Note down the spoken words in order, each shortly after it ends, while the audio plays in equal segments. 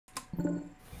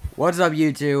What's up,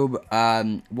 YouTube?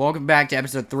 Welcome back to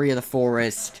episode 3 of The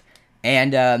Forest.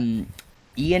 And,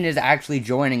 Ian is actually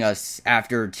joining us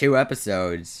after 2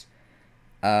 episodes.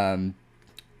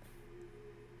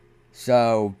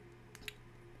 So,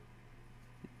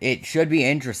 it should be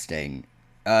interesting.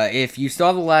 If you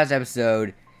saw the last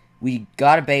episode, we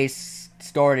got a base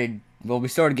started, well, we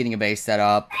started getting a base set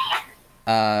up.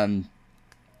 And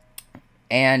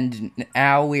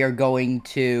now we are going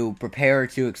to prepare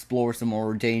to explore some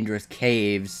more dangerous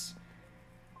caves.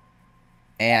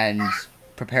 And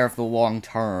prepare for the long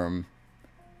term.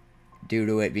 Due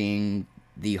to it being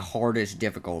the hardest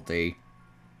difficulty.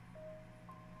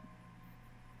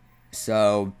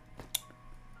 So,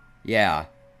 yeah.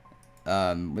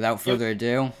 Without further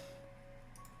ado,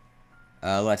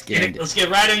 let's get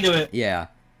right into it. Yeah.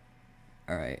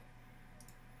 Alright.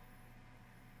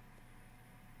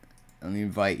 Let me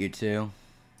invite you to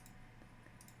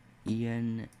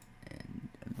Ian and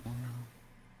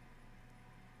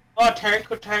Oh,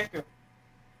 tanker.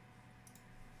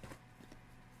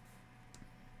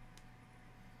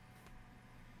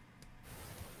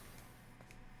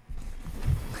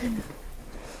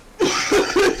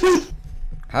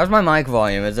 How's my mic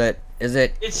volume? Is it? It's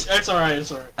alright.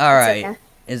 It's alright. Alright.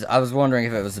 Okay. I was wondering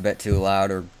if it was a bit too loud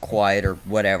or quiet or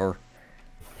whatever.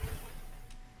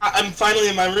 I'm finally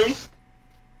in my room.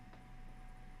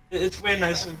 It's way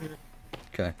nicer in here.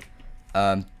 Okay.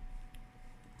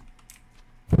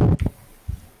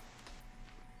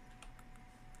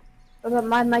 But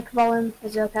my mic volume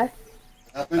is okay.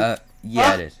 Nothing? Yeah,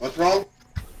 Huh? it is. What's wrong?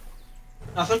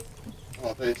 Nothing? Oh,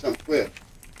 I'll tell you something quick.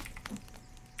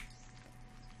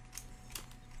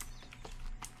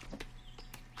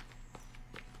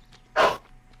 Shut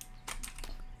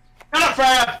up,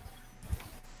 Fred!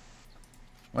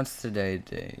 What's today's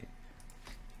date?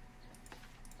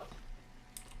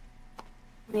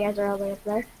 You guys are all the way up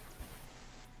there.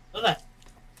 Hello.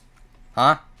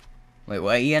 Huh? Wait,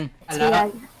 what, Ian?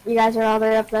 Hello. You guys are all the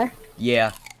way up there?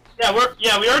 Yeah. Yeah,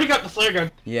 we already got the flare gun.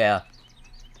 Yeah.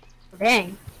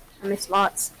 Dang. I missed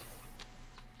lots.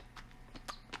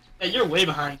 Yeah, you're way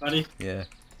behind, buddy. Yeah.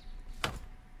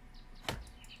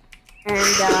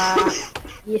 And,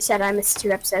 you said I missed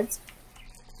 2 episodes?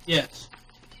 Yes.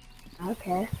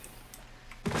 Okay.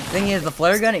 Thing is, the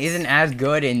flare gun isn't as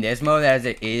good in this mode as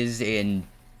it is in,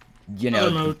 you know, Other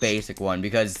the modes. basic one,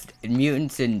 because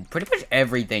mutants and pretty much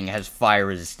everything has fire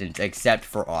resistance except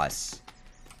for us.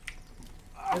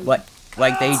 Like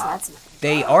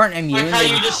they aren't immune. Like how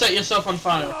you just set yourself on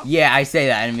fire. Yeah, I say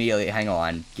that immediately. Hang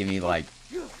on. Give me, like...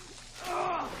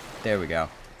 There we go.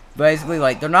 Basically,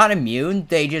 like, they're not immune.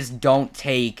 They just don't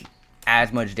take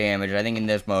as much damage. I think in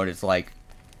this mode, it's, like,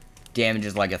 damage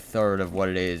is, like, a third of what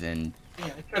it is in... Yeah,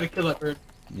 I tried to kill that bird.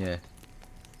 Yeah.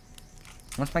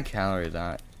 What's my calories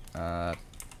at?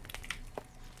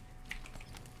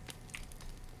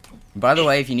 By the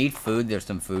way, if you need food, there's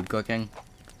some food cooking.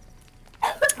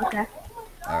 Okay.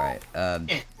 Alright,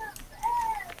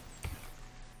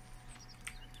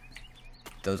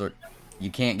 those are... You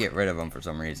can't get rid of them for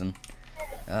some reason.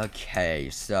 Okay,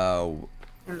 so...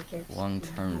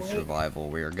 Long-term survival.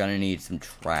 We are gonna need some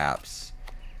traps.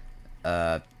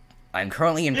 I'm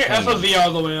currently in Your pain. FOV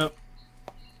all the way up.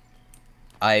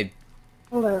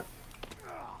 Hold up.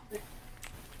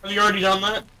 Have you already done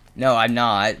that? No, I'm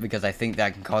not, because I think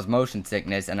that can cause motion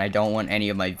sickness, and I don't want any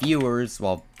of my viewers,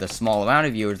 well, the small amount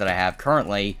of viewers that I have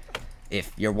currently,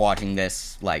 if you're watching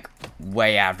this, like,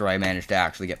 way after I managed to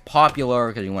actually get popular,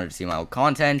 because you wanted to see my old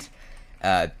content,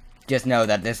 just know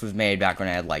that this was made back when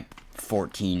I had, like,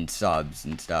 14 subs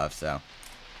and stuff, so...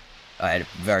 I had a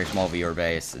very small viewer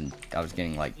base, and I was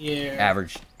getting, like,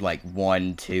 average, like,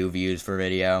 1-2 views per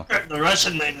video. The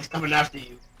Russian man is coming after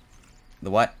you.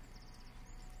 The what?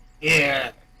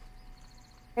 Yeah.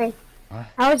 Hey. What?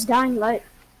 How is Dying Light?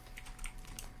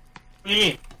 What do you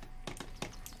mean?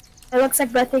 It looks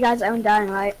like both you guys own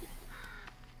Dying Light.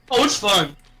 Oh, it's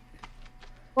fun.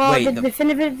 Well, Wait, the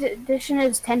definitive edition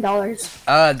is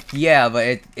 $10. Yeah,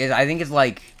 but I think it's,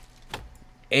 like...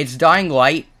 It's Dying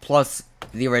Light plus...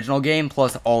 the original game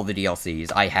plus all the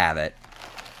DLCs. I have it.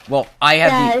 Well, I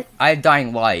have I have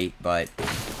Dying Light, but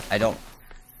I don't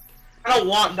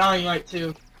want Dying Light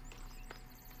 2.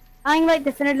 Dying Light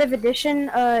Definitive Edition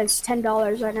is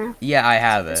 $10 right now. Yeah, I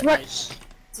have it. Nice.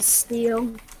 It's a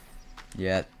steal.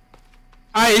 Yeah.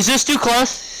 Alright, is this too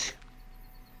close?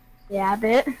 Yeah, a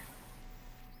bit.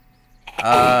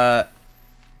 Oh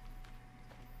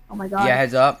my god. yeah,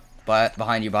 heads up. But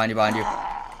behind you.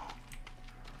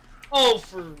 Oh,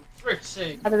 for frick's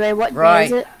sake. By the way, what Right.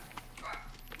 day is it?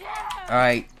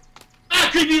 Alright. Ah,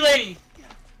 creepy lady!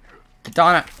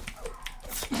 Katana.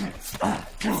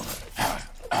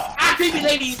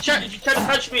 lady, you tried to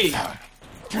touch me.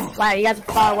 Wow, you guys are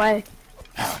far away.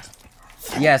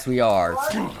 Yes, we are.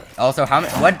 Also,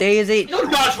 what day is it? You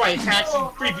don't dodge my attacks, you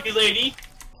creepy lady.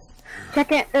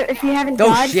 Check it if you haven't Oh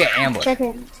dodged. shit, ambush. Check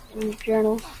it in your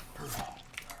journal.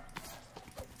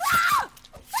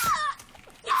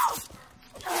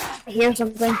 I hear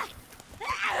something.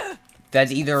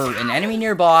 That's either an enemy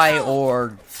nearby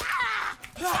or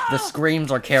the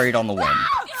screams are carried on the wind.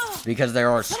 Because there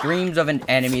are screams of an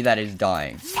enemy that is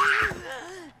dying.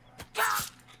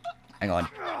 Hang on.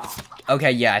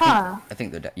 Okay, yeah, I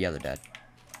think they're dead. Yeah, they're dead.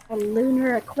 A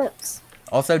lunar eclipse.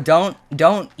 Also,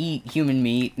 don't eat human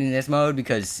meat in this mode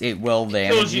because it will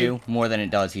damage you more than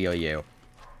it does heal you.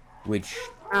 Which...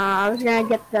 I was gonna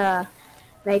get the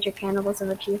major cannibalism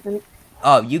achievement.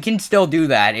 Oh, you can still do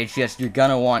that. It's just you're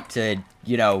gonna want to,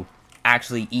 you know,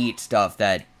 actually eat stuff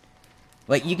that...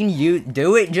 Like, you can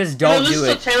do it, just don't do it.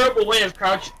 This is a terrible way of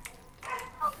crouching.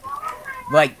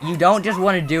 Like, you don't just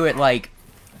want to do it, like,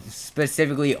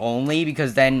 specifically only,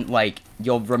 because then, like,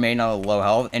 you'll remain on low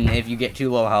health, and if you get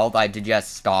too low health, I'd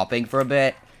suggest stopping for a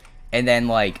bit, and then,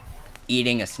 like,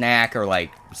 eating a snack or,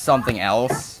 like, something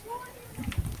else,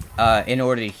 in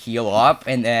order to heal up,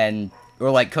 and then,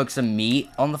 or, like, cook some meat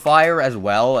on the fire, as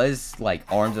well as, like,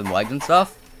 arms and legs and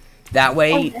stuff. That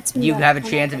way, you have a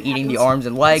chance of eating the arms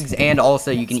and legs, and also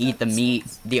you can eat the meat,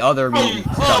 the other meat and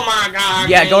stuff. Oh my god.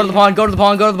 Yeah, go to the pond, go to the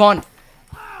pond, go to the pond!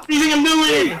 What do you think I'm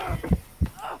doing?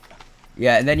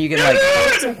 Yeah, and then you can, like...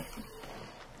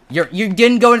 You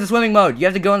didn't go into swimming mode. You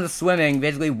have to go into swimming.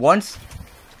 Basically, once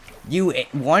you,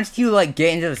 like,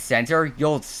 get into the center,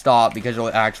 you'll stop because you'll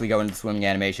actually go into swimming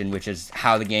animation, which is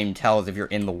how the game tells if you're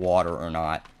in the water or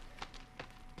not.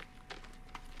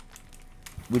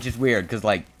 Which is weird, because,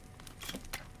 like...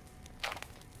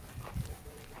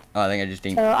 Oh, I think I just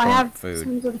ate So I have food.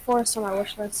 Sons of the Forest on my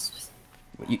wish list.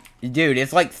 Dude,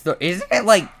 it's like, isn't it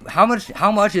like, how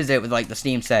much is it with, like, the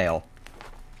Steam sale?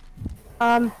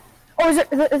 Oh,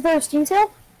 is there a Steam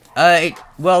sale?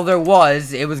 Well, there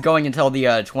was. It was going until the,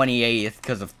 28th,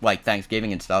 because of, like,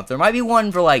 Thanksgiving and stuff. There might be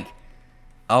one for, like,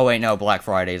 oh, wait, no, Black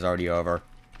Friday's already over.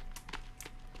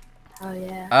 Oh,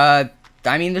 yeah.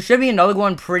 I mean, there should be another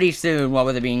one pretty soon, what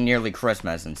with it being nearly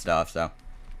Christmas and stuff, so.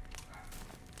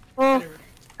 Well,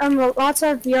 lots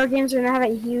of VR games are gonna have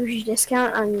a huge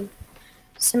discount on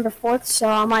December 4th, so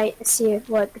I might see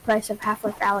what the price of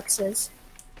Half-Life Alyx is.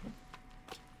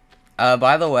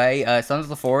 By the way, Sons of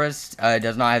the Forest,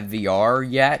 does not have VR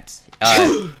yet.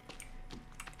 I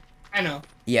know.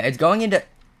 Yeah, it's going into...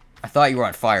 I thought you were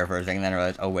on fire for a second, then I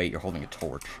realized, oh wait, you're holding a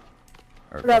torch.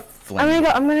 Or a flame.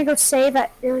 I'm gonna go save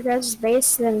at your guys'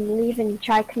 base, then leave and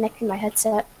try connecting my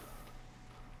headset.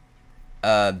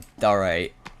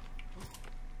 Alright.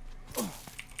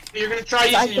 You're gonna try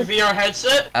using your VR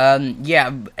headset?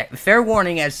 Yeah, fair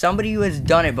warning, as somebody who has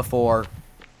done it before,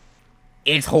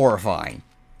 it's horrifying.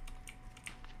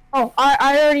 Oh,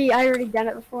 I already done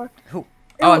it before. Who?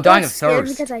 Oh, I'm dying of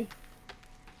thirst. Because I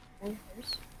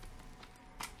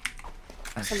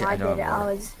Oh, so shit, I I don't did it. have I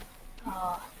water.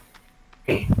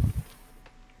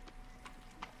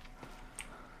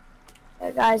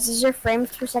 was. Guys, is your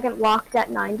frames per second locked at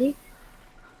 90?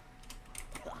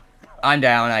 I'm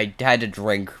down. I had to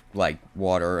drink, like,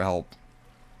 water to help.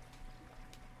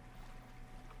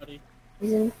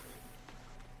 Isn't?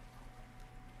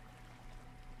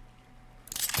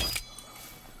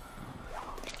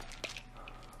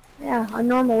 Yeah, on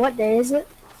normal, what day is it?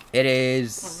 It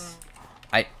is...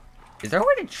 Is there a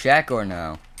way to check or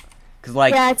no? Cause,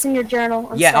 like... Yeah, it's in your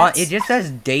journal. Yeah, it just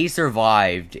says day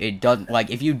survived. It doesn't...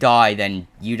 Like, if you die, then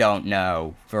you don't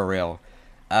know. For real.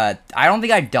 I don't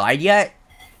think I died yet.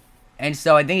 And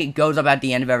so I think it goes up at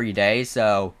the end of every day,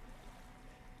 so...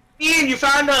 Ian, you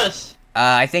found us!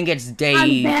 I think it's day...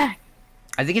 I'm back.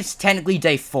 I think it's technically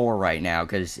day 4 right now,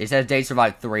 because it says day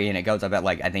survived 3, and it goes up at,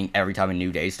 like, I think every time a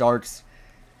new day starts.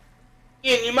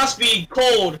 Ian, you must be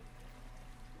cold.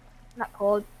 Not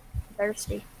cold.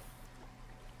 Thirsty.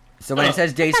 So when it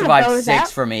says day What kind of survived bow is 6 that?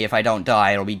 for me, if I don't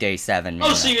die, it'll be day 7.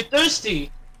 Oh, so you're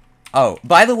thirsty. Oh,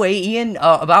 by the way, Ian,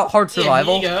 about hard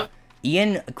survival... Ian, here you go.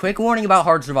 Ian, quick warning about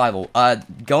hard survival.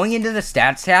 Going into the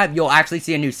stats tab, you'll actually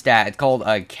see a new stat. It's called,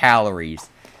 calories.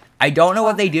 I don't know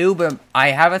what they do, but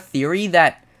I have a theory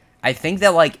that I think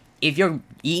that, like, if you're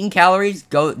eating calories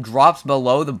drops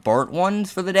below the burnt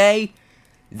ones for the day,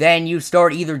 then you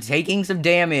start either taking some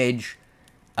damage,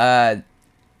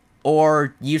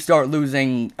 or you start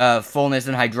losing, fullness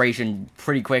and hydration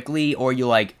pretty quickly, or you,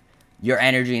 like, your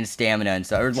energy and stamina and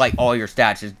stuff, or, like, all your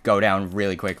stats just go down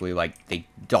really quickly, like, they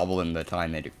double in the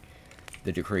time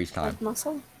they decrease time.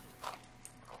 Muscle?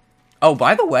 Oh,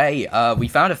 by the way, we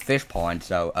found a fish pond,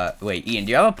 so, wait, Ian,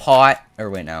 do you have a pot? Or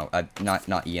wait, no,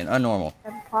 not Ian, normal.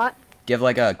 Have a pot. Do you have,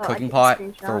 like, a Oh, I cooking took a pot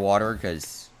screenshot. for water?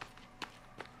 Because,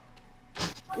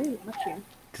 Ooh, mushroom.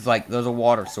 like, there's a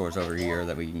water source over here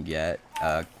that we can get,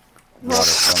 water Well,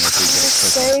 from if we get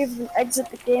cooking. Save and exit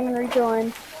the game and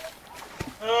rejoin.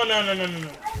 Oh, no.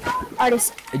 Already.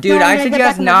 Dude, No, I'm I gonna get suggest back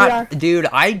on the not. VR. Dude,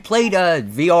 I played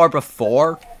VR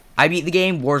before. I beat the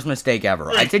game. Worst mistake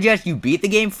ever. I suggest you beat the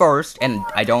game first, and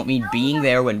I don't mean being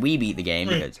there when we beat the game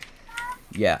because,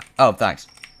 yeah. Oh, thanks.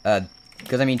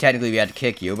 Because I mean technically we had to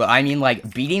kick you, but I mean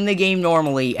like beating the game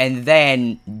normally and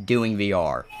then doing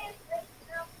VR.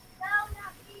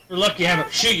 We're lucky I have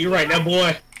to shoot you right now,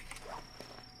 boy.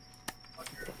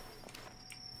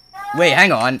 Wait,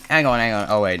 hang on.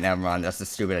 Oh wait, never mind. That's a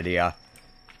stupid idea.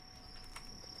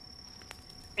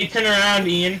 Hey, turn around,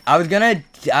 Ian. I was gonna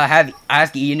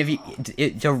ask Ian if he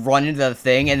to run into the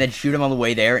thing and then shoot him on the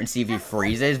way there and see if he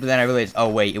freezes, but then I realized, oh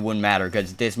wait, it wouldn't matter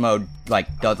because this mode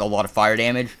like does a lot of fire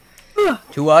damage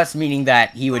to us, meaning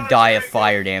that he would die of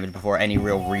fire damage before any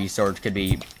real research could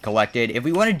be collected. If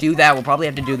we want to do that, we'll probably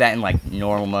have to do that in like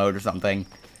normal mode or something.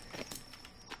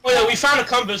 Oh yeah, we found a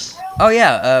compass. Oh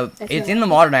yeah, it's in the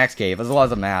Modern Axe Cave as well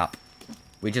as a map,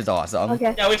 which is awesome.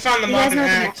 Okay. Yeah, we found the You guys modern know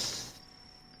the axe.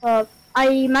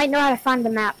 I might know how to find the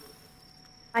map.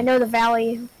 I know the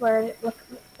valley where it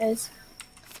is.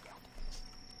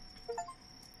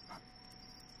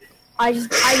 I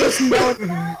just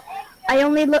know. I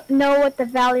only know what the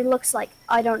valley looks like.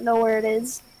 I don't know where it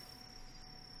is.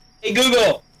 Hey,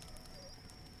 Google.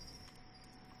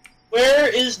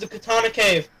 Where is the Katana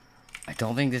Cave? I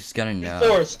don't think this is gonna know.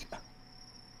 Forest.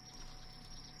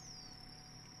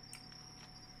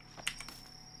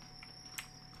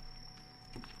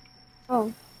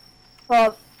 Oh.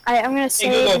 Well, I'm gonna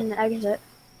save Google. and exit.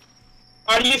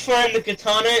 How do you find the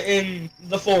katana in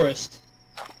the forest?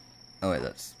 Oh wait,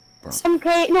 that's. Some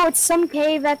cave. No, it's some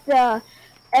cave at the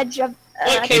edge of.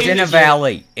 What cave? It's in a is it?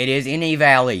 valley. It is in a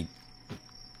valley.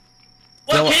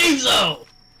 What Phil- cave though?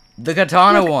 The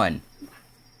katana Look. one.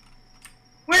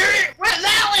 Where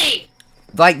valley?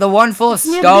 Like the one full of It's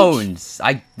near the stones.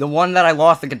 The one that I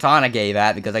lost the katana cave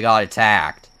at because I got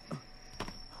attacked.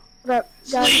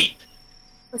 Sleep.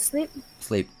 Sleep.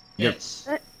 Sleep. Yes.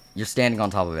 You're standing on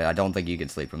top of it. I don't think you can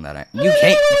sleep from that. You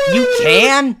can't. You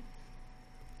can.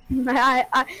 I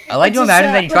like it's to just,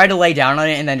 imagine that you tried to lay down on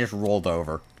it and then just rolled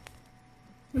over.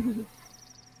 Alright,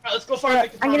 let's go find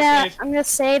the I'm katana cave. gonna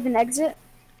save and exit.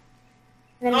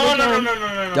 And then No, no, rejoin.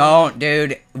 no. Don't,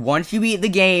 dude. Once you beat the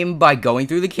game by going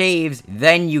through the caves,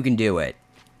 then you can do it.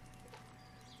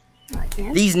 I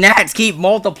can't. These gnats keep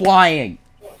multiplying.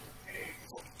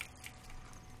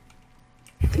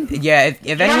 Yeah, if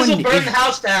You might as well anyone burn the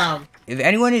house down. if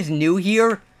anyone is new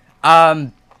here,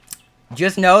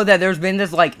 just know that there's been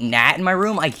this like gnat in my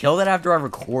room. I killed it after I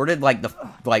recorded like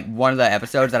one of the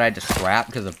episodes that I had to scrap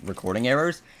because of recording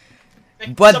errors.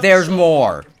 But there's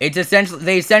more. It's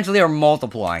they essentially are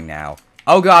multiplying now.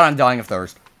 Oh god, I'm dying of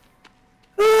thirst.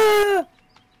 I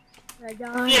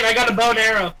died. Ian, I got a bow and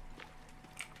arrow.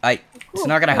 It's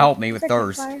not gonna help me with Second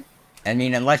thirst. fire. I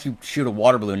mean, unless you shoot a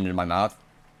water balloon into my mouth.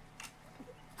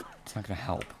 It's not gonna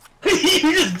help.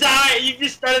 You just died. You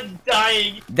just started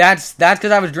dying. That's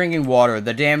because I was drinking water.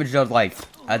 The damage does like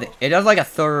it does like a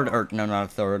third or no, not a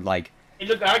third, like Hey,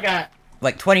 look, I got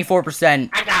 24%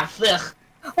 fish.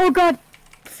 Oh god.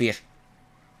 fish.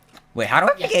 Wait, how do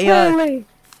I make a Holy. The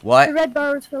what? red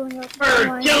bar is filling up. Bird,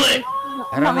 My- kill it.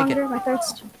 I'm do I not make it? hungry. My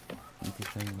thirst.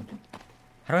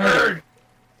 How do I make it? Bird.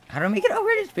 How do I make it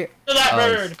upgraded spirit? Kill that Oh,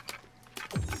 bird.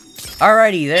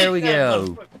 Alrighty, there we Take that go.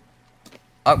 motherfucker.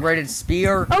 Upgraded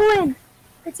spear. Owen,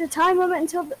 it's a time limit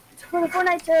for the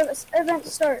Fortnite event to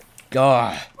start.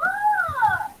 God.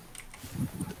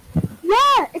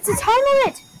 Yeah, it's a time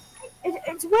limit.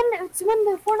 It's when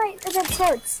the Fortnite event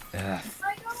starts.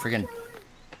 Freaking.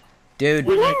 Dude,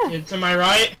 Yeah. Kids, am I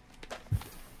right?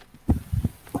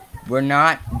 we're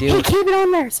not Hey, doing. keep it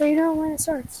on there so you know when it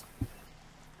starts.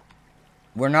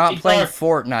 We're not Keep playing dark.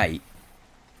 Fortnite.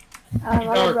 My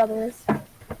Dark. little brother is.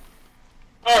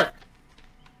 Art.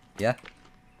 Yeah.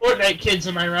 Fortnite kids,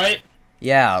 am I right?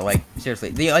 Yeah, like, seriously.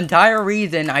 The entire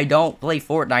reason I don't play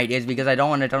Fortnite is because I don't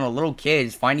want a ton of little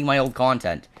kids finding my old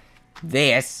content.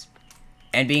 This,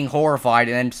 and being horrified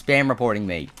and then spam reporting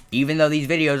me. Even though these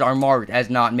videos are marked as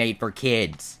not made for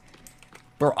kids.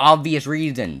 For obvious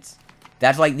reasons.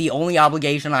 That's like the only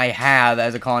obligation I have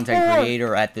as a content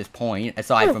creator at this point,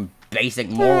 aside from basic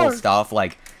moral stuff,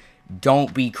 like,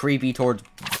 don't be creepy towards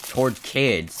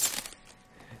kids.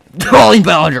 Holly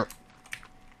Ballinger!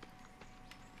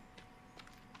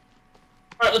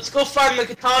 Alright, let's go find the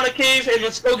Katana Cave and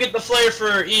let's go get the flare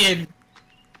for Ian.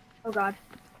 Oh god.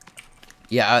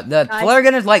 Yeah, the Nice. flare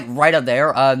gun is like right up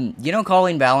there. You know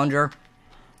Colleen Ballinger?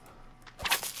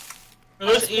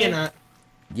 Where's Ian at?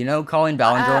 You know Colleen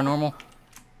Ballinger on normal?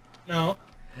 No.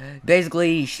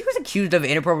 Basically, she was accused of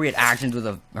inappropriate actions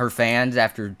with her fans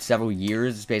after several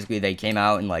years. Basically, they came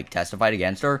out and, like, testified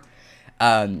against her.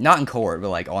 Not in court, but,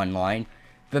 like, online.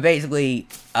 But basically,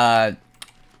 there's,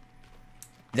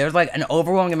 like, an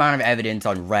overwhelming amount of evidence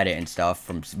on Reddit and stuff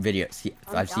from videos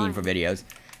I've seen from videos.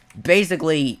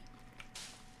 Basically,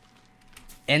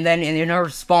 and then in her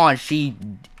response, she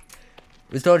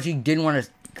was told she didn't want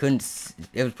to,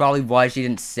 it was probably why she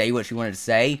didn't say what she wanted to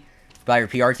say by her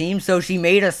PR team, so she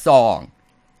made a song.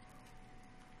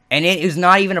 And it is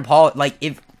not even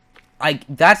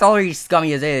that's already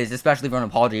scummy as it is, especially for an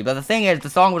apology. But the thing is, the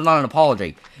song was not an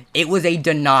apology. It was a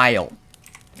denial.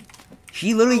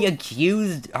 She literally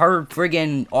accused her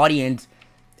friggin' audience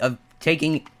of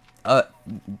taking a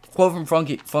quote from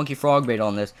Funky Frogbait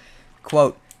on this.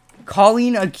 Quote,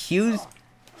 Colleen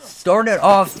started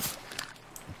off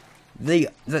the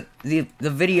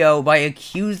video by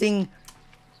accusing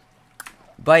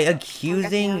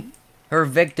her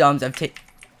victims of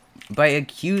by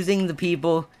accusing the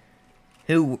people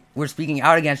who were speaking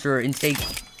out against her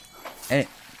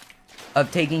of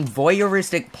taking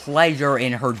voyeuristic pleasure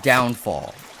in her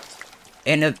downfall.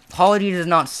 An apology does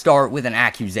not start with an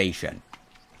accusation.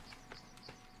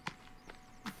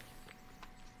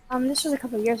 This was a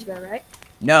couple years ago, right?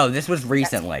 No, this was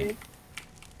recently.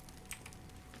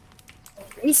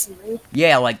 Recently?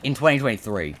 Yeah, like in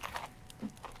 2023.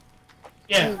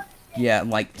 Yeah. Yeah,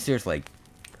 like, seriously.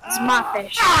 It's my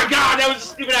fish. Oh god, that was a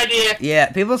stupid idea! Yeah,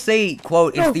 people say,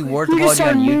 quote, it's the worst apology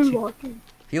on YouTube.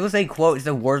 People say, quote, it's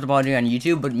the worst apology on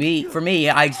YouTube, but for me,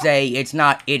 I'd say it's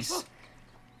not even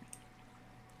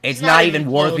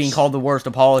worth being called the worst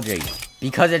apology.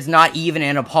 Because it's not even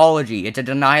an apology, it's a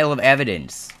denial of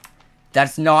evidence.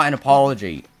 That's not an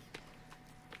apology.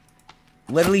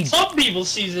 Literally. Some people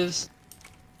see this.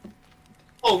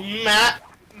 Oh,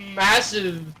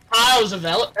 massive piles of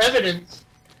evidence.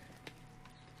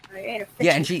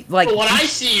 Yeah, and she, like... But what I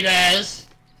see it as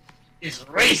is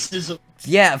racism.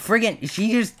 Yeah, friggin',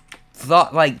 she just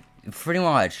thought, like, pretty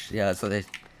much. Yeah, so they...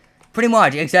 Pretty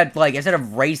much, except, like, instead of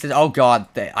racist... Oh, God,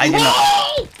 I did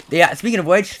not... Yeah, speaking of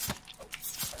which...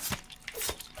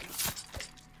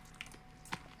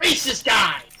 Racist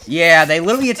guys! Yeah, they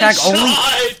literally attack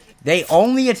They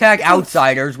only attack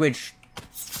outsiders, which,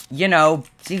 you know,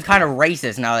 seems kind of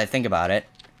racist now that I think about it.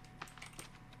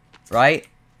 Right?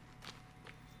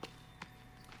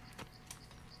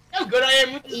 How good I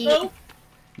am with this bow?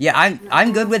 Yeah,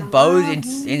 I'm good with bows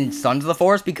in Sons of the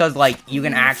Forest because, like, you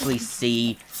can actually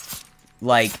see,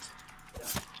 like,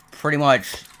 pretty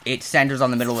much it centers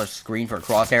on the middle of the screen for a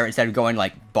crosshair instead of going,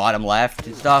 like, bottom left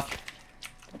and stuff.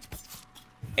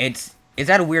 It's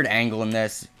at a weird angle in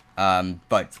this,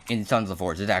 but in Sons of the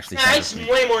Forest, it's actually it's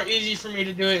way more easy for me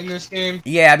to do it in this game.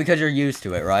 Yeah, because you're used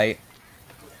to it, right?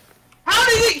 How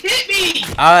did it hit me?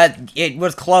 It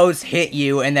was close, hit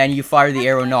you, and then you fired the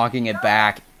arrow, knocking it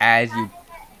back as you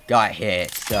got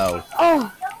hit, so...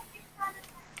 Oh,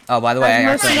 by the way, I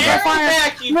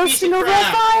actually... Motion over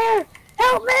fire!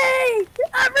 Help me!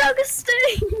 I'm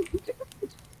Augustine!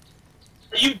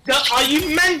 Are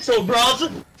you mental,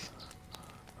 brother?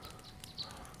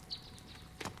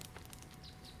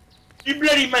 You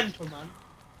bloody mental, man.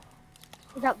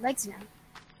 We got legs now.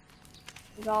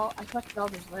 I collected all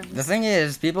these limbs. The thing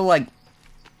is, people like,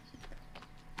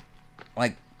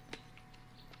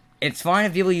 it's fine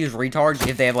if people use retards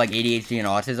if they have, like, ADHD and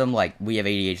autism. Like, we have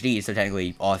ADHD, so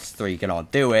technically us three can all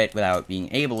do it without being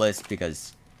ableist,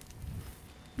 because,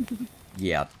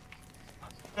 yeah.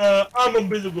 I'm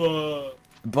invisible.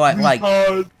 But, like,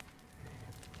 retard.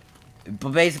 but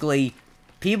basically,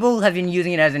 people have been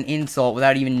using it as an insult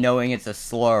without even knowing it's a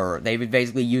slur. They've been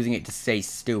basically using it to say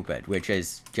stupid, which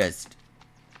is just...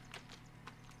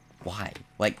 Why?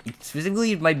 Like,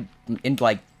 specifically,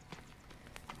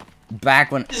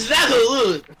 back when... Is that a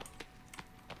look?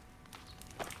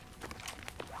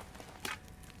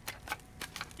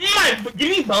 Give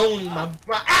me bone,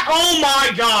 oh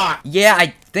my god! Yeah,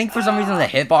 I think for some reason the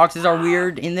hitboxes are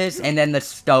weird in this, and then the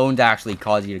stones actually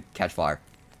cause you to catch fire.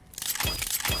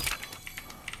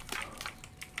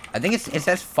 I think it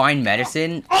says find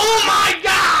medicine. Oh my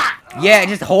god! Yeah,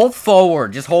 just hold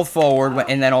forward. Just hold forward,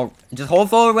 and then just hold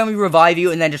forward when we revive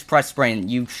you, and then just press sprint.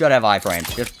 You should have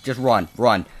iframes. Just run.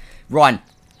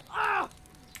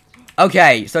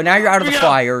 Okay, so now you're out of the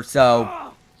fire, so...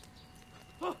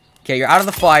 Okay, you're out of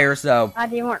the fire, so...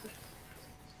 Do you want...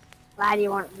 Glad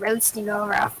you weren't roasting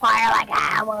over a fire like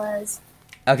I was.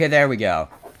 Okay, there we go.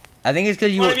 I think it's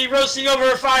because you Want to be roasting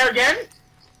over a fire again?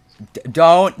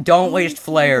 don't waste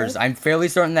flares. I'm fairly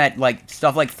certain that like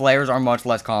stuff like flares are much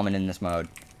less common in this mode.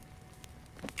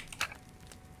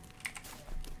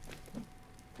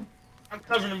 I'm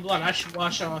covered in blood. I should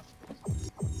wash off.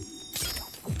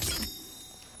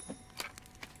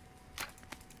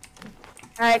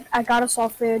 Alright, I got us all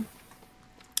food.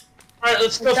 Alright,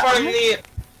 let's go find the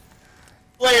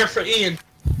flare for Ian.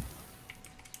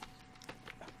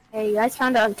 Hey, you guys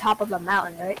found it on top of the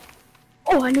mountain, right?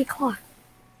 Oh, I need cloth.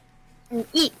 And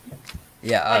eat.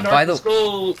 Yeah, by the let's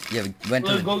go. yeah, we went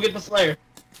to Let's go get the flare.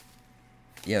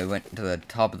 we went to the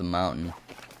top of the mountain.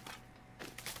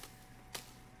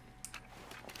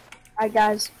 Alright,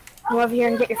 guys. Come over here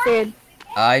and get your food.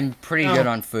 I'm pretty No. good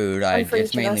on food. One for It's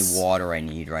each of mainly us. water I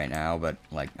need right now, but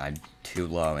like I'm too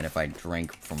low, and if I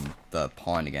drink from the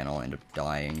pond again, I'll end up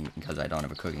dying because I don't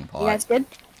have a cooking pot. You guys good?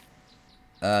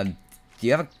 Do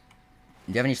you have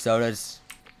any sodas?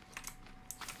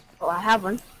 Oh, I have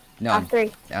one. No, I I'm have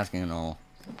 3. asking and all.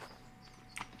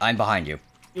 I'm behind you.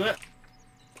 You want,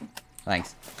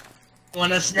 Thanks.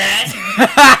 want a snack?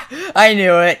 I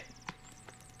knew it.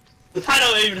 I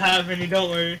don't even have any, don't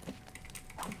worry.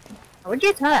 Where'd you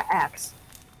get that axe?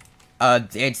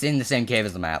 It's in the same cave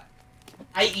as the map.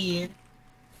 Hi, Ian.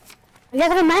 You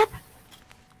guys have a map?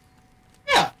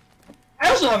 Yeah. I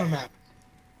also have a map.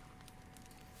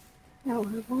 No,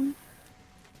 I have one.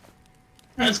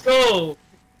 Let's go.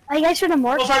 Oh, you guys should have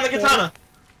marked Go find the it.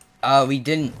 katana. We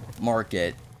didn't mark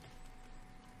it.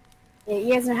 Yeah,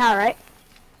 you guys know how, right?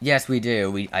 Yes, we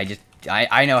do.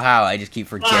 I know how. I just keep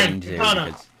forgetting to. katana.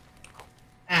 Because...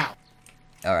 Ow.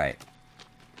 All right.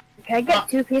 Can I get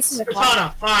 2 pieces of cloth?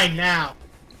 Katana, fine now.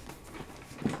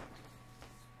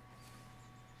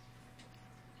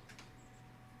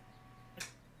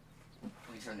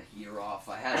 Let me turn the heater off.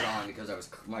 I had it on because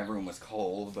my room was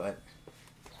cold, but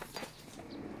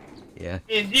yeah.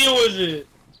 And deal with it.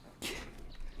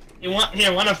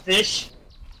 Want a fish?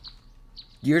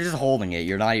 You're just holding it.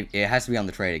 You're not. It has to be on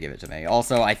the tray to give it to me.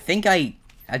 Also, I think I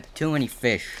had too many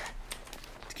fish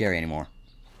to carry anymore.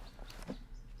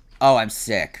 Oh, I'm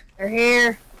sick. They're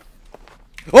here.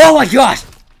 Oh my gosh!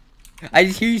 I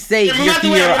just hear you say Move you're out the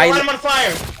way, here. I'm gonna light 'em on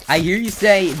fire. I hear you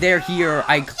say they're here.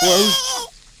 I close.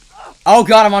 Oh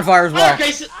god, I'm on fire as well. Okay,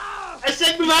 I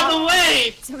said move out the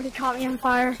way. Somebody caught me on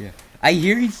fire. Yeah. I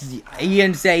hear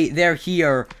Ian say they're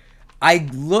here. I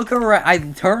look around.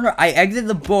 I exit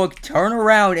the book, turn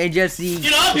around, and just see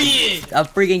Get up, Ian. a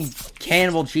freaking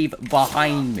cannibal chief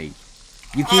behind me.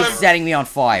 You keep setting me on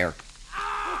fire.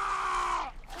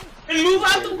 And move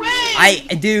out the way.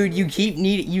 Dude, you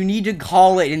need to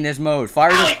call it in this mode.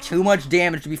 Fire does too much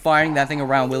damage to be firing that thing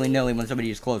around willy-nilly when somebody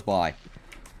is close by.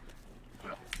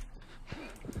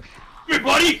 Hey,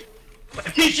 buddy. I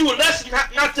teach you a lesson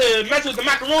not to mess with the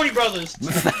Macaroni Brothers.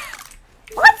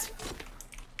 What?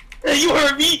 You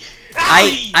heard me.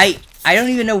 Owie. I don't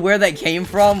even know where that came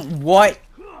from. What?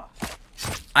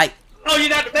 Oh, you're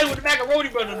not to mess with the Macaroni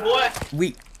Brothers,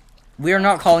 boy. We are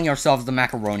not calling ourselves the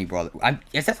Macaroni Brothers.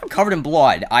 It says I'm covered in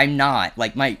blood. I'm not.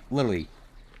 Like, my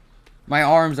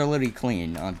arms are literally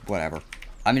clean. Whatever.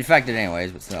 I'm infected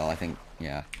anyways, but still, I think,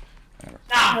 yeah. Whatever.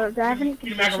 Nah. Do I have any You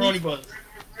the Macaroni Brothers.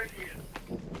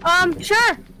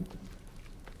 Sure.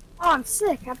 Oh, I'm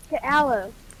sick. I have to get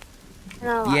aloe.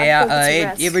 No, I Yeah, have to get some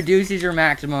rest. it reduces your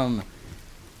maximum,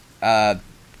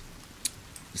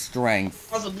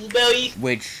 strength, Also, blueberry.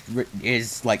 which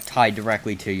is, like, tied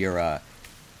directly to your,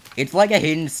 it's like a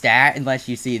hidden stat unless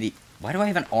you see the... Why do I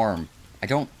have an arm? I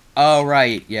don't... Oh,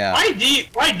 right, yeah. Why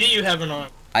do you have an arm?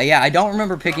 Yeah, I don't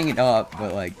remember picking it up,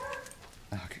 but, like...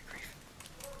 Oh, good grief.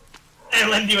 And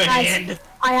lend you a Guys, hand.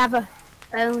 I have a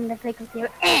bone to pick with you.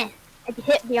 I can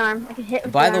hit the arm. I can hit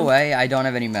with By the the arm. way, I don't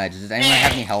have any meds. Does anyone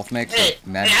have any health mix Hey, or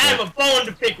meds? I have or- a bone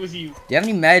to pick with you. Do you have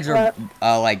any meds or,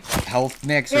 like, health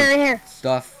mix or Here.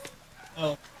 stuff?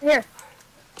 Oh. Here.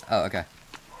 Oh, okay.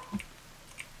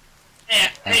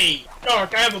 Hey,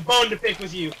 Dark, I have a bone to pick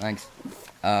with you. Thanks.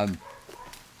 I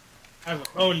have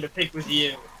a bone to pick with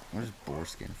you. What is boar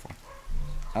skin for?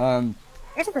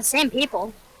 These are the same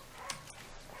people.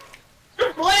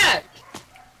 You're black.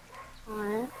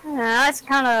 Alright. Yeah, that's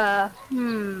kind of.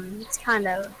 It's kind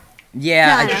of.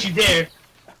 Yeah, Nah. I guess you dare.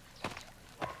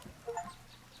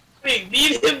 Wait,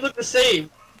 me and him look the same.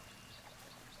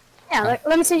 Yeah,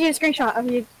 let me send you a screenshot of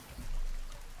you.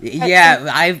 yeah,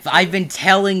 I've been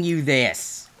telling you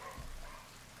this.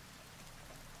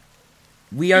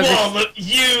 We are Well, the... look,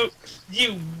 you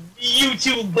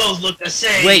two both look the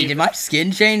same. Wait, did my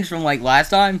skin change from, like, last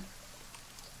time?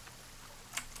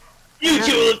 You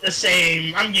two look the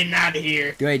same. I'm getting out of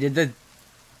here. Wait, did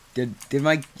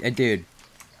my dude?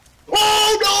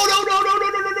 Oh no!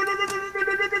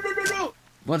 No!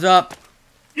 What's up?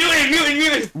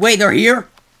 Mutant! Wait, they're here?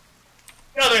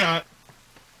 No, they're not.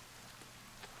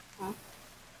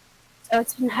 So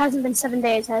it hasn't been 7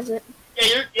 days, has it?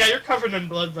 Yeah, you're covered in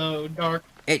blood though, Dark.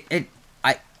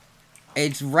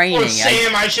 It's raining. Or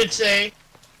Sam, I should say.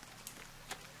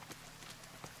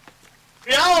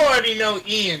 We all already know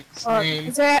Ian's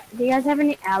name. Do you guys have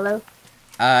any aloe?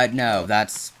 No,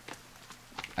 that's.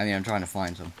 I mean, I'm trying to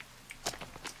find some.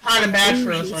 Kind of bad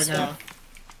for us right now.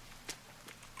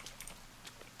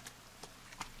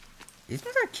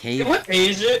 Isn't there a cave? What day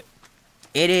is it?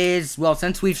 It is, well,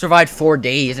 since we've survived 4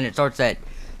 days and it starts at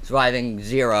surviving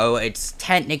 0, it's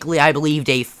technically, I believe,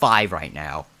 day 5 right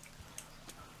now.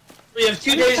 We have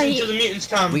 2 days until the mutants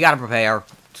come. We gotta prepare.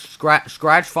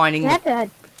 Scratch finding.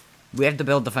 We have to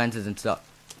build defenses and stuff.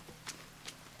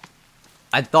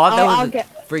 I thought that was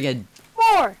freaking.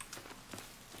 4.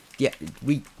 Yeah,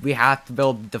 we have to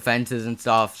build defenses and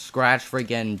stuff. Scratch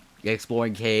freaking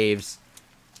exploring caves.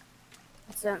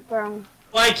 That's not wrong.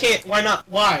 Why not?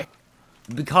 Why?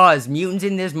 Because mutants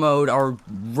in this mode are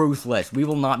ruthless. We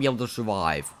will not be able to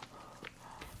survive.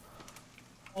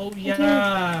 Oh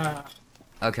yeah.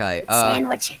 Okay,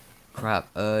 Sandwich. crap,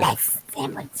 Yes,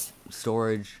 sandwich.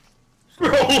 storage. Bro,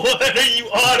 what are you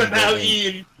on about,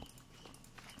 Ian?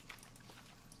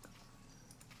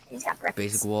 He's got breakfast.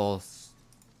 Basic walls.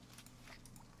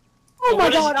 Oh my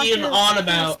What is god, Ian on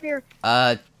about?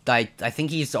 I think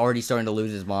he's already starting to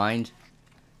lose his mind.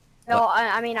 No,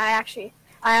 I mean, I actually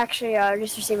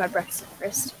just received my breakfast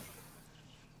first.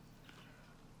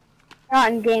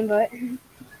 Not in game, but.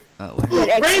 Oh,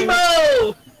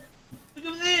 Rainbow! Look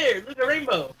over there! Look at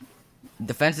Rainbow!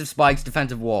 defensive spikes,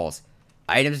 defensive walls.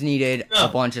 Items needed, a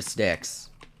bunch of sticks.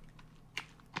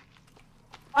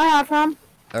 I have some.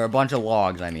 Or a bunch of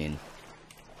logs, I mean.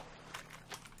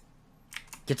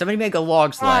 Can somebody make a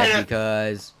log sled,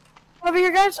 because... Over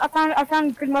here, guys. I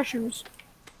found good mushrooms.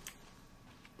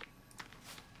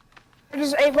 I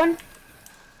just ate one.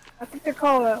 I think they're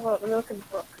called what we're looking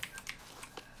for.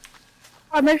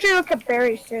 Oh, make sure you look at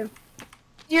berries too.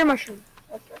 Deer mushroom.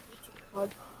 That's what it's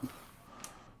called.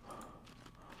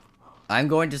 I'm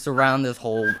going to surround this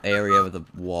whole area with a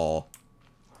wall.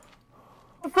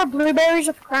 Look for blueberries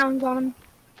with crowns on them.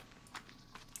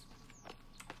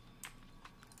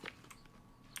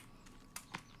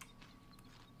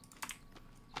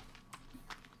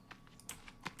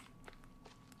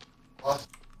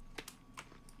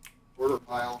 Order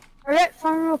pile. Alright,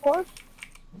 farm report.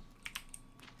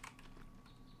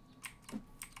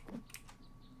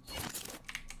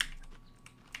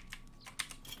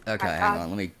 Okay, hang on,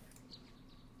 let me...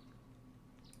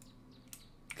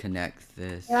 connect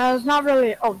this. Yeah, it's not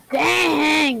really. Oh,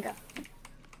 dang!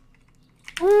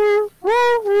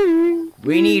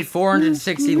 We need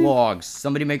 460 logs.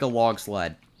 Somebody make a log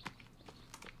sled.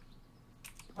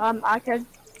 I could.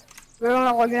 We're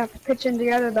gonna have to pitch in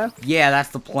together though. Yeah, that's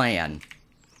the plan.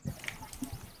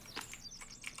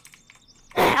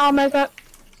 I'll make it.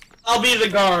 I'll be the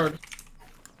guard.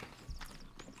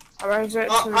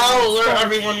 I'll alert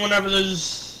everyone whenever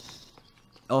there's...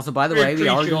 Also, by the way, we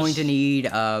are going to need,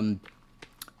 a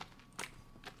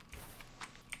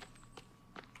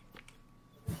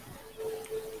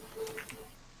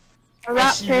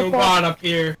wrap see no paper. god up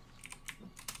here.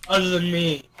 Other than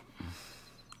me.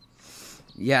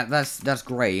 yeah, that's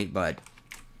great, but...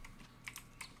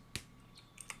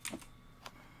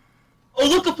 Oh,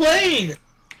 look, a plane!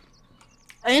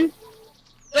 And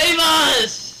Save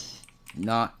us!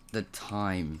 not the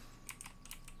time.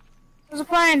 there's a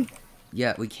plane.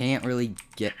 Yeah, we can't really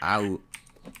get out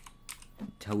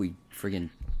until we friggin'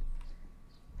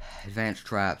 advance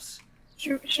traps.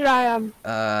 Should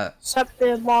I set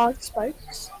the log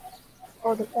spikes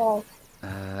or the wall?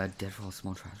 Deadfall,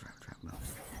 small trap, move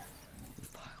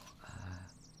pile.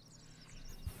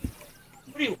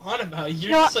 What are you on about? You're You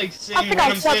know just what? like I saying think I'll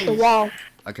random set the things. wall.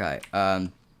 Okay,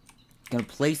 gonna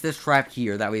place this trap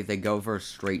here, that way if they go for a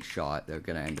straight shot, they're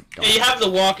gonna end up dying. Yeah, you have the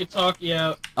walkie-talkie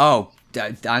out. Oh,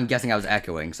 I'm guessing I was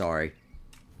echoing, sorry.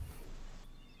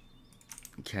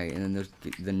 Okay, and then there's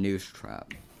the noose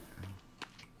trap.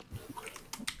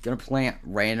 Gonna plant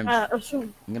random...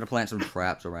 Assume. I'm gonna plant some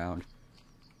traps around.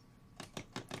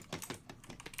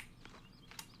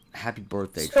 Happy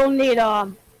birthday. Still need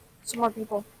some more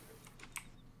people.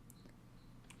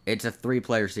 It's a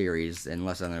 3-player series,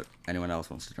 unless anyone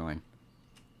else wants to join.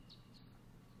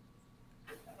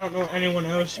 I don't know anyone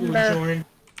else who would No. join. Do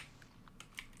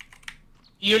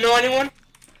you know anyone?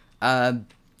 I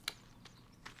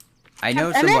know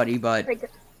Emmett? somebody, but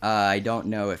I don't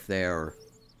know if they're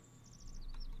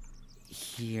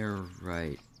here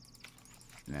right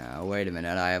now. Wait a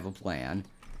minute, I have a plan.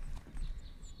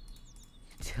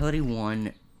 Utility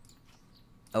 1.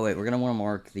 Oh wait, we're gonna want to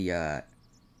mark the wait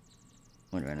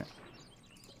a minute.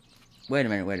 Wait a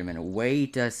minute, wait a minute.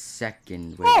 Wait a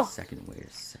second. Wait a second. Wait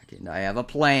a second. I have a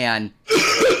plan.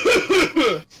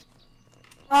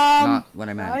 Not what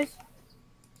I meant. Guys?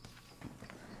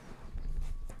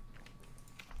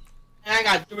 I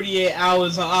got 38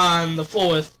 hours on the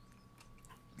 4th.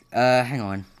 Hang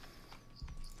on.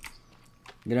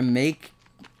 I'm gonna make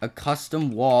a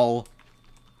custom wall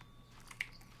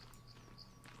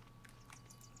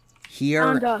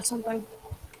here, Found something.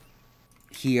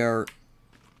 here,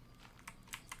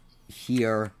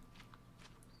 here,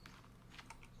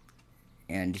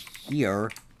 and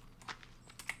here.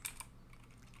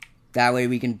 That way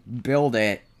we can build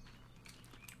it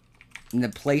and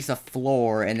then place a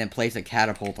floor and then place a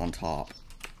catapult on top.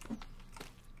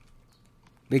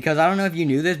 Because I don't know if you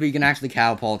knew this, but you can actually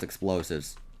catapult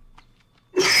explosives.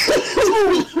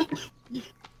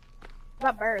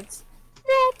 About birds.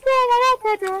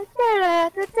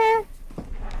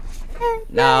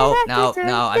 No,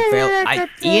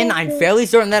 Ian, I'm fairly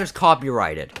certain that it's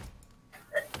copyrighted.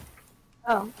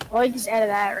 Oh, well, you just edit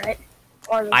that, right?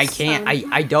 Or I can't,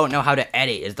 I don't know how to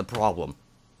edit is the problem.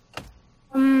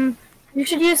 You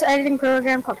should use an editing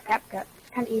program called CapCut.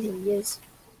 Kind of easy to use.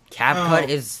 CapCut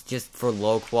is just for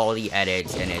low quality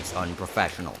edits and it's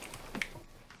unprofessional.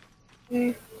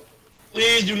 Mm.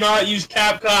 Please do not use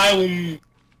CapCut.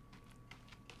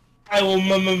 I will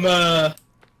murder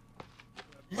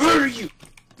you.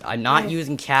 I'm not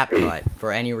using CapCut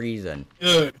for any reason.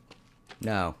 Good.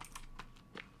 No.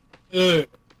 Good.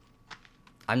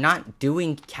 I'm not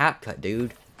doing CapCut,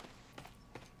 dude.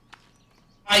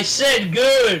 I said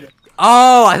good.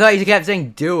 Oh, I thought you kept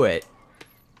saying do it.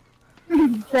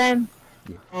 Same.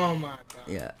 Oh my god.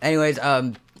 Yeah. Anyways,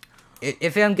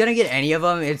 if I'm gonna get any of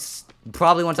them, it's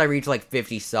probably once I reach like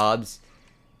 50 subs.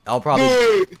 I'll probably.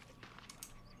 Good.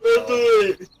 Let's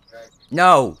do it.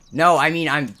 No, I mean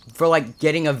I'm for like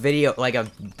getting a video,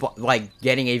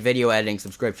 getting a video editing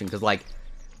subscription, because like,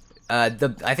 I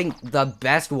think the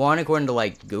best one according to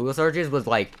like Google searches was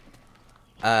like,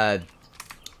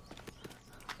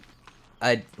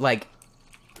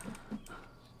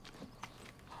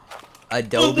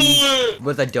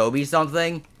 Adobe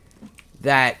something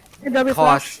that Adobe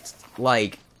costs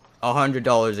like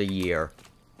 $100 a year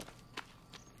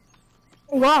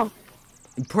Wow.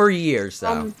 per year.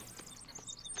 So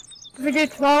If we do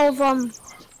 12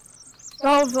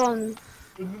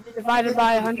 divided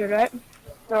by 100, right?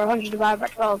 Or 100 divided by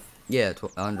 12. yeah,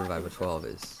 100 divided by 12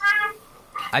 is.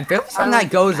 I'm fairly certain that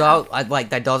goes out,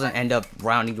 that doesn't end up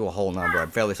rounding to a whole number.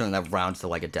 I'm fairly certain that rounds to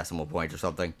like a decimal point or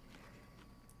something.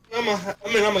 I'm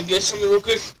gonna get something real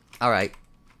quick. Alright.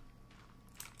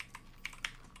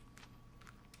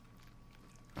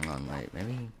 Hang on, wait,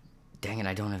 maybe. Dang it,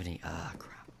 I don't have any.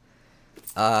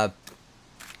 Crap.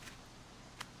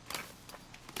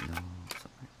 No, sorry, no.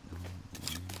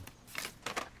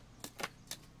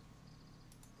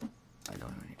 I don't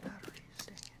have any batteries,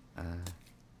 dang it.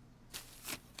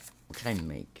 What can I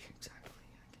make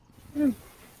exactly?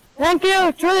 Thank you,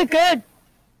 it's really good.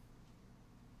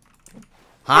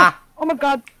 Huh? Oh my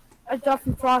god, I died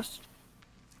from frost.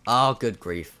 Oh, good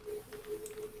grief.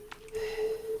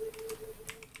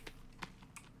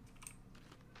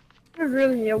 I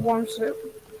really need a warm soup.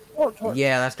 Oh, torch.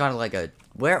 Yeah, that's kind of like a.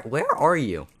 Where are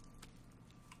you?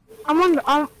 I'm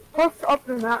close up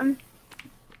the mountain.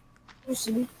 You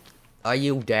see? Are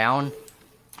you down?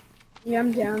 Yeah,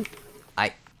 I'm down.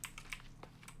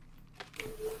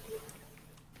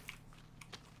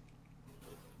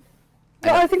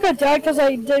 No, I think I died because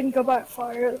I didn't go by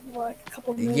fire like a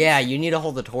couple of minutes. Yeah, you need to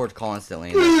hold the torch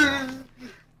constantly.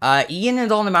 Ian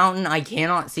is on the mountain. I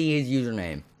cannot see his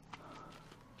username.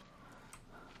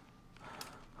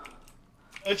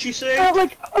 What'd you say?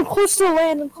 Like, I'm close to the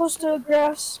land, I'm close to the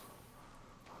grass.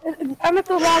 I'm at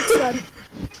the log sled.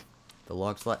 The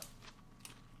log sled.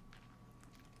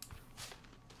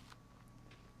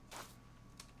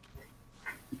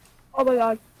 Oh my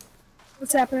god.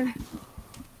 What's happening?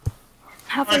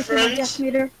 Halfway through my friends? death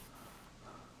meter.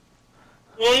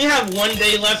 We only have 1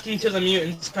 day left until the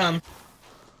mutants come.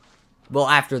 Well,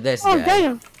 after this Oh day.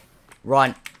 damn!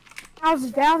 Run. I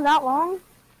was down that long?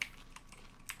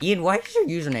 Ian, why is your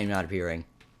username not appearing?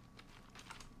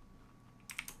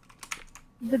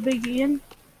 The big Ian?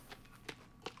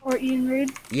 Or Ian Reed?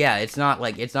 Yeah, it's not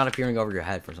appearing over your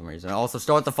head for some reason. Also,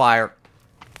 start the fire.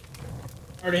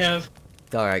 Already have.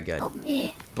 Alright, good. Oh,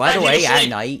 yeah. By the Alright, way, take a at sleep.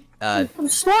 night, I'm Come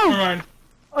slow! on.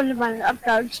 Oh, never mind. I'm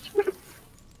crouched.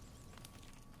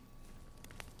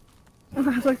 I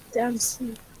looked down.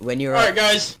 See. When you're Alright,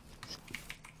 guys.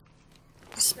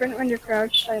 Sprint when you're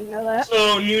crouched. I didn't know that.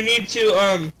 So, you need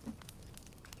to,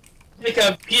 make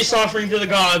a peace offering to the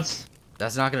gods.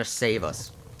 that's not gonna save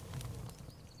us.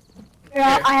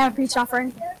 Yeah, I have a peace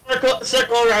offering.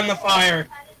 Circle around the fire.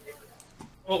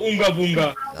 Oh, oonga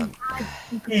boonga.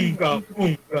 Oonga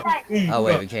boonga. Oonga, Oh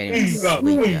wait, we can't even oonga,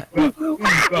 sleep yet. Oonga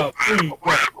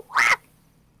boonga.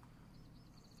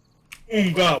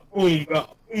 Oonga boonga.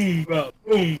 Oonga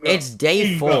boonga. It's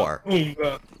day 4.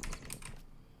 Oonga.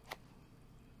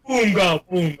 Oonga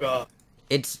boonga.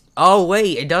 It's oh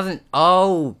wait, it doesn't.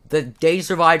 Oh, the day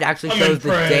survived actually Come shows and the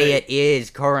pray. day it is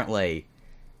currently.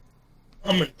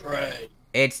 Come and pray.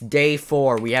 It's day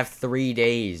 4. We have 3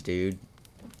 days, dude.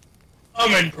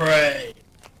 Come and pray.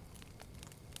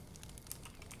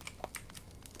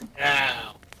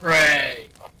 Now, pray.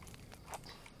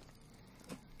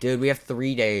 Dude, we have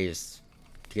 3 days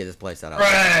to get this place set up.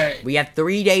 Pray. We have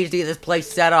 3 days to get this place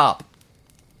set up.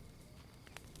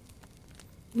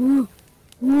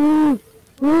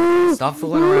 Stop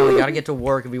fooling around. We gotta get to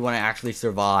work if we want to actually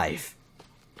survive.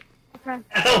 Okay.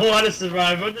 I don't want to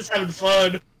survive. I'm just having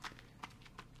fun.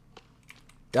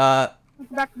 Back.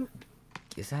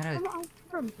 Is that a... I'm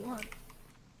from blood.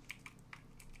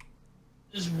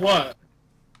 Is what?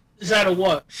 Is that a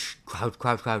what? Shh, crouch,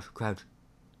 crouch, crouch, crouch.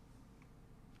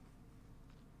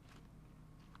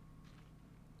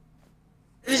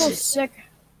 This So is sick.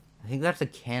 I think that's a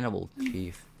cannibal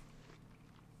chief.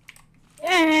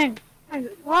 Dang. I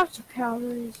got lots of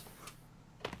calories.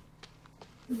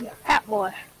 Yeah, fat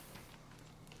boy.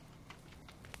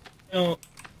 you know,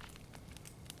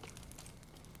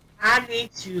 I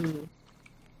need to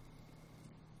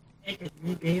make a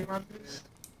new game on this.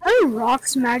 How do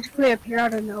rocks magically appear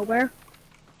out of nowhere?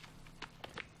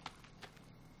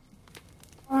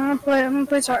 I'm gonna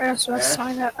place our SOS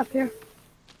sign up here.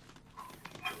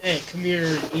 Hey, come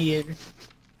here, Ian.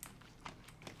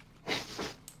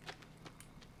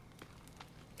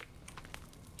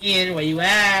 Ian, where you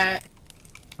at?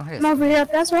 Oh, yes. I'm over here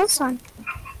at the SOS sign.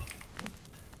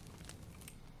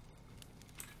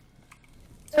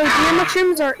 So deer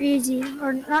mushrooms are easy,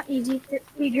 or not easy.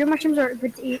 Deer mushrooms are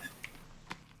good to eat.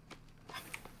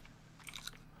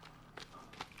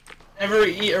 Ever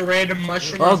eat a random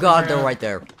mushroom? Oh off the god, they're ground? right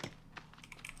there. Get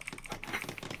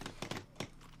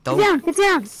Don't down, get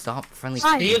down. stop friendly.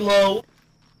 Hi. Stay low.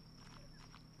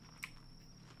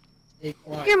 Stay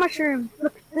quiet. Deer mushroom.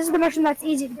 Look, this is the mushroom that's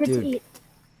easy, good Dude. to eat.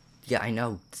 Yeah, I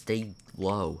know. Stay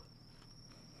low.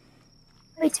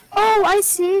 Wait. Oh, I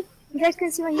see. You guys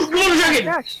can see my Come on, dragon!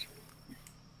 Gosh.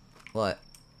 What?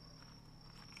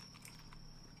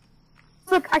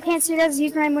 Look, I can't see you guys'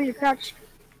 username when you're crouched.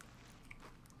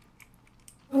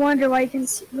 I wonder why you can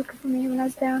see, look for me when I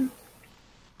was down.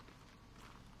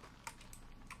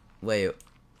 Wait.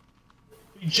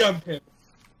 We jump him.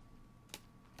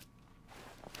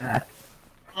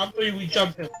 On 3, we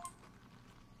jump him.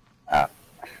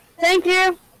 Thank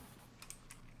you.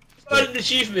 Got an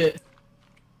achievement.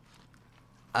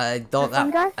 I thought The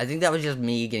fun that. guy? I think that was just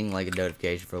me getting like a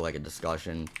notification for like a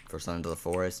discussion for Sons of the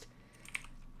Forest.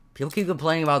 People keep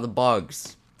complaining about the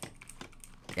bugs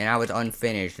and how it's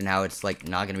unfinished and how it's like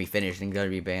not gonna be finished and gonna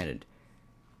be abandoned.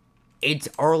 It's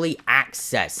early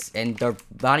access and they're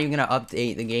not even gonna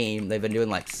update the game. They've been doing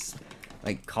like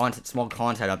small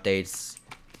content updates,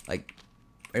 like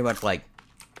pretty much like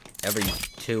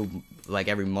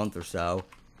every month or so.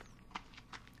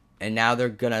 And now they're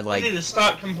gonna I like need to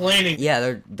stop complaining.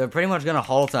 yeah, they're pretty much gonna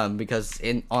halt them because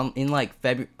in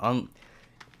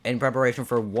preparation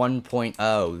for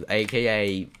 1.0,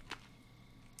 aka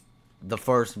the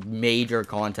first major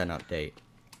content update.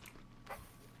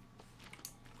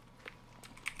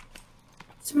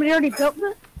 Somebody already built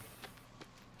it?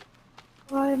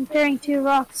 Well, I'm carrying 2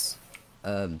 rocks.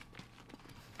 Hey,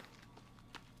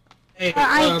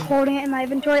 I ain't holding it in my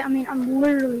inventory. I mean, I'm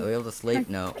literally. Are we able to sleep?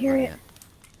 No. Carry not it. yet.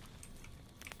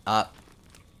 I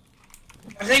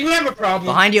think we have a problem.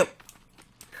 Behind you.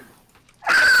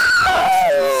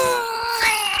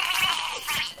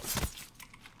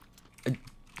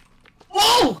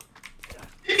 Whoa!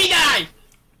 Creepy guy!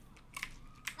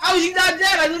 How is he not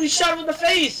dead? I literally shot him in the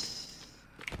face!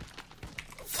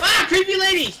 Ah, creepy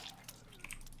lady!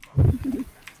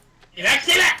 Stay back,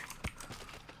 stay back!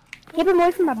 Keep him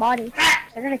away from my body.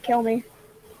 Back! They're gonna kill me.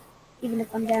 Even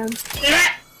if I'm down. Stay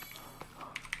back!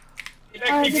 Stay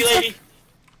back, creepy it's lady!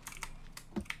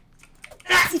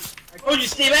 Ah! I told you,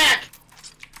 stay back!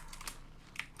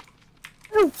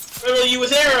 Ooh. Riddle you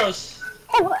with arrows!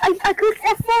 Oh, I clicked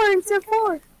F4 instead of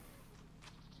 4.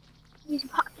 These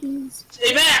hotkeys.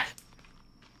 Stay back!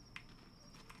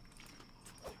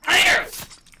 Here!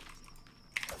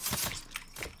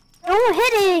 No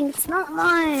hitting! It's not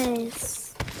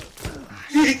nice.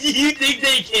 Do you think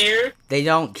they care? They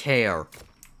don't care.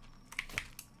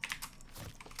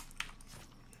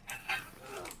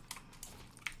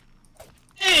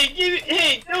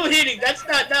 Hey, no hitting. That's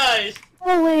not nice.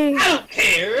 Holy. I don't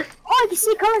care. Oh, you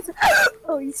see colors.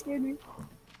 Oh, you scared me.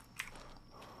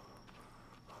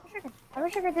 I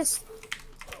wish I could just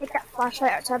take that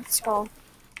flashlight outside the skull.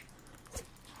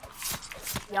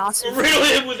 Be awesome. Riddle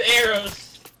him with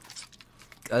arrows.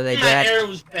 Are they My dead? arrow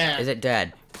was bad. Is it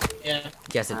dead? Yeah.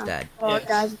 Yes, it's dead. Oh, Yes.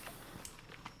 guys.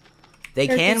 They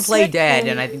There's can a play sick dead,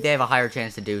 thing. and I think they have a higher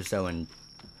chance to do so in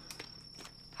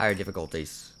higher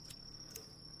difficulties.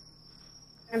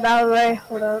 And by the way,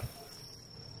 hold up.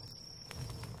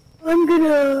 I'm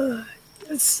gonna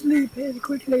sleep and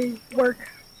quickly work.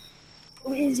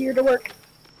 It'll be easier to work.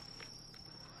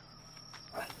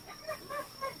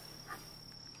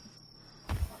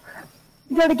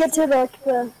 You gotta get to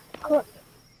the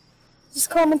just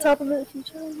climb on top of it if you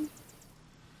try.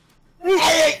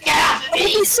 Hey, get off I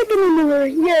won't be sick anymore,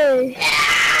 yay!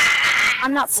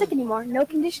 I'm not sick anymore, no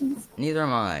conditions. Neither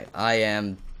am I. I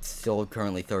am still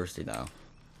currently thirsty, though.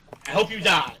 I hope you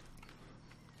die.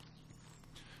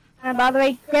 And by the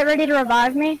way, get ready to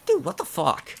revive me. Dude, what the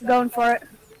fuck? I'm going for it.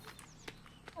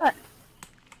 What?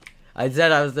 I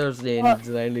said I was thirsty, and What? it's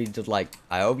literally just like,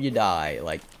 I hope you die.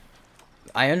 Like,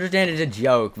 I understand it's a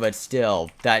joke, but still,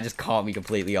 that just caught me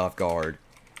completely off guard.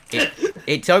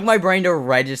 It took my brain to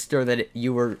register that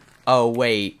you were, oh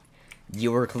wait,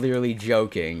 you were clearly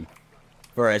joking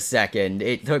for a second.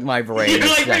 It took my brain You're a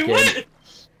like, second. wait, what?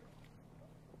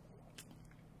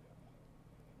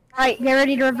 Alright, get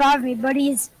ready to revive me,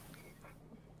 buddies.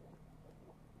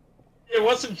 You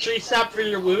want some tree sap for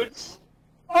your wounds?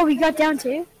 Oh, we got down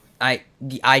too? I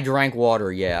drank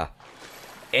water, yeah.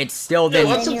 It still You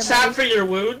want didn't, some sap for your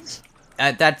wounds?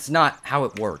 that's not how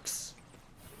it works.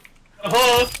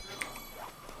 Uh-huh.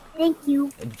 Thank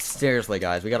you. Seriously,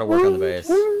 guys, we gotta work on the base.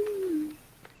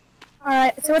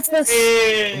 Alright, so what's this?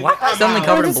 Hey, What? I'm Suddenly out.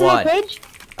 covered in Is this a new blood. page?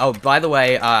 Oh, by the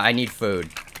way, I need food.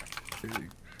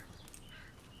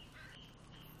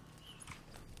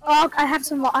 Oh, I have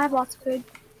some. I have lots of food.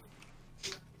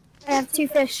 I have 2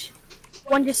 fish.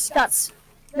 One just guts.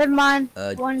 Never mind.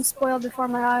 One spoiled before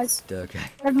my eyes. Okay,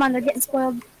 Never mind, they're getting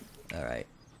spoiled. alright.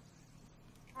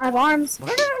 I have arms.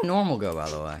 Where did our normal go, by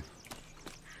the way?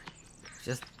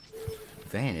 Just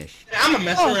vanished. I'm gonna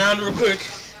mess around real quick.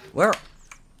 Where?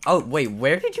 Oh, wait,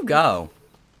 where did you go?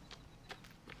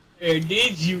 Where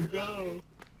did you go?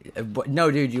 No,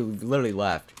 dude, you literally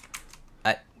left.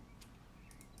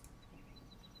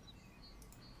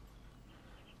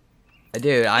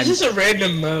 Dude, This is a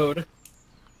random mode.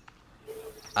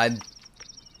 I'm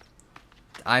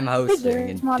hosting,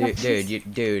 and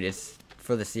dude, it's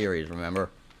for the series, remember?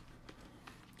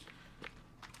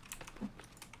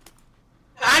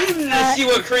 I needed to see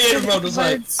what creative mode was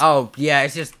like. Oh, yeah,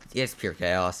 it's pure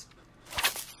chaos.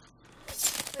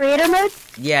 Creator mode?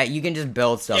 Yeah, you can just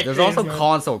build stuff. Yeah, There's creative also mode.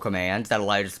 console commands that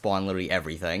allow you to spawn literally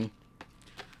everything.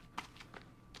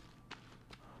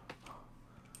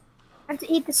 I have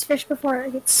to eat this fish before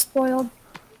it gets spoiled,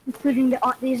 including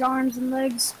these arms and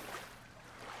legs.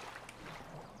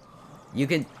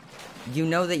 You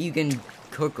know that you can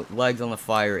cook legs on the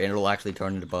fire and it'll actually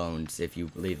turn into bones if you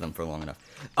leave them for long enough.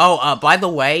 Oh, by the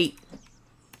way,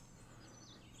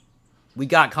 we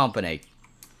got company.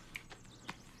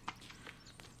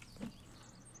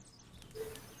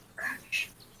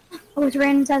 Oh, it's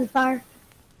ran inside the fire.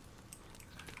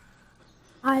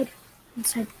 Hide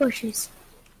inside bushes.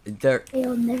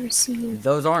 They'll never see you.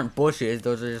 Those aren't bushes,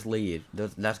 those are just leaves.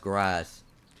 That's grass.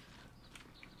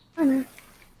 I don't know.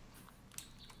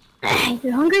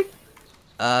 You hungry?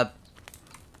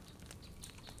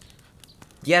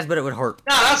 Yes, but it would hurt.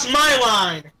 Nah, that's my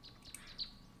line.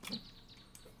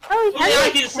 Oh, Only I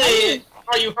can say it.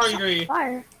 Are you hungry?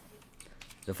 Fire.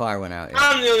 The fire went out, yeah.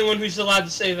 I'm the only one who's allowed to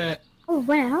say that. Oh, it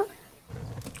went out?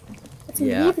 It's a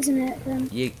Yeah. leaf, isn't it? Then?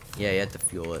 Yeah, you have to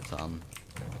fuel it some.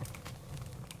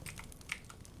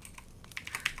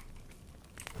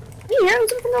 You hearing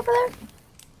something over there?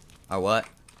 Or what?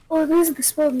 Oh, this is the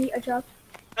spoiled meat I dropped.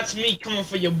 That's me coming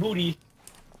for your booty.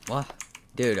 What?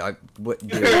 Dude, what,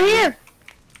 dude, Right here!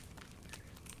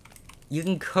 you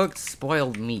can cook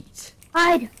spoiled meat.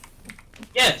 Hide!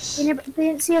 Yes. They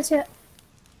didn't see us yet.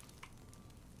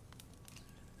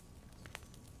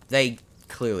 They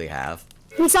clearly have.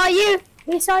 He saw you!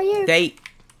 He saw you! They,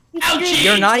 Ouchie!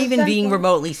 you're not even being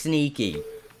remotely sneaky.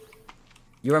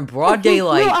 You're in broad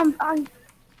daylight. No, I'm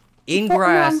In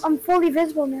grass. I'm fully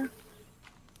visible now.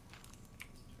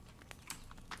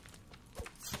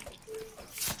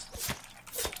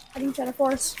 Heading to the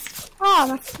forest.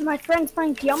 Oh, my friend's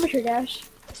playing Geometry Dash.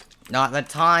 Not the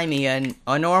time, Ian.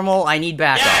 A normal, I need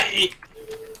backup. Yeah.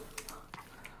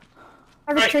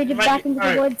 I retreated back into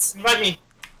the woods. Invite me.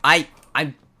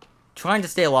 I'm trying to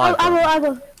stay alive. I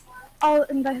will. I'll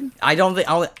invite him. I don't think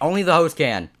only the host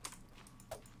can.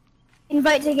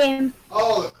 Invite to game.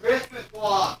 Oh, the Christmas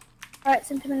block. Alright,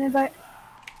 send him an invite.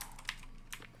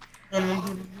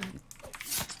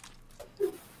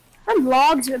 Some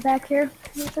logs are back here.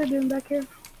 What they're doing back here?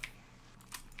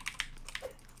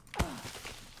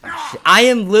 I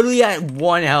am literally at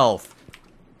 1 health.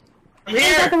 I'm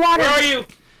here. The water. Where are you?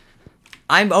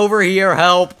 I'm over here.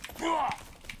 Help!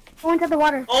 Go into the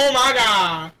water. Oh my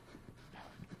god.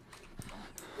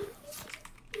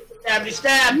 Stabby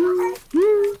stab.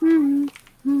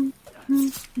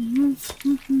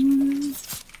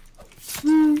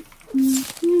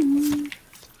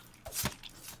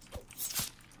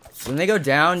 When they go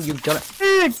down, you've got to...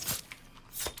 Dude.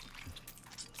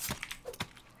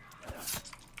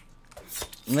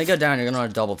 When they go down, you're gonna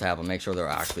want to double tap and make sure they're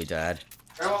actually dead.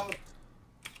 Well,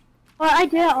 I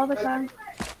do it all the time.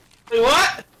 Wait,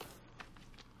 what?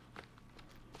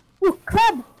 Ooh,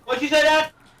 crab! What'd you say,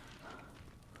 Dad?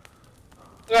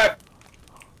 Okay.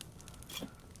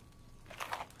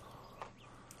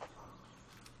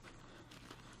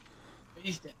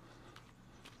 He's dead.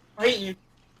 I hate you.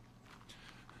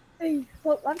 Hey,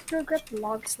 well, let's go grab the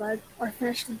log sled or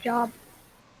finish the job.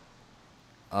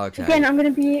 Okay. Again, I'm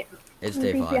gonna be It's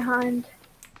day 5. behind.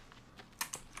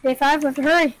 Day 5, we have to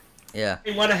hurry. Yeah.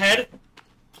 Hey, one ahead.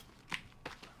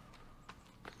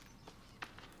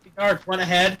 Guards, one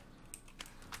ahead.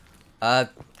 I...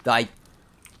 Here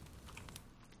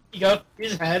you go.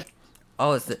 He's ahead.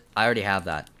 Oh, I already have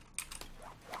that.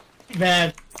 Too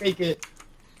bad. Take it.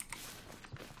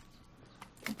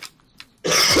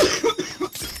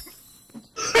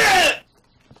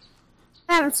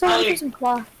 Man, I'm so hungry for some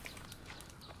cloth.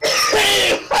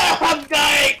 I'm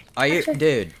dying! Are you... Actually-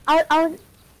 Dude. I'll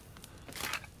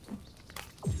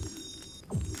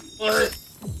What?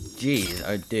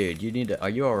 Jeez. Dude, you need to... Are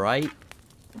you alright?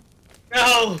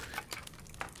 No!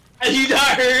 Have you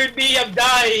not heard me? I'm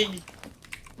dying!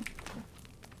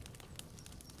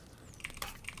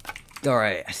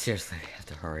 Alright, I seriously have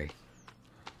to hurry.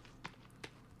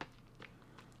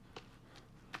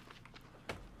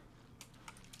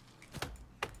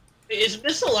 Is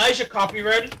Miss Elijah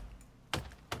copyrighted?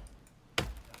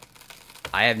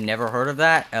 I have never heard of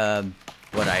that,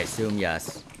 but I assume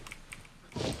yes.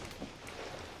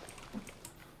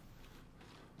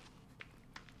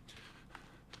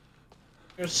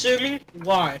 You're assuming?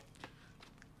 Why?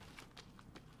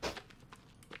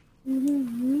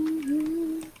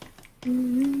 Ian,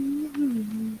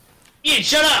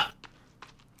 shut up!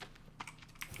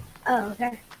 Oh,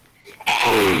 okay.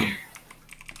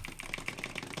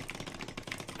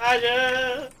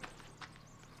 Elijah!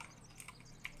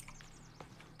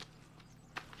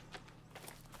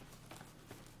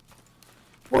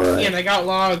 Ian, I got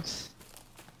logs.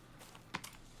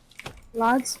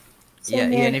 Logs? Yeah,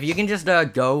 Same yeah, here. and if you can just,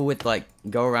 go with, like,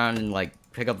 go around and, like,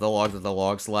 pick up the logs with the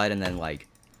log slide and then, like...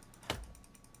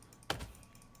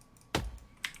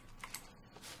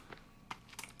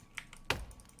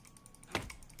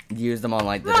 Use them on,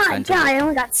 like, the My defensive... God, I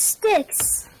only got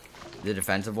sticks. The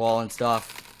defensive wall and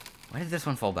stuff. Why did this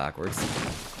one fall backwards?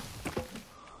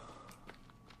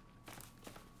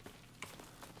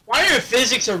 Why are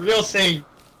physics a real thing?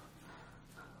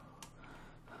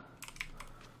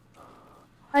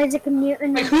 Isaac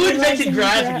Newton. Like, who invented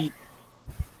gravity?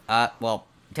 Well,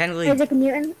 technically, Isaac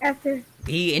Newton after.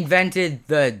 he invented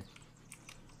the...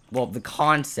 Well, the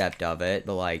concept of it,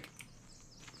 but, like...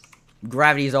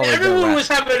 Gravity's always been Everyone around. was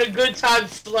having a good time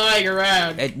flying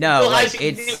around. No, until like, Isaac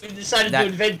it's... Newton decided that- to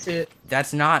invent it.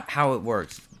 That's not how it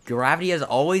works. Gravity has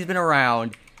always been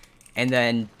around, and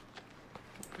then...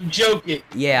 I'm joking.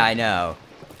 Yeah, I know.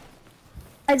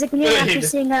 Isaac Newton after Good.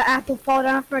 seeing an apple fall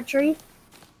down from a tree.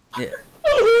 Yeah.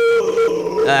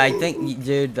 I think,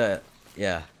 dude,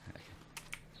 yeah.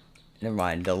 Never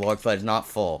mind, the log sled is not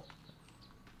full.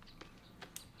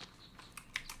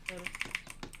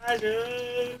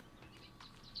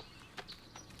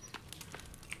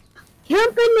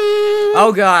 Company!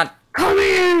 Oh god! Come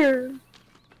here!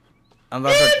 I'm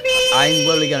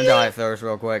literally gonna die of thirst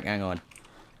real quick, hang on.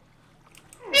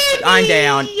 I'm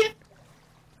down.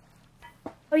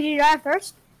 Oh, you die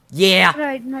first?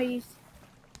 Yeah! No, you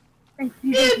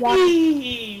just walk.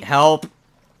 Help!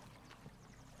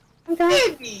 Okay.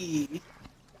 I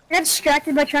got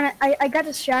distracted by trying to. I got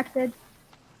distracted.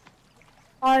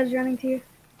 I was running to you.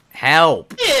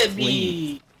 Help! Gibby!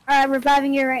 Please. Alright, I'm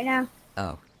reviving you right now.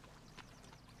 Oh.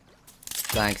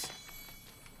 Thanks.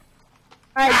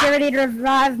 Alright, get ready to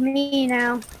revive me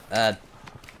now.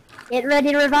 Get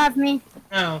ready to revive me.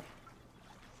 No.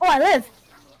 Oh, I live.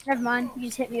 Never mind. You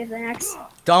just hit me with an axe.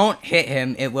 Don't hit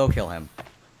him, it will kill him.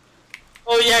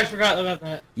 Oh yeah, I forgot about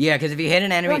that. Yeah, because if you hit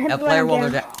an enemy, Don't hit a the player one while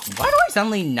they're again. down. Why do I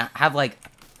suddenly not have, like,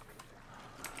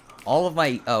 all of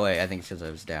my... Oh, wait, I think it's because I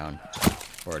was down.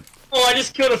 Or... Oh, I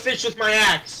just killed a fish with my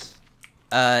axe.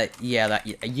 Yeah,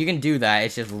 that you can do that.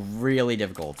 It's just really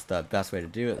difficult. It's the best way to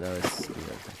do it, though. Is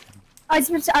I was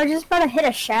just about to hit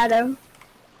a shadow.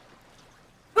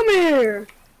 Come here.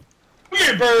 Come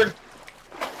here, bird.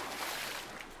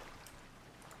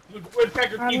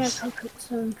 Woodpecker I'm gonna keeps, come cook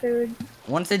some food.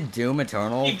 once in Doom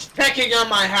Eternal, keeps pecking on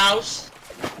my house.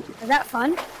 Is that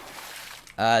fun?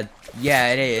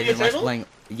 yeah, it is. Doom Unless you're Eternal? playing,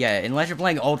 yeah, unless you're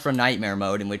playing Ultra Nightmare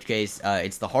mode, in which case,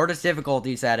 it's the hardest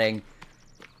difficulty setting,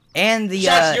 and the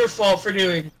That's your fault for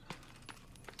doing.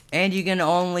 and you can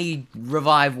only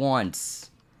revive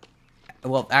once.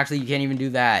 Well, actually, you can't even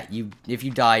do that. If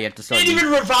you die, you have to You start. didn't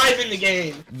even revive in the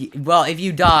game. Well, if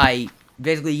you die,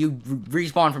 basically you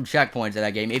respawn from checkpoints in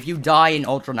that game. If you die in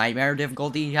Ultra Nightmare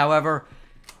difficulty, however,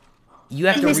 you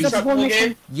have to Is this the Restart whole the mission?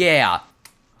 game? yeah.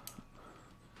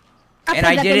 And played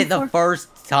I that did game it the before.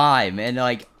 first time, and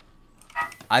like,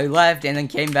 I left and then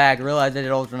came back, realized I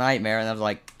did Ultra Nightmare, and I was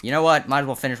like, you know what? Might as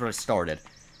well finish what I started.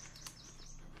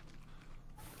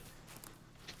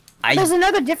 There's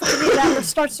another difficulty that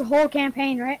starts the whole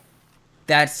campaign, right?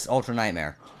 That's Ultra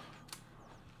Nightmare.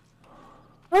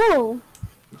 Oh.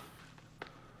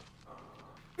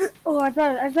 Oh, I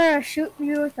thought I was shooting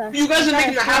you with a. You guys are I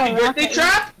making a thought I happy shot a birthday rocket.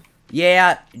 trap?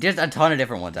 Yeah, just a ton of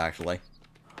different ones, actually.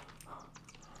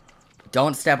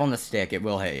 Don't step on the stick, it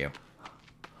will hit you.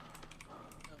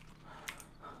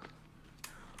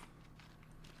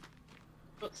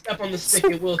 Don't step on the stick, So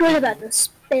it will good hit about you. this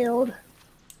build.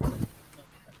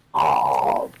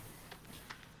 Oh.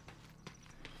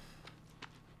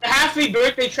 The happy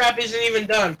birthday trap isn't even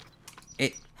done.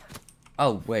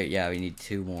 Oh, wait, yeah, we need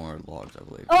 2 more logs, I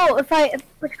believe. Oh,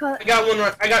 what you call I it? got one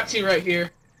right. I got 2 right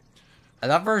here. I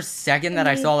thought for a second that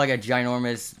I saw, like, a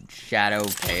ginormous shadow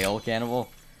tail cannibal.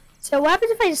 So what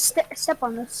happens if I just step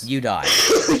on this? You die.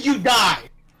 You die.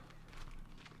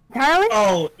 Entirely?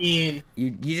 Oh, Ian.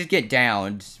 You just get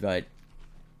downed, but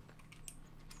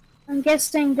I'm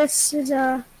guessing this is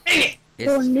a Dang it.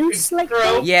 little it's... noose like Throw.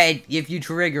 that. Yeah, if you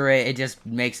trigger it, it just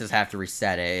makes us have to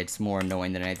reset it. It's more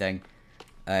annoying than anything.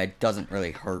 It doesn't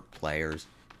really hurt players.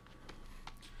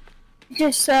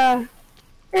 Just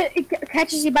it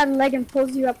catches you by the leg and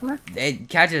pulls you up, huh? It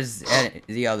catches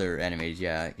the other enemies,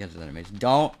 yeah, it catches enemies.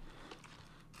 Don't...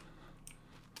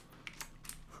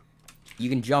 You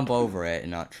can jump over it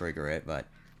and not trigger it, but...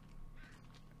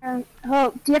 Oh,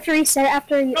 do you have to reset it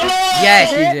after you? Oh!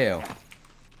 Yes, you do!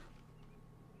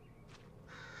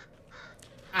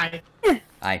 Hi.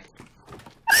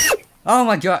 Oh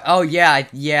my god, oh yeah,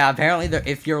 yeah, apparently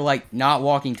if you're, like, not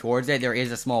walking towards it, there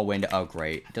is a small window. Oh,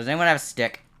 great. Does anyone have a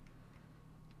stick?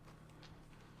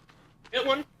 Get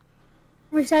one.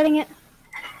 Resetting it.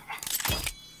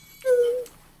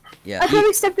 Yeah. I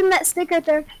probably stepped in that stick right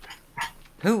there.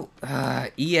 Who?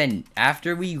 Ian,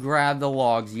 after we grab the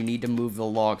logs, you need to move the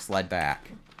log sled back.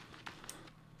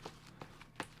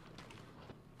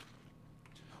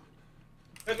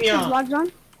 Let me Is on. logs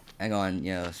on? Hang on,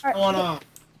 yeah, let's I want on.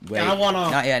 wait. Yeah, I want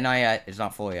on. Not yet, not yet. It's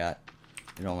not full yet.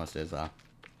 It almost is, though.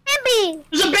 Baby!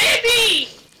 There's a baby!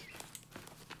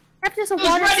 That's just a Who's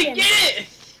water ready? skin. Get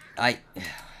it!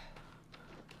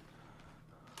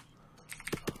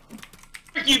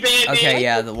 Frick you, baby! Okay,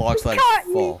 yeah, the log sled Caught is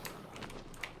me. full.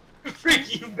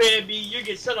 Frick you, baby! You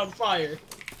get set on fire.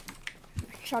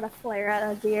 Shot a flare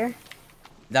at a deer.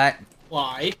 That,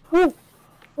 Why? Ooh.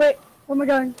 Wait, where am I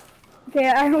going? Okay,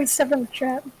 I always stepped on the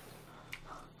trap.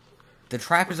 the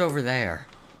trap is over there.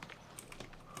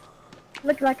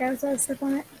 Looked like I was about to step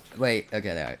on it. Wait,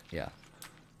 okay, there, yeah.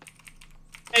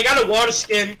 Hey, I got a water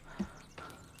skin.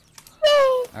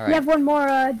 Alright. You have one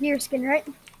more deer skin, right?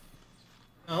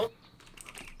 No.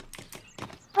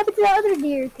 How about the other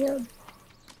deer killed?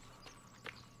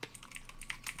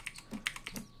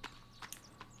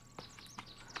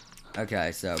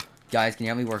 Okay, so, guys, can you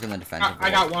help me work on the defensive I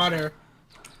walls? got water.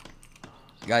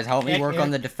 Guys, help me Yeah, work yeah.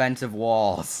 on the defensive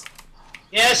walls.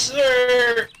 Yes,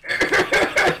 sir!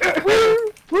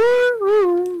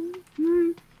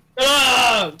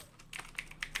 Ugh!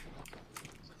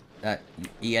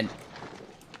 Ian,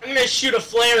 I'm gonna shoot a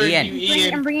flare Ian. at you,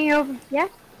 Ian. I'm bringing you over. Yeah?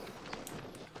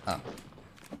 oh.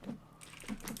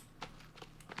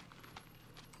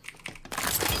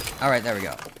 Alright, there we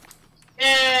go.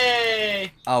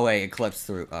 Yay! Oh wait, it clips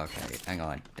through. Okay, hang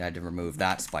on. I had to remove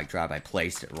that spike trap. I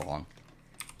placed it wrong.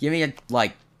 Give me a,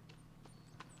 like...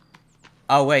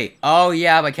 Oh wait. Oh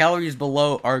yeah, my calories are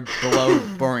below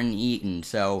burnt and eaten,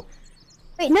 so...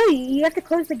 Wait, no, you have to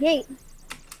close the gate.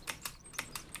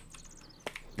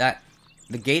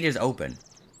 The gate is open.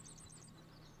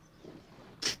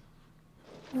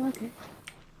 Oh, okay.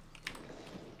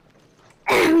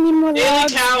 We need more Daily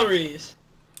logs. calories.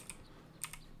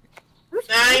 What's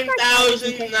that?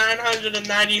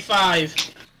 9,995.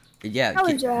 Yeah,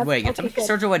 Calories are up. wait, can Okay, somebody good.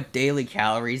 search what daily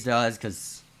calories does?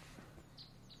 Because...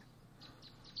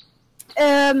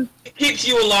 It keeps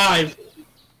you alive.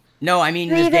 No, I mean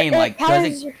in Leave the it- game, it like, does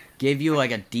calories it are- give you,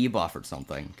 like, a debuff or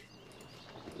something?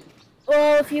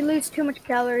 Well, if you lose too much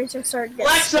calories, you'll start getting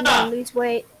Alexa! skinny and lose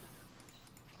weight.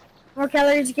 The more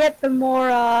calories you get, the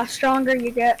more stronger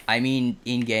you get. I mean,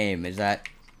 in-game, is that...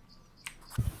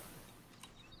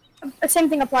 The same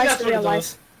thing applies That's to what it real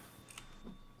does. life.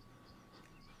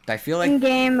 I feel like... In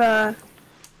game, I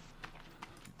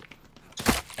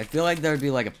feel like there would be,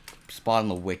 like, a spot on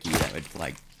the wiki that would,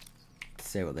 like,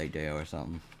 say what they do or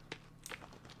something.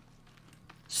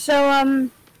 so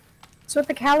what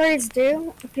the calories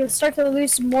do, if you start to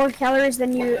lose more calories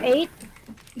than you ate,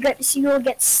 you will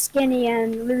get skinny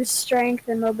and lose strength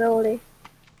and mobility.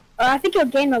 I think you'll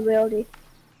gain mobility.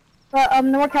 But the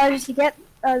more calories you get,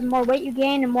 the more weight you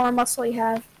gain and more muscle you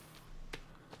have.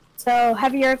 So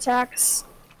heavier attacks,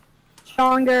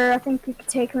 stronger, I think you can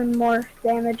take in more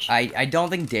damage. I don't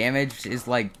think damage is,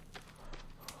 like,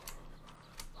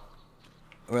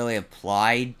 really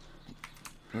applied.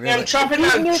 Really. Yeah, I'm chopping If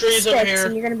you down hit trees over sticks, here.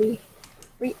 and you're gonna be,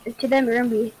 to them,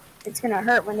 it's gonna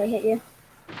hurt when they hit you.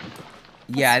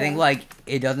 Yeah, I think, fair. like,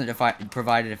 it doesn't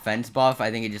provide a defense buff. I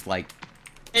think it just, like...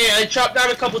 Hey, I chopped down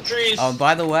a couple trees. Oh,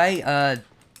 by the way,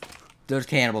 there's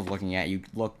cannibals looking at you.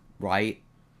 Look right.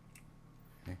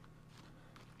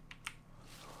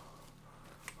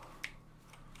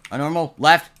 A normal.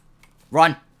 Left.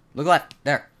 Run. Look left.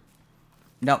 There.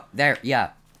 No, there.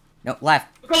 Yeah. No,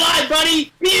 left. Look alive,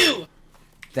 buddy! Pew!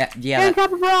 That, Stay yeah, on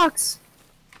top of rocks.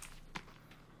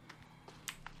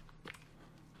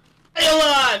 Stay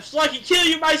alive, so I can kill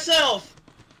you myself!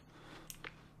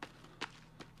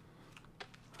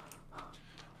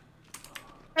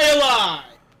 Stay alive!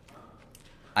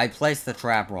 I placed the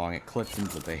trap wrong. It clips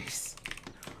into the base.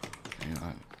 Hang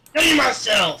on. Kill you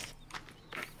myself!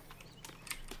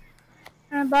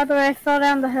 And by the way, I fell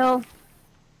down the hill.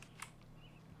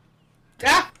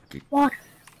 Yeah? Walk.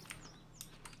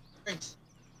 Thanks.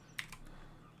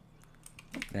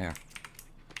 There.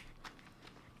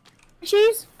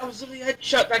 Fishies? I was literally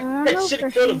headshot. That No shit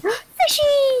have killed him. Fishy!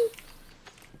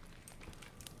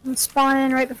 I'm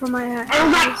spawning right before my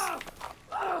eyes.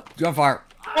 Oh Jump fire.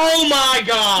 my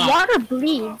god! Water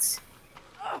bleeds.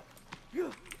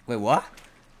 Wait, what?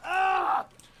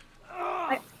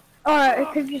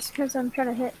 It could be just because I'm trying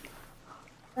to hit.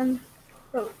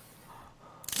 Oh.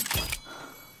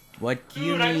 What do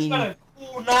you Dude, I just got mean? a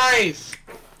cool knife!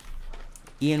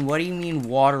 Ian, what do you mean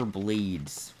water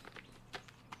bleeds?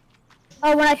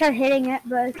 Oh, when I tried hitting it,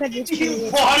 but it could just be.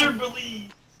 Water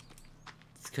bleeds!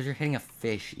 It's because you're hitting a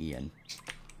fish, Ian.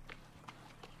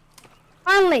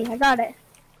 Finally, I got it.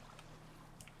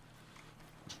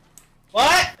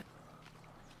 What?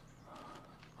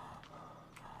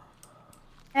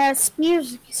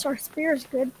 Spears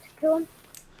good to kill him.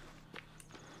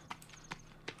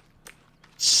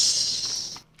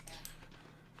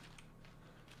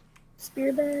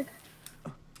 Spear bag.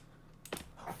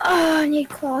 Oh, I need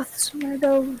cloths. I'm gonna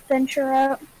go venture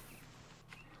out.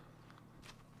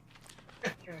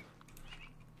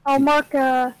 I'll mark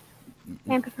camp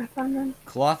if I find them.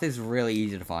 Cloth is really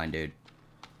easy to find, dude.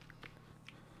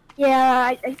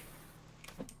 Yeah, I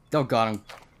Oh god, I'm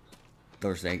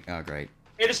thirsty. Oh, great.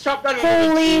 Hey, just chop down another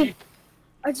Holy- tree.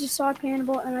 I just saw a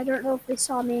cannibal and I don't know if they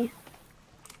saw me.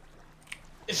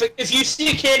 If you see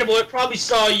a cannibal, it probably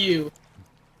saw you.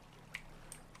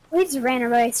 He just ran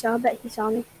away, so I bet he saw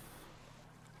me.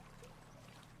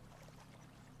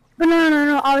 But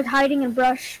no, I was hiding in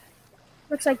brush.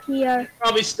 Looks like he,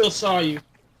 Probably still saw you.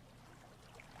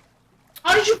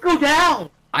 How did you go down?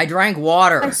 I drank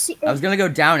water. I see- I was gonna go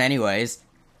down anyways.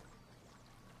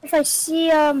 if I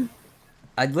see,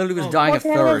 I literally was Oh. dying of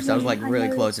Okay, thirst. I was I like really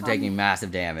know close to it's taking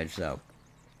massive damage, so.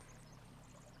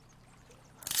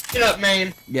 Get up,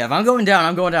 man. Yeah, if I'm going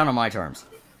down on my terms.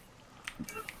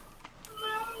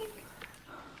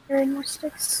 there are more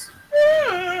sticks.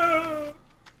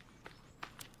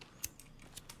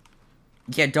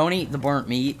 Yeah, don't eat the burnt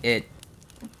meat.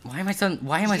 Why am I Never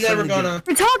suddenly gonna.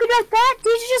 We're talking about that?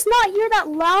 Did you just not hear that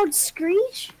loud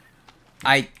screech?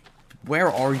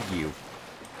 Where are you?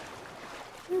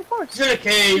 In the forest. He's in a You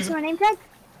cave. see my name tag?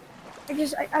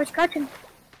 I was crouching.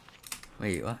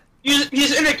 Wait, what?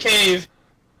 He's in a cave.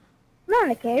 I'm not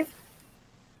in a cave.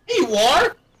 Hey, you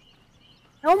are?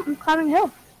 No, I'm climbing a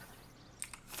hill.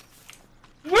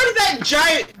 Where did that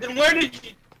giant? Then where did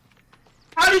you?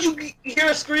 How did you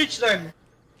hear a screech then?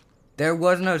 There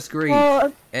was no screech.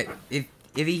 Well, If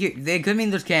they could mean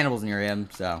there's cannibals near him.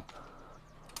 So.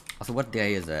 Also, what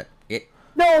day is it?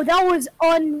 no, that was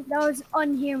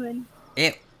unhuman.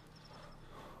 It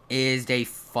is day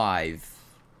 5.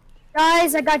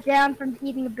 Guys, I got down from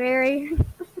eating a berry.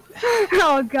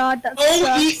 Oh god, that Don't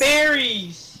sucks. eat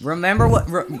berries. Remember what?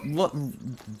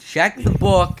 Check the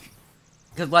book,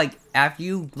 cause like after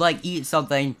you like eat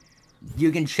something,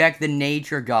 you can check the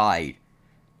nature guide.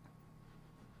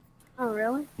 Oh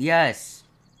really? Yes.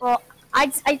 Well,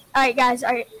 alright guys,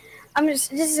 alright.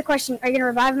 This is a question, are you gonna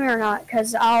revive me or not?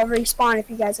 Cause I'll respawn if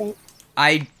you guys ain't.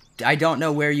 I don't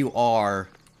know where you are.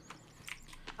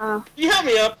 Oh. Can you help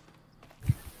me up?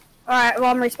 Alright,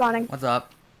 well I'm respawning. What's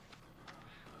up?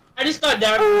 I just got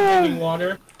down from drinking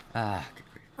water. Ah.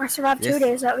 I survived 2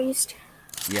 days at least.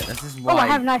 Yeah, this is Oh, I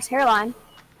have a why. nice hairline.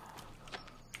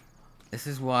 This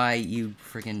is why you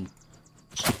freaking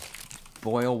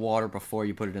boil water before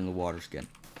you put it in the water skin.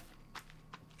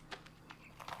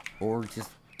 Or just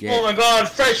get. Oh my god,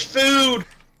 fresh food!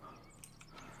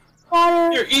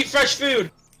 Water. Here, eat fresh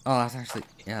food. Oh, that's actually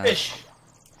yeah. Fish.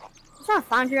 I just want to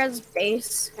find your guys'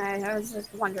 base. I was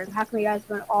just wondering, how come you guys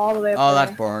went all the way up Oh, there?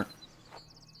 that's burnt.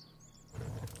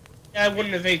 Yeah, I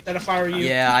wouldn't have ate that if I were you.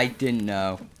 Yeah, I didn't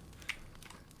know.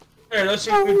 Here, let's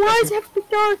see Oh, food. why does it have to be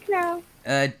dark now?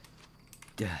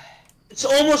 It's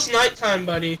almost nighttime,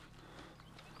 buddy.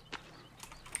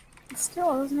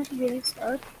 Still, it doesn't have to be this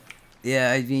dark.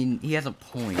 Yeah, I mean, he has a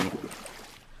point.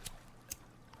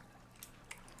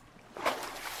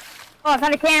 Oh, I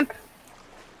found a camp.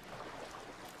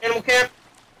 Animal camp.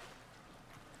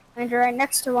 And you're right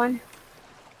next to one.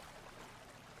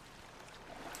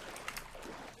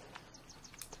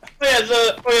 Oh yeah,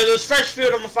 there's fresh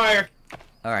food on the fire.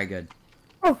 Alright, good.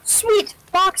 Oh, sweet!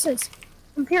 Boxes!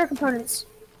 Computer components.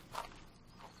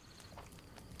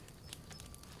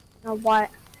 Now what?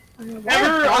 I don't know why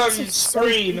Never, the box is so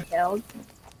scream. detailed.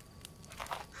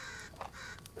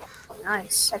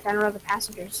 Nice. I found one of the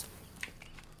passengers.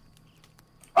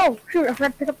 Oh, shoot, I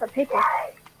forgot to pick up the paper.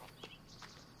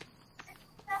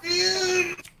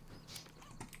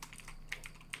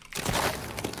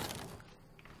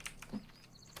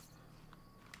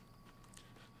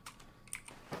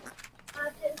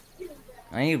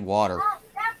 I need water.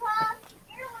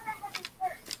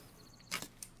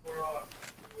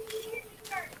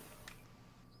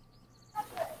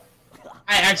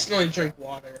 I accidentally drank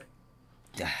water.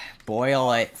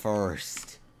 Boil it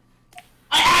first.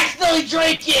 I accidentally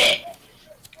drank it!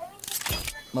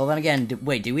 Well, then again,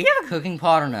 wait, do we have a cooking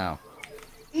pot or no?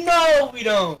 No, we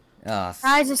don't.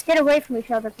 Guys, just get away from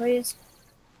each other, please.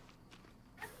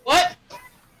 What?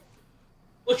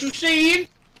 What you saying?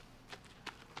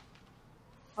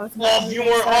 Oh, it's Well, if you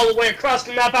weren't all the way across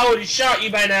the map, I would have shot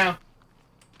you by now.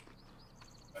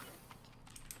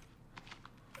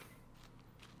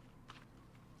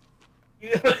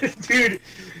 Dude,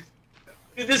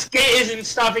 this gate isn't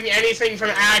stopping anything from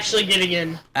actually getting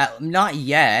in. Not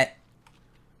yet.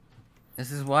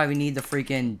 This is why we need the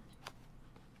freaking...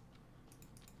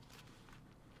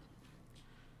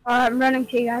 I'm running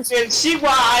to you guys. And see why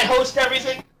I host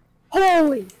everything?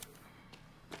 Holy!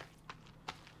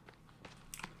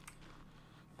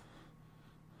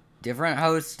 Different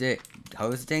hosting...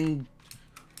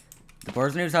 The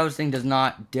person who's hosting does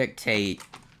not dictate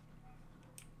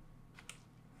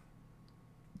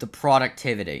the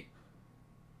productivity.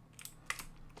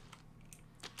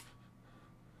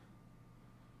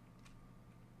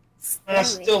 And I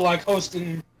still like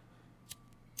hosting.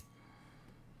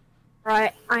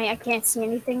 Right, I can't see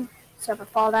anything, so if I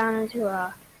fall down into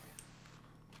a...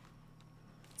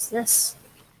 What's this?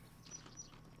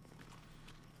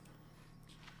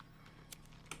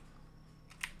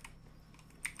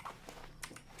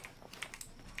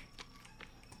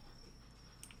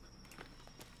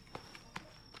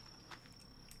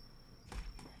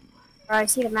 Alright, I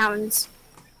see the mountains.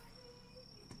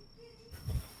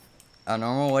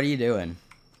 Normal, what are you doing?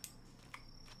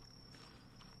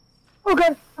 Oh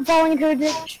good, I'm falling into a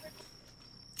ditch.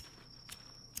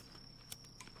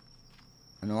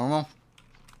 Normal?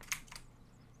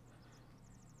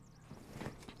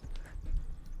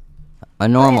 A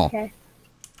normal. Okay.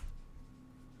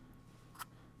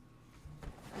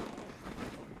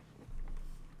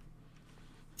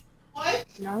 What?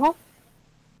 Normal?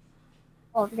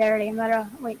 Oh, there it is.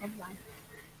 Wait, never mind.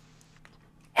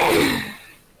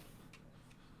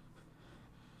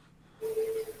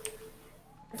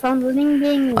 The phone's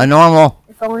ringing. A normal.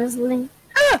 The phone is ringing.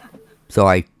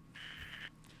 Sorry.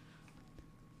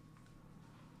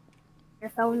 Your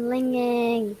phone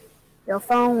ringing. Your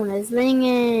phone is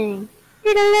ringing.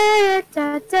 I'm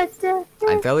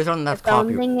fairly certain that's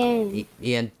copyright. ringing.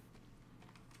 Ian.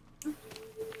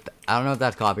 I don't know if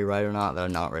that's copyright or not, but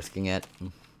I'm not risking it.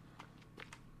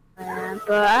 But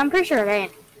I'm pretty sure it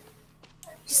ain't.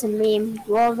 Just a meme,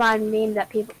 worldwide meme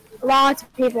that lots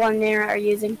of people on the internet are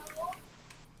using.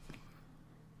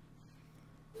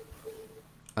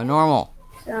 A normal.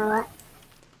 So,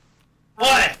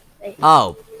 What?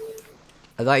 Oh.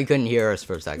 I thought you couldn't hear us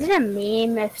for a is second. it a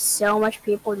meme if so much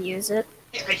people use it?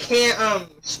 I can't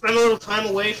spend a little time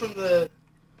away from the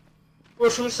for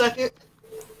a second.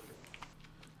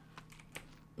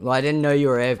 Well, I didn't know you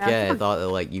were AFK. I Yeah. thought that,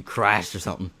 like, you crashed or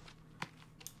something.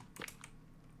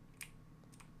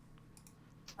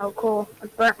 Oh, cool. I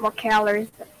burnt more calories.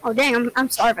 Oh, dang, I'm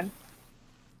starving.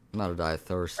 I'm about to die of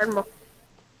thirst. Burn more.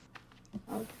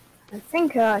 Oh, I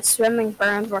think swimming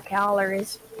burns more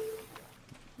calories.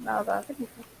 No, but I think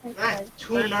I have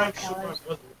two burn more knives for my calories.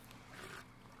 brother.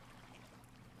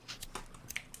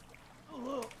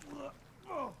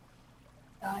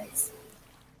 Guys.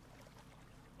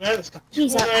 Yeah, it's got two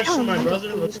Jeez, I knives don't for my remember brother.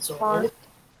 going Let's this go. far.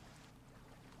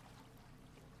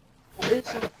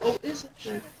 Oh, is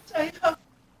it? Oh,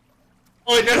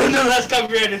 wait, no, that's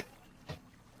copyrighted.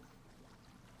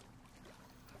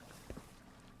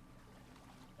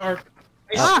 I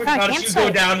Ah, swear to found God, if you campsite.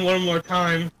 go down one more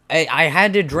time. Hey, I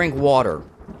had to drink water.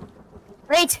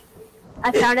 Wait!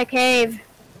 I found a cave.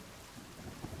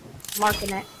 Marking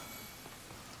it.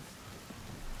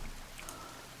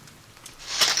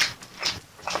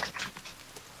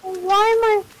 Why am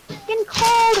I getting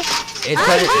cold? It's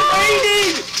 'cause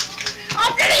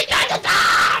I'm getting to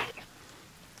die!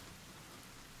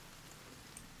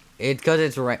 it's 'cause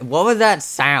it's rain. What was that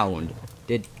sound?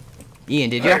 Ian,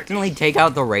 did you accidentally take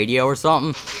out the radio or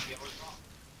something?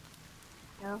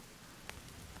 No.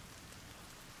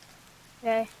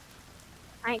 Okay.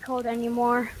 I ain't cold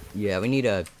anymore. Yeah, we need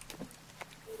a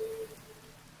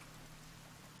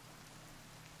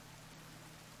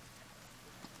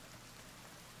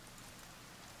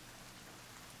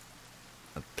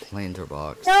planter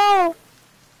box. No!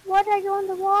 Why did I go in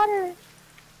the water?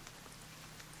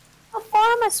 How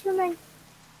far am I swimming?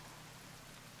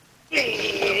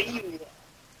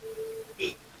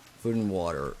 Food and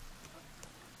water.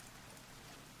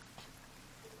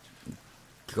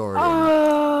 Garden.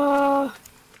 Oh,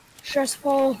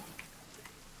 stressful.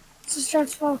 This is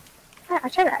stressful. I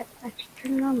tried to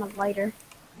turn on the lighter.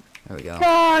 There we go.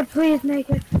 God, please make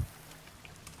it.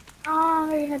 Oh, I'm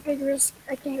making a big risk.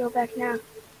 I can't go back now.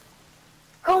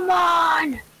 Come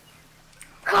on!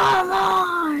 Come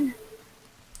on!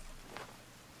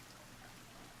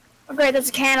 Oh, great, there's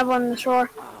a cannibal on the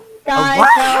shore. Guys, Wow!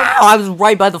 help. I was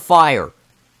right by the fire.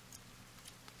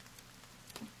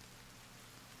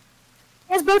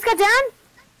 You guys both got down?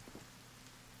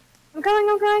 I'm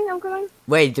coming.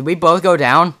 Wait, did we both go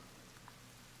down?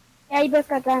 Yeah, you both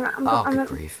got down. Oh, good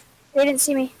grief. They didn't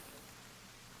see me.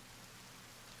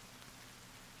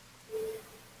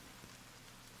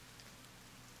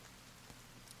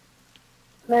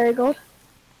 Marigold.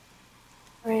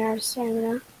 Ran out of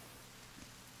stamina.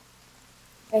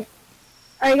 Okay.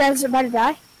 Are you guys about to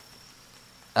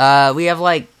die? We have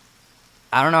like,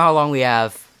 I don't know how long we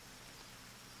have.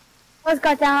 Both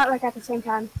got down like at the same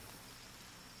time.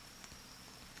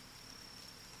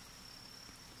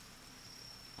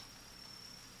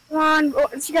 Come on,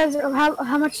 you guys.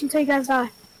 How much until you guys die?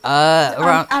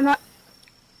 Around I'm not.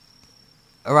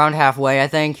 around halfway, I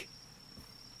think.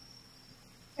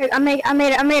 I made it. I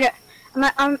made it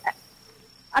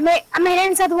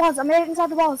inside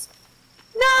the walls.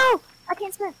 No! I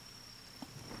can't spin.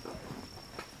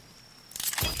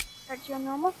 Start you on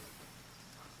normal?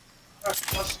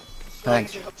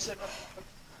 Thanks.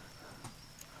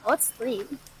 Let's sleep.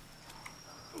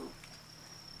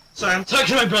 Sorry, I'm talking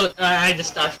to my brother. I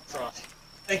just died from frost.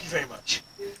 Thank you very much.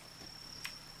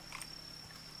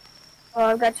 Oh,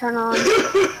 I've got to turn on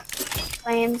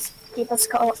flames. Keep us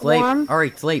Sleep. warm.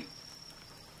 Alright, sleep.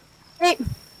 Sleep.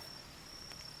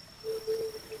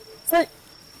 Sleep.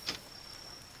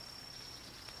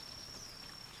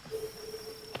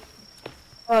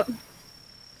 Oh.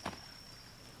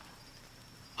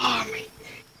 Army.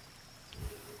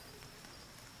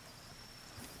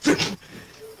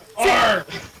 Arr!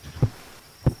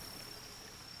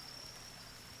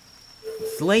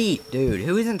 Sleep, dude.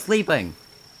 Who isn't sleeping?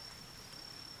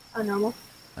 Oh, normal.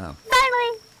 Oh.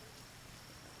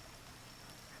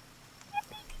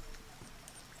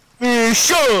 Finally!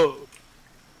 Sure.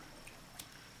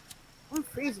 I'm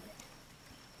freezing.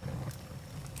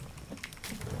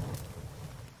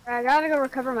 I gotta go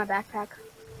recover my backpack.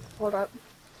 Hold up.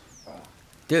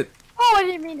 Dude, Oh, I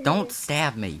didn't mean to. don't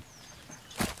stab me.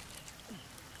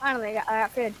 Finally, I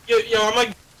got food. Yo,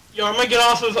 I'm gonna get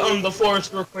off of the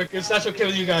forest real quick, if that's okay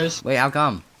with you guys. Wait, how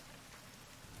come?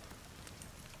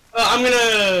 I'm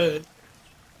gonna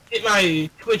get my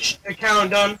Twitch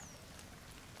account done.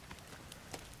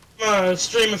 I'm gonna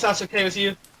stream if that's okay with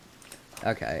you.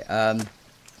 Okay, I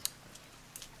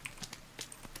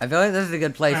feel like this is a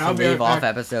good place Alright, to I'll be leave right off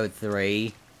back. episode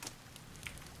 3.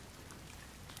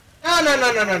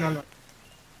 No.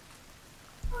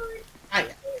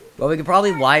 Well, we could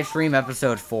probably live stream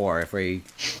episode 4 if we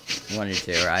wanted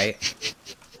to, right?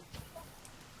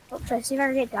 Oh, should I see if I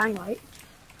can get dying light?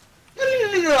 No.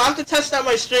 I have to test out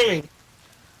my streaming.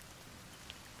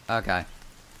 Okay.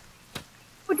 Oh,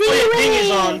 Oh, yeah, ding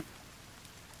is on.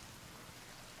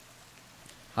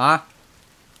 Huh?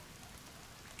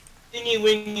 Dingy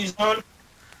wingy's on.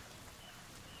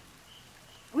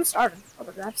 I'm starving. Oh,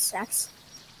 but that's stacks.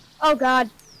 Oh god.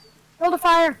 Build a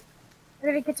fire! I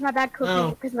gotta get to my bad cooking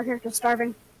Oh. because my character's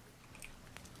starving.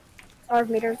 Starve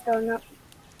meter's going up.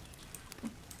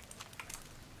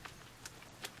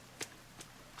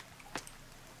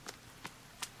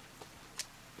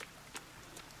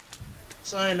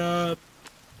 Sign up.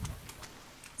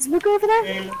 Is Luca over there?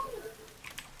 Game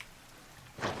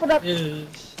Hold up.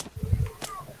 is.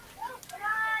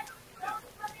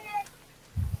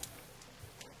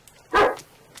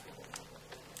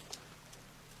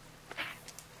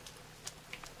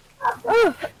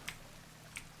 Oh.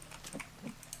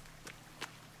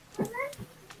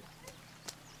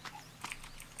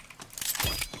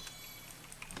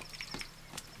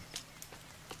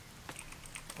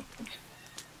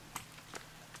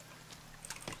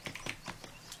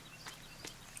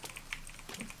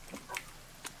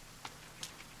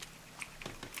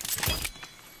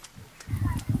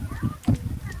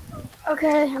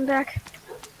 Okay, I'm back.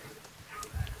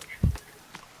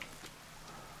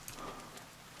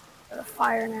 Got a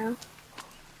fire now.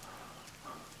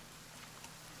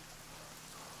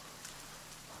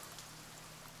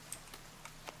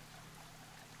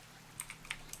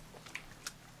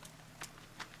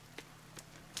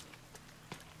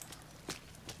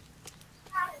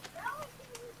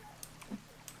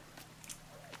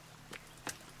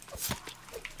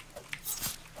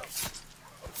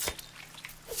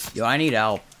 Yo, I need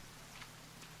help.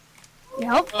 You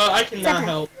help? I cannot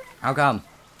help. How come?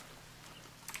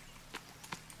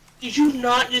 Did you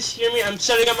not just hear me? I'm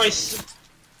setting up my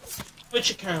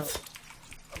Twitch account.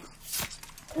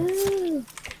 Ooh.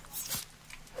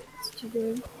 That's too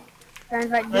good. Can I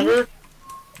invite you? Remember?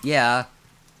 Yeah.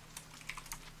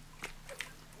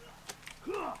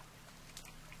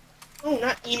 Oh,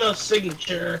 not email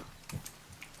signature.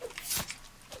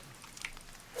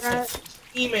 Right.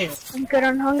 Email. I'm good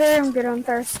on hunger, I'm good on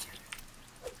thirst.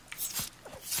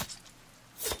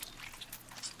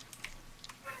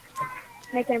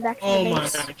 Making it back to Oh the my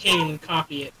base. god, I can't even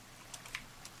copy it.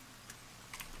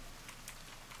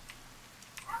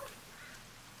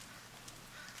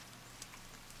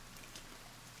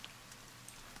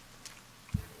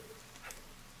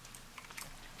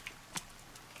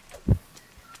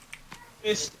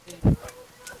 Missed it.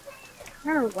 I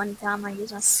remember one time I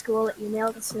used my school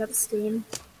email to set up Steam.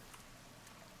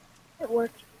 It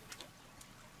worked.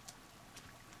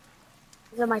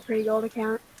 It was on my pretty old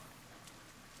account.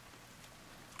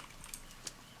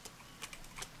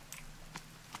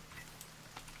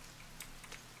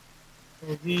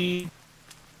 The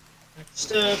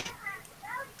next up,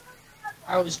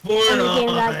 I was born The only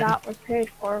game that I on got was paid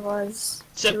for was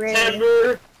Raid.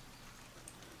 September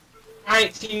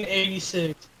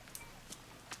 1986.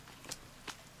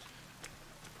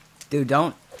 Dude,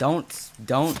 don't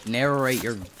narrate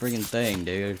your freaking thing,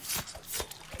 dude.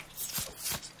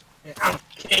 And I don't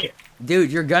care.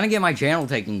 Dude, you're gonna get my channel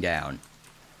taken down.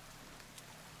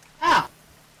 Ah,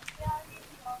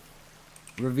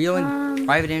 Revealing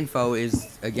private info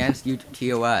is against YouTube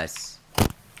TOS.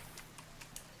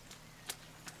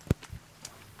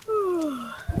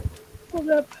 Hold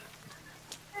up.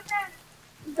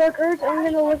 Dark Earth, I'm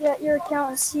gonna look at your account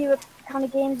and see what kind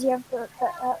of games you have that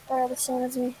are the same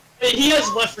as me. hey, he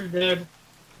has Left 4 Dead.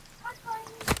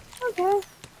 Okay.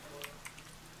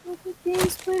 Look at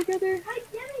games play together.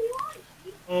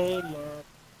 Oh my.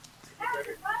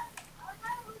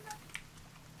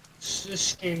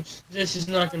 This is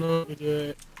not gonna let me do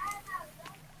it.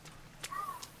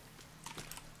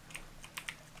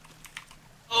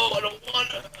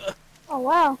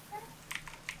 wow.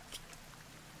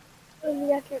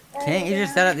 Maybe I could add Can't you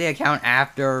just it set up the account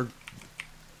after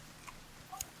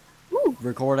Ooh.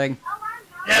 recording?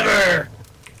 Never!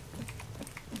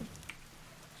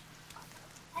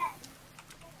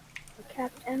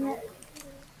 Capped Emmett.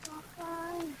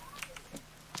 Offline.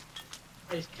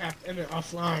 I just capped Emmett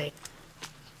offline.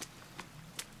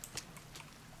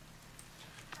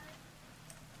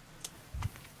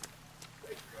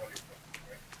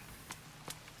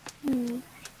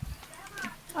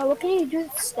 Oh, what can you do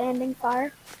with standing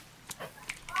fire?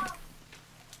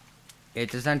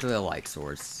 It's essentially a light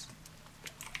source.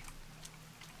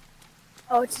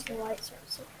 Oh, it's the light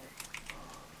source. Okay.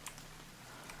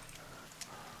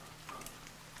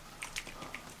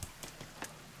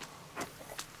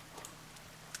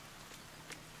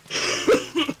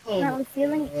 Currently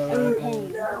feeling in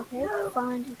pain. Okay,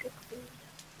 find and cook food.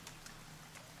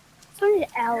 So I need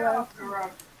aloe.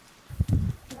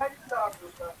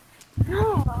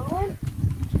 No.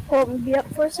 Hold me up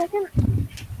for a second.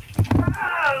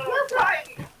 I'm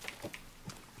back.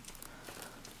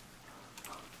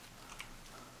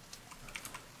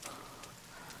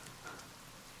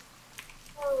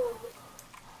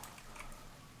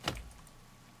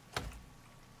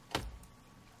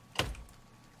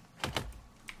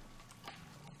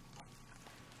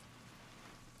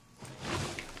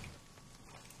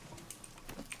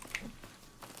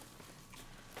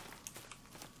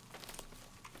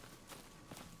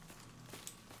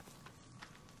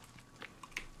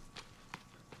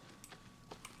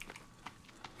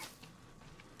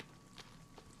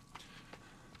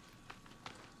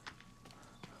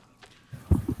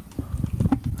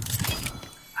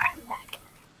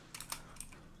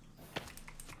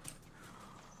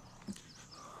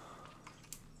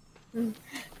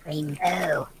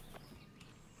 Rainbow.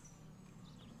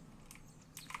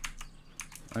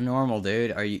 A normal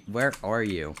dude. Where are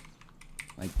you?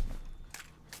 Like,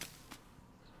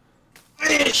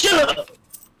 Man, shut up!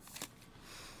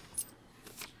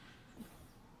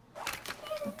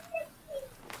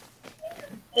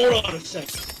 Hold on a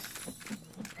second.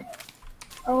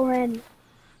 Oh, and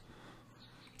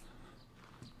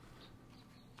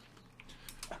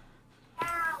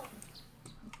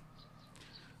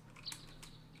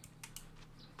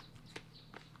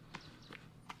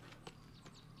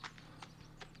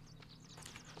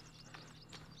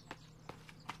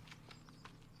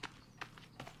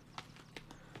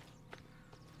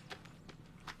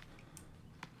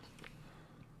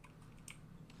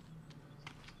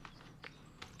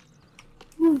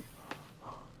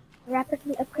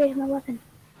rapidly upgraded my weapon.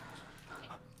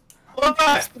 What?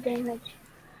 Increase the damage.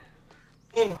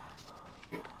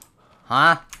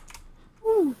 huh?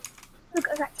 Look,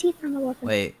 I got teeth on my weapon.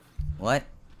 Wait, what?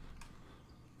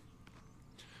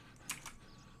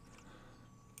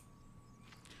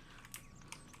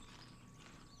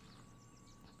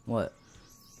 What?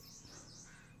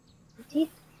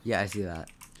 Teeth? Yeah, I see that.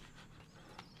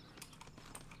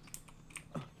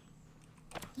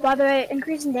 By the way,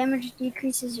 increasing damage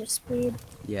decreases your speed.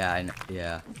 Yeah, I know.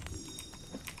 Yeah.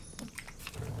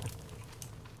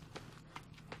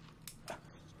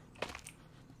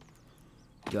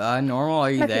 Normal, are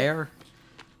you Okay. there?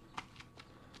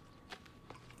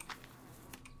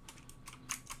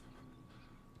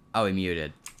 Oh, he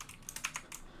muted.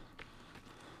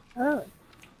 Oh.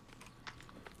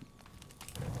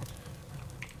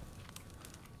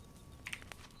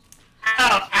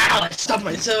 Ow, ow, I stubbed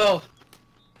myself.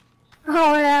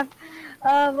 Oh, yeah.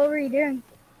 What were you doing?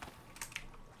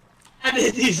 I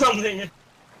did do something.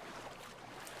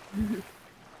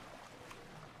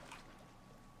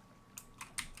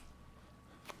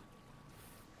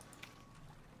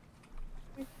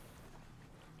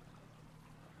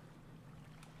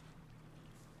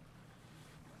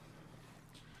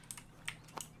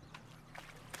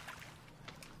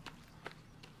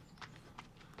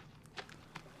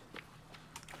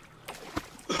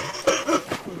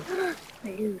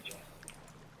 Rude.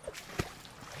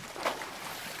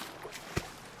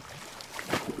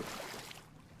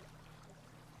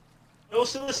 No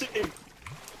soliciting.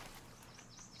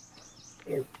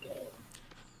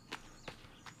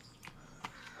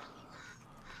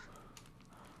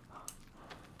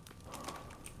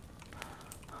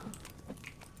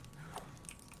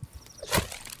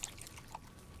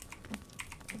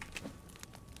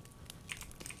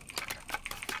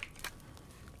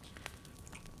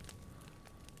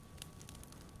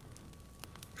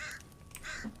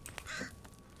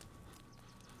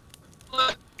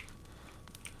 What?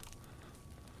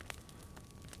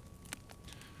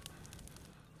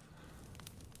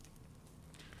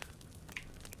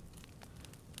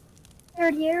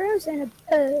 $30 and a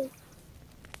bow.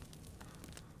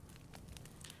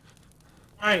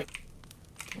 Alright.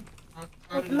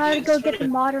 I'm gonna go get the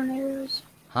modern arrows.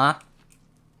 Huh?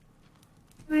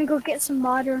 I'm gonna go get some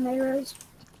modern arrows.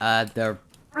 They're...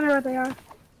 I don't know where they are.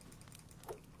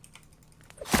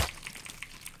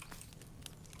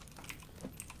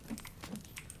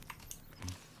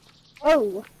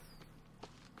 Oh.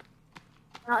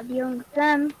 Not dealing with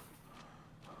them.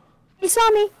 He saw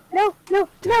me! No, no,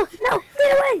 no, no!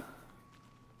 Get away!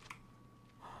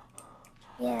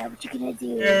 Yeah, what you gonna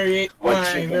do? Verify What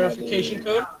my you gonna verification do?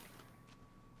 code.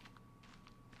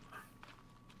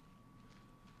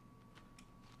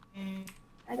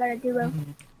 I got a duo.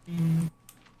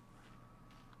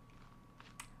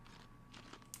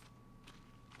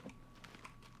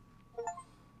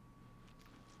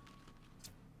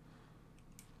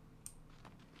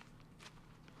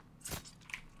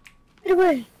 Get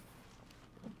away!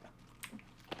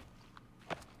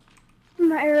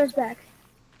 My arrow's back.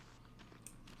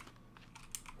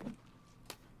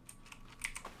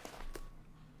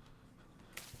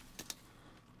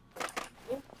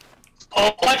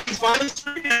 Oh, what? He's finally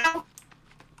free now?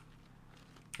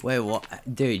 Wait, what?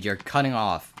 Dude, you're cutting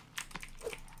off.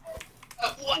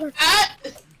 What?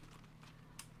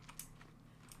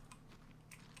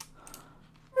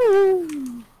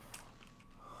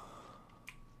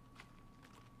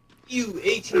 You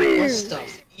 18 plus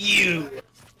stuff. You.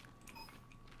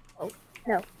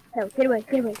 No, no, get away,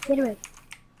 get away, get away.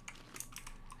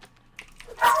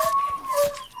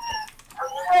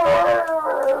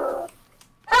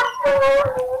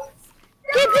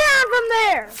 Get down from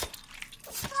there!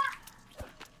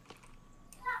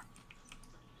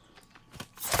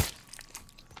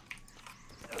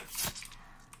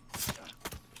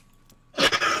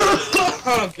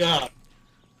 Oh god.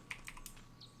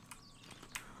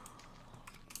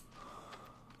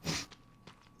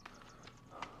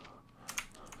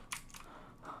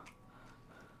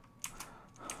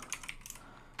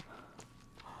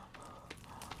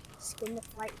 Skin the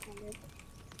flight attendant.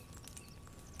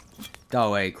 Go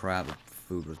away, crap. The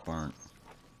food was burnt.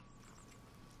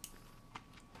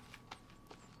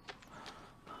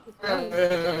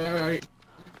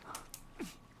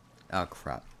 Oh,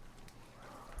 crap.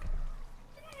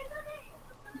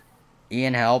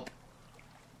 Ian, help.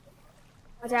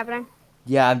 What's happening?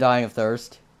 Yeah, I'm dying of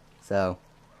thirst. So,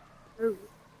 Ooh.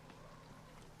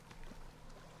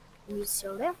 You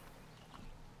still there?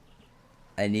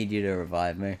 I need you to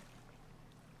revive me.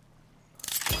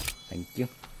 Thank you.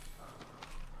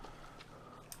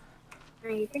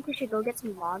 Hey, you think we should go get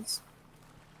some logs?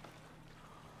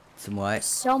 Some what?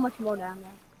 So much more down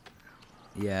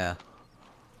there. Yeah.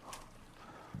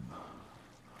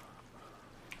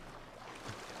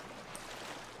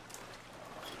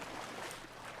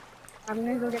 I'm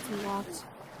gonna go get some logs.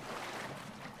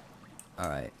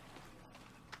 Alright.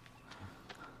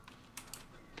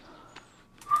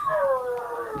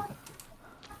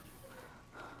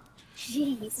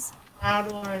 Jeez. How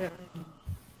do I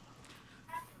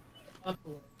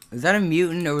upload? Is that a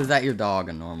mutant or was that your dog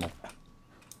a normal?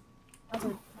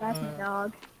 That's a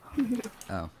dog.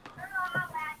 Oh.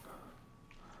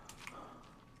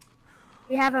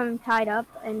 We have him tied up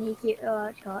and he keep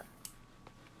shot.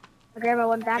 My grandma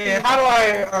went back Yeah, and how do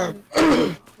I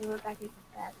we went back into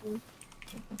the bathroom.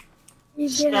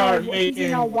 He's Start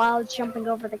getting all making wild jumping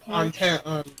over the cage. content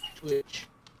on Twitch?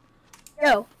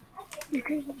 Yo! You're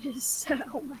gonna just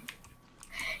oh my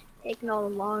taking all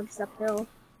the logs uphill.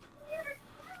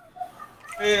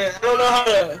 Yeah, I don't know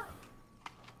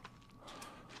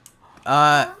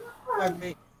how to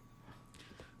make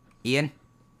Ian?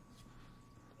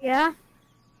 Yeah?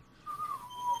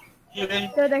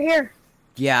 mutant. So they're here.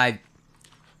 Yeah, I...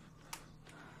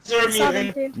 Is there a I saw them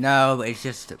mutant? too. No, it's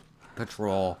just a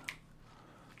patrol.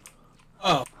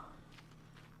 Oh.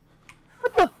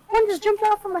 What the? One just jumped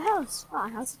out from a house. Ah,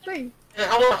 house of tree. Yeah,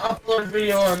 I want to upload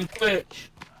video on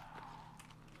Twitch.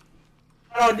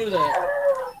 How do I do that?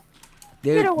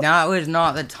 Dude, away. now is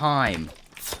not the time.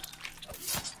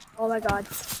 Oh my god.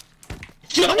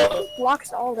 Shut up!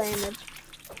 Blocks all damage.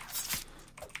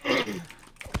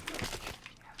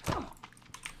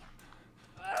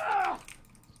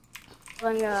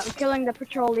 I'm killing the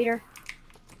patrol leader.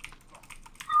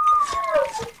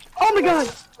 Oh my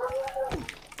god!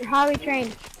 You're highly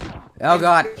trained. Oh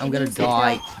god, I'm gonna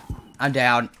die. I'm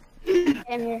down. I'm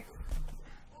here.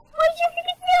 Why'd you get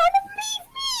down and leave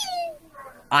me?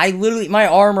 I literally, my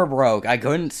armor broke. I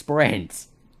couldn't sprint.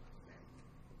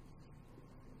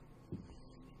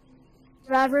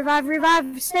 Revive, revive,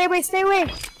 revive! Stay away, stay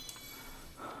away!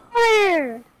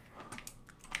 Fire!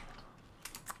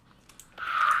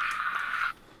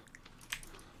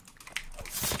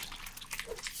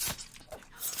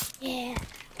 Yeah.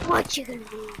 What you gonna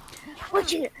do?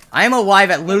 What you? I am alive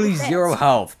at literally 0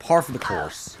 health. Par for the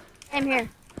course. I'm here.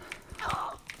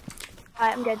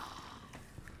 Alright, I'm good.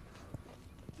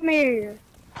 Come here.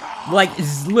 Like,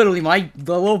 it's literally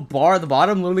the little bar at the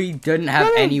bottom literally didn't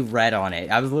have any red on it.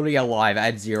 I was literally alive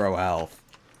at 0 health.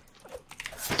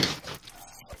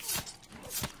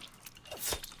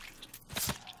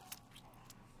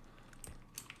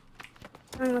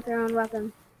 Running with their own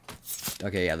weapon.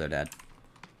 Okay, yeah, they're dead.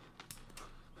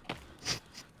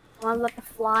 Wanna let the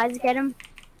flies get him?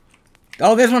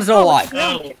 Oh, this one's still alive.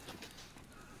 Oh.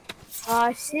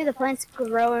 I see the plants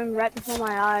growing right before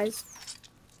my eyes.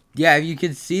 Yeah, if you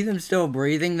can see them still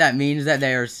breathing, that means that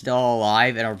they are still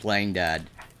alive and are playing dead.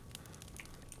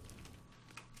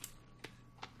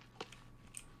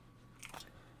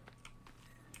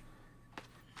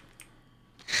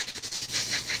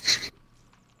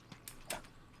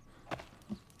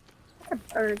 The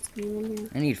birds coming in here.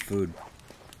 I need food.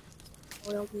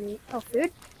 Boiled meat. Oh,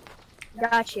 food?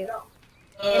 Got you.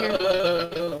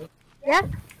 Uh, Yeah?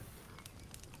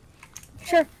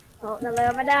 Sure. Oh, the love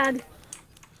of my dad.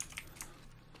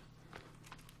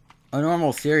 Oh,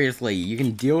 normal, seriously, you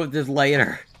can deal with this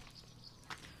later.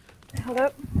 Hold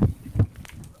up.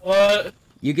 what?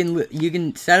 You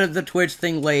can set up the Twitch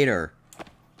thing later.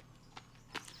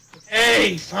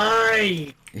 Hey,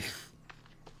 fine.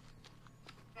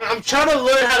 I'm trying to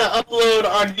learn how to upload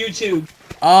on YouTube.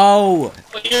 Oh,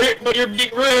 But you're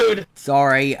being rude.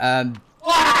 sorry.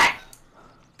 What?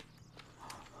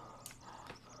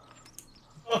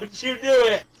 Don't you do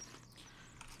it.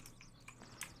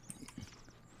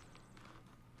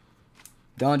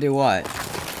 Don't do what?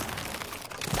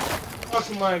 Talk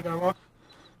to my grandma.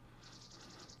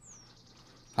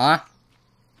 Huh?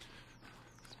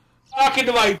 Talking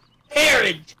to my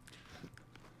parent.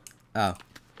 Oh.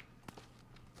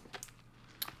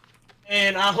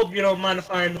 And I hope you don't mind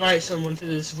if I invite someone to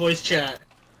this voice chat.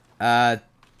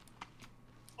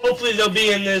 Hopefully they'll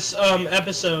be in this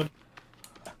episode.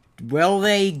 Will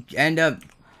they end up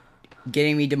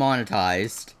getting me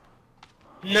demonetized?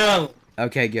 No,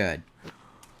 Okay, good.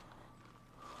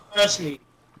 trust me.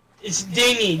 It's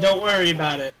dingy, don't worry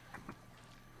about it.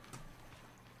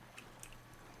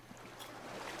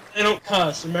 They don't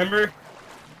cuss, remember?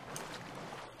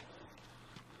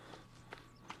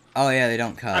 Oh yeah, they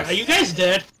don't cuss. Are you guys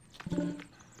dead?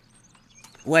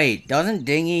 Wait, doesn't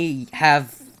Dingy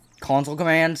have console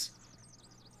commands?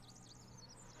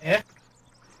 Yeah.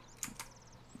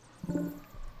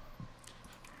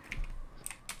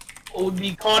 Would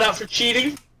be called out for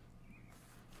cheating?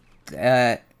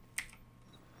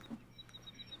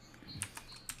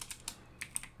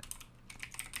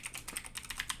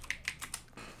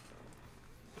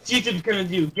 What's YouTube gonna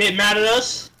do? Get mad at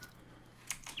us?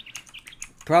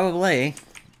 Probably.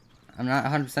 I'm not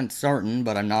 100% certain,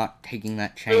 but I'm not taking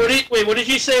that Wait, chance. what did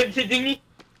you say to Dingy?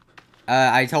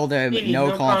 I told him Dingy, no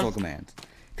no console commands.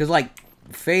 Cause like,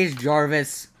 FaZe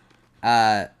Jarvis,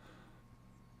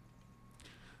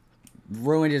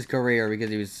 ruined his career because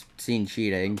he was seen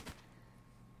cheating.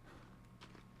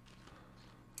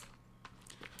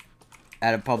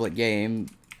 At a public game,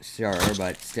 sure,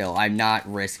 but still, I'm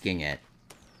not risking it.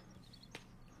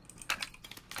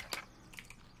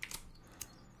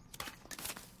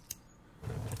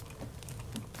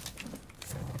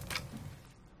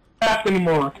 Not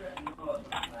anymore.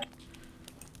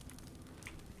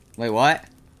 Wait, what?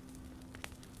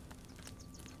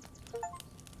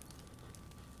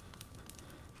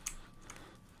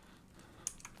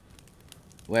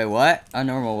 Wait, what?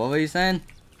 Unnormal, what were you saying?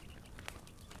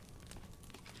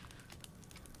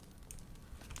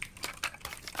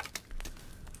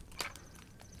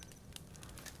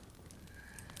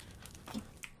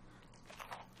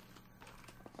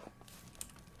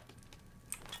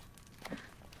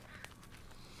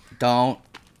 Don't.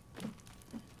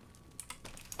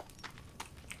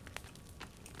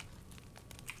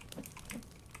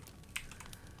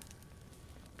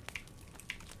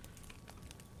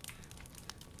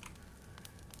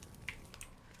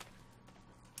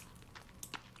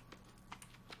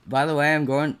 By the way, I'm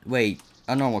going... Wait,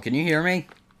 Unnormal, can you hear me?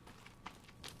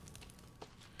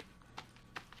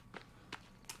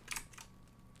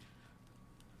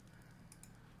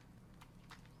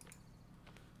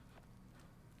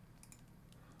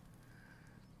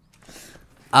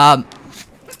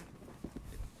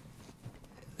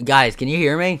 Guys, can you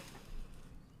hear me?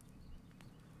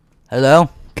 Hello?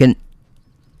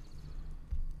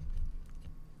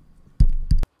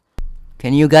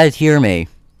 Can you guys hear me?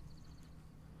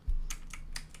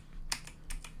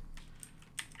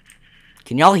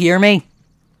 Can y'all hear me?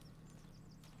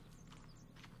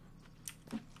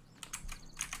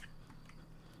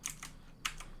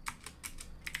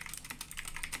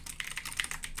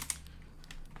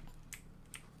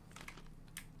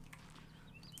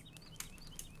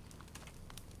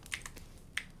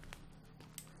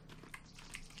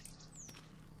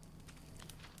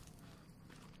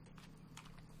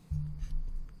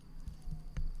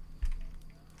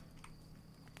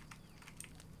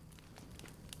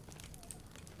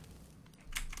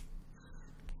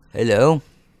 Hello?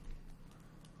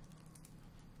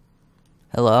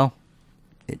 Hello?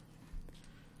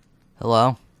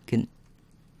 Hello? Can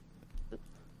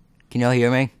y'all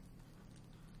hear me?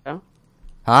 Yeah.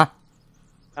 Huh?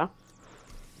 Yeah.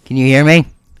 Can you hear me?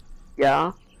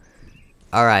 Yeah.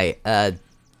 Alright,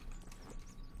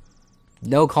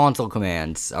 no console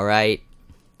commands, alright?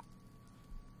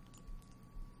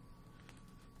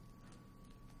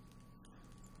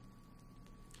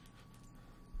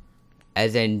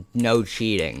 As in, no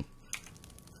cheating.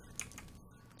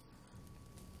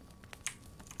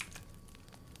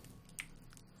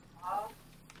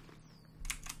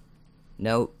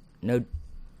 No.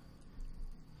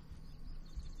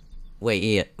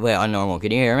 Wait, Unnormal,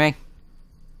 can you hear me?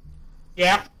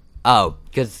 Yeah. Oh,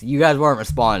 because you guys weren't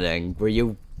responding. Were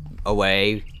you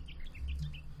away?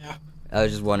 Yeah. I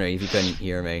was just wondering if you couldn't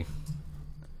hear me.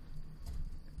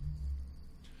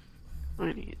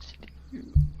 I need to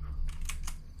do.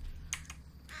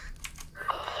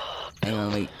 Hang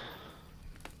on, wait.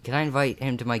 Can I invite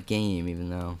him to my game, even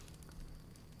though...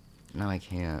 No, I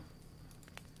can't.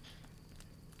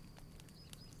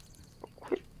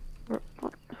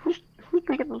 Who's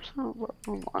making those sounds?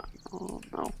 Oh my! Oh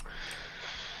no!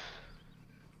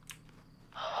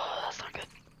 Oh, that's not good.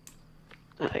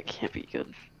 That can't be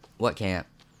good. What can't?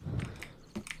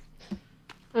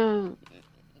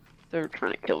 They're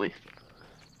trying to kill me.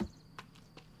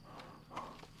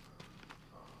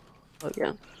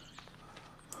 Again.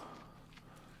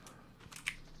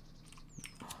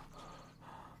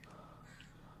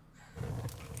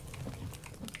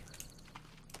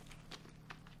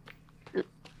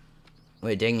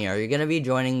 Wait, Dingy, are you gonna be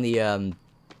joining the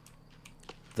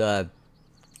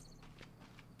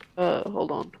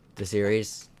Hold on. the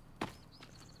series?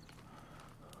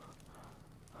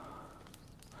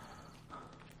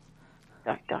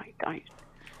 Die.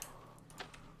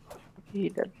 He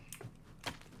did.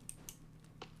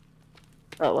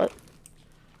 Oh, what?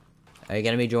 Are you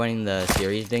gonna be joining the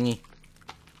series, Dingy?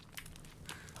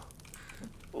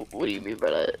 What do you mean by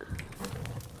that?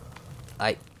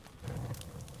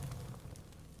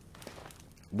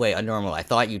 Wait, Unnormal, I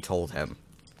thought you told him.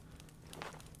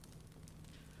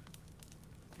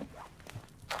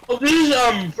 Oh, this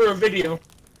is for a video.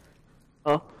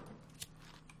 Oh.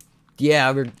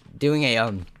 Yeah, we're doing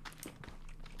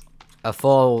a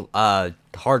full,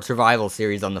 hard survival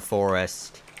series on the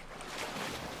forest.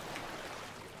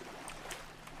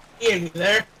 Ian, you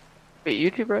there? Wait,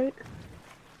 YouTube, right?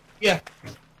 Yeah.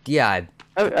 Yeah,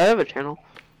 I have a channel.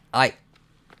 I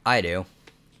do.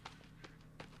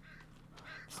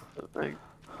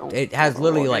 It has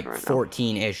literally like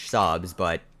 14-ish subs,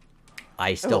 but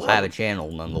I still have a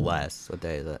channel nonetheless. What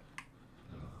day is it?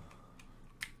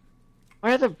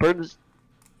 Why are the birds?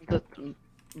 The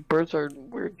birds are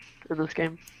weird in this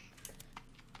game.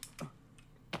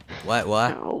 What?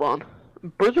 Yeah, hold on.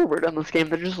 Birds are weird in this game.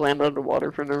 They just land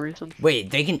underwater for no reason. Wait,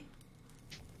 they can...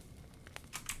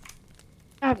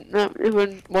 No,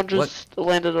 one just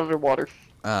landed underwater.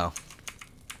 Oh.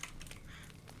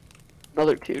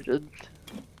 Another two did.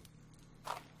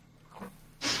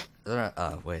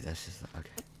 Oh, wait, that's just...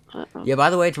 Okay. Yeah, by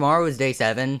the way, tomorrow is day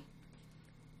 7.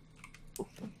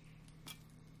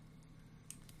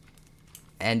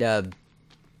 And,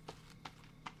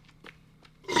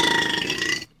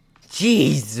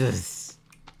 Jesus!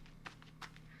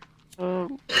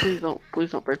 Please don't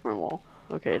break my wall.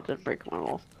 Okay, it didn't break my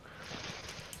wall.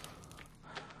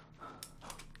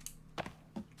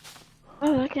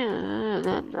 Oh, I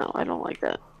can't. No, I don't like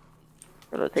that.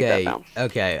 Gotta take that down.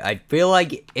 Okay, I feel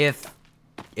like if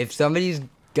somebody's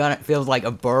gonna feels like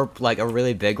a burp, like a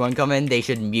really big one come in, they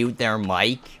should mute their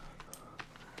mic.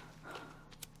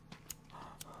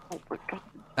 Oh my god.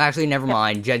 Actually, never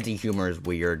mind. Gen Z humor is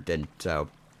weird, and so.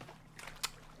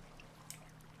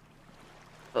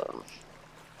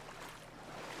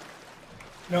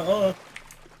 No.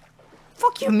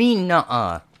 Fuck you mean,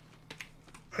 nuh-uh?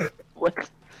 What?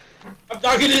 I'm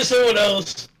talking to someone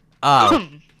else. Oh.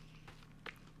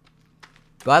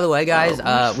 By the way, guys,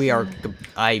 I'm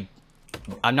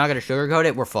not gonna sugarcoat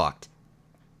it, we're fucked.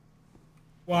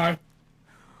 Why?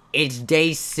 It's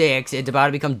day 6, it's about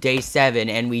to become day 7,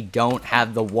 and we don't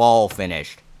have the wall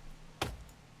finished.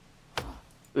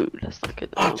 Ooh, that's not good.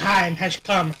 Our time has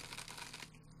come.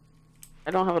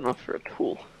 I don't have enough for a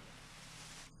tool.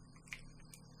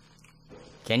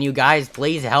 Can you guys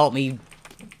please help me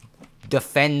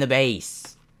defend the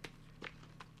base?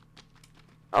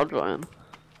 I'll join.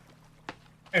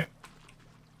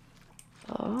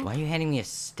 Why are you handing me a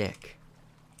stick?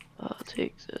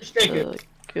 Take this. Just take it.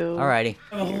 Go. Alrighty.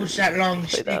 Oh, who's that long Play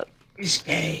stick? that. It's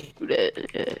gay. Do that.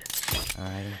 Yeah.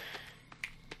 Alrighty.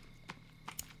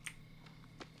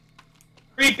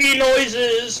 Creepy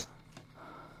noises.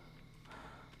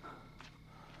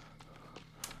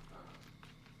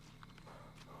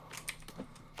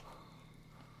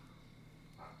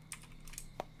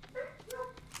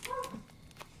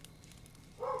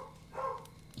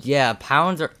 Yeah,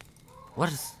 pounds are...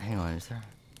 What is... Hang on, is there...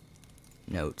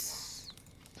 Notes.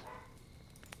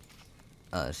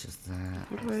 Oh, it's just that.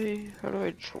 How do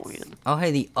I join? Oh, hey,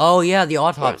 the... Oh, yeah, the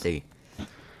autopsy.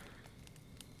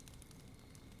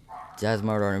 Death,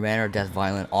 murder, or manner, death,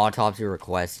 violent, autopsy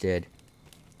requested.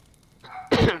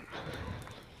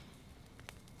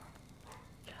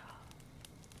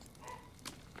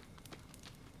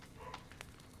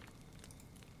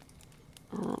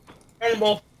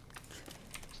 Animal.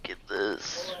 Get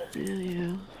this.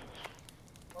 Yeah.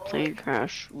 Plane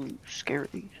crash. Ooh,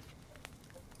 scary.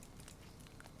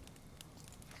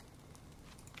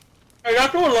 Hey,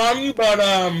 not to alarm you,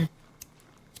 but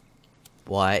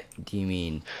What do you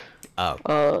mean?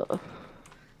 Oh.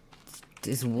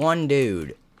 This one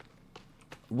dude.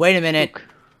 Wait a minute. Look.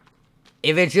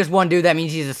 If it's just one dude, that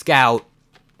means he's a scout.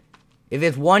 If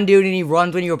it's one dude and he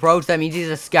runs when you approach, that means he's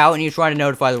a scout and he's trying to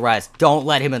notify the rest. Don't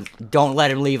let him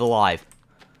leave alive.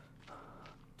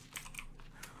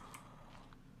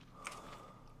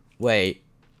 Wait.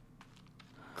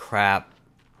 Crap.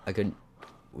 I could...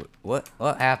 What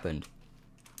happened?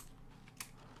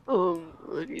 Oh.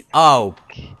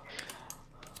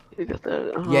 You got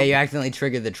that. Yeah, you accidentally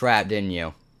triggered the trap, didn't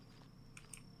you?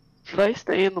 Should I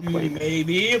stay in the plane?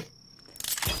 maybe.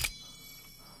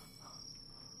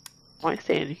 Why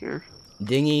stay in here?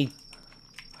 Dingy.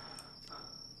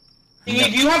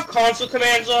 Dingy, do you have console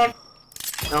commands on?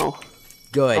 No. I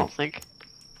Good. don't think.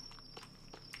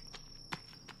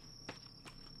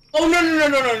 Oh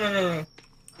no.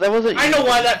 That wasn't. I know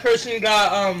why that person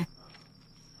got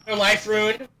their life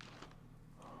ruined when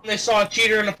they saw a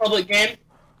cheater in a public game.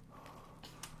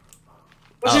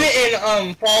 Wasn't it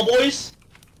in Fall Boys?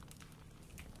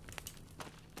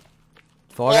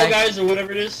 Fall Fall Guys or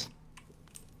whatever it is.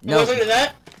 No. Wasn't it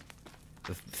that?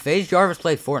 FaZe Jarvis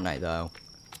played Fortnite though.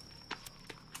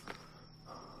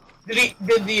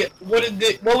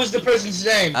 What was the person's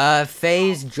name?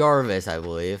 FaZe Jarvis, I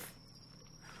believe.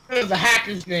 The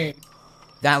hacker's name.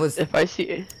 That was... If I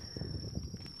see.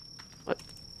 What?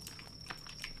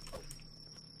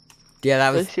 Yeah, that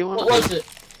Did I was see one? What was it?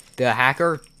 the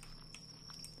hacker.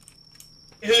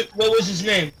 What was his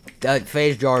name?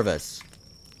 FaZe Jarvis.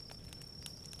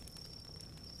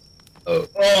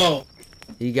 Oh.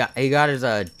 He got his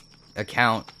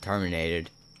account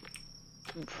terminated.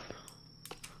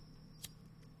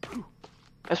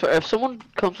 I swear, if someone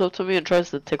comes up to me and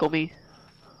tries to tickle me,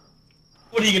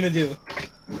 What are you gonna do?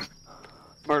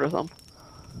 murder them.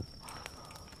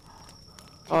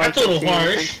 Oh, That's a I can't little see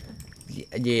harsh.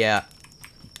 anything. Yeah.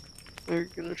 They're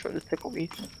gonna try to tickle me.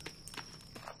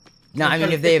 No, I try mean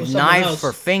to if they pick have with someone knives else.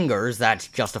 for fingers, that's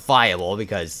justifiable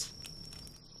because.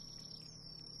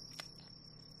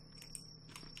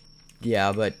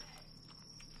 Yeah, but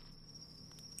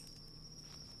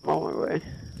I'm on my way.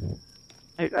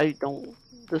 I don't.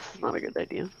 This is not a good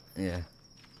idea. yeah.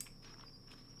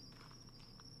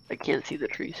 I can't see the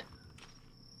trees.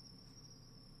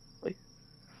 Wait.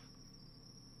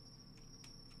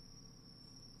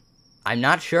 I'm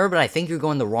not sure, but I think you're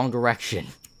going the wrong direction.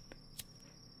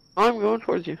 I'm going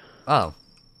towards you. Oh.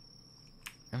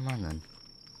 Never mind then.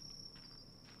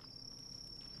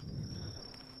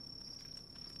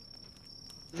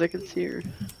 As I can see her.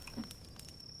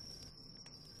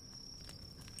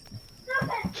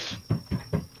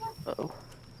 Uh-oh.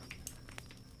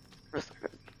 Where's the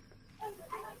card?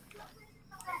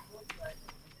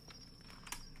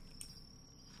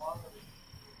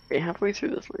 Okay, halfway through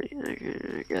this lane,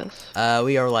 I guess.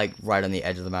 We are like right on the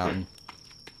edge of the mountain.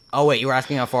 Oh wait, you were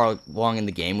asking how far along in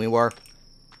the game we were?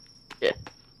 Yeah.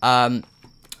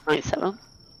 97?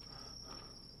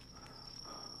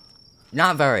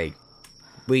 Not very.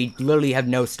 We literally have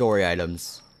no story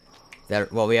items.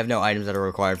 Well, we have no items that are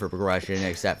required for progression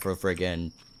except for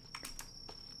friggin'.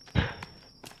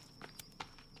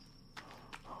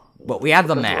 But we have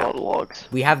the There's a lot map. of logs.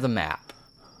 We have the map.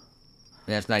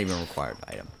 And that's not even a required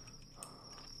item.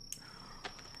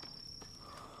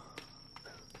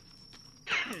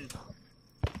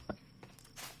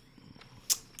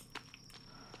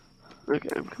 Okay,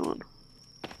 I'm coming.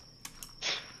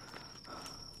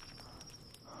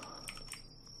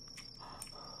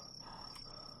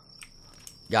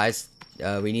 Guys,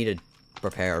 we need to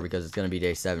prepare because it's gonna be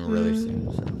day 7 really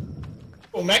soon. So.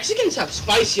 Oh, Mexicans have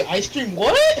spicy ice cream.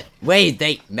 What? Wait,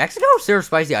 Mexico serves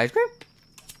spicy ice cream?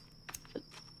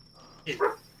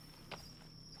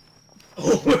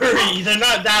 Don't worry, they're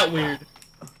not that weird.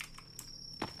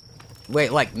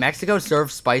 Wait, like, Mexico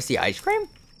serves spicy ice cream?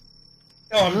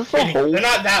 No, I'm Is this a kidding. hole? They're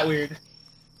not that weird.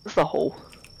 This is a hole.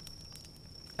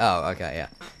 Oh, okay, yeah.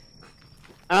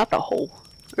 Not the hole.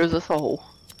 Or is this a hole?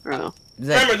 Or no?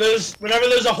 Remember, whenever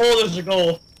there's a hole, there's a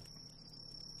goal.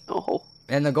 No hole.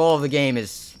 And the goal of the game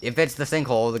is, if it's the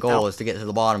sinkhole, the goal is to get to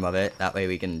the bottom of it. That way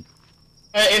we can...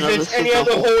 If No, it's this any is a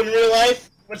other hole. hole in real life,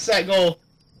 what's that goal?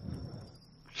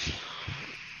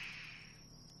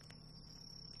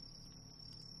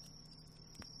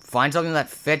 Find something that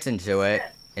fits into it,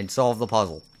 and solve the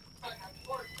puzzle.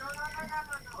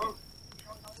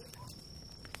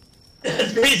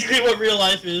 That's basically what real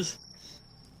life is.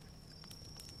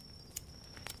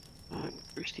 I'm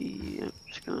thirsty. I'm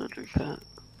just gonna drink that.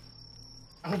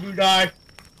 I hope you die.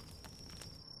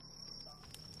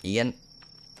 Ian?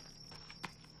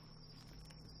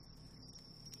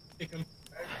 Kick him.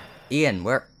 Ian,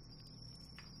 where...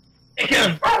 Kick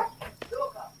him!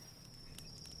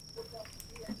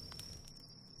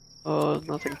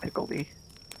 Nothing tickle me.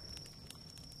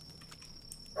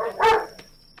 Oh,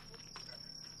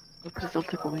 please don't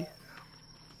tickle me.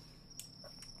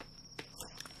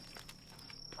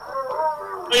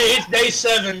 Hey, it's day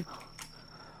 7.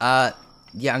 Yeah,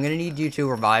 I'm gonna need you to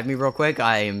revive me real quick.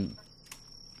 I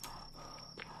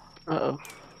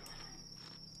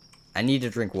need to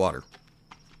drink water.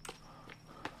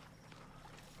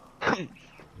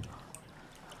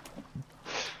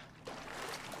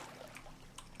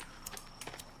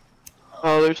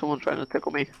 Oh, there's someone trying to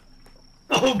tickle me.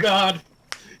 Oh god.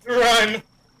 Run.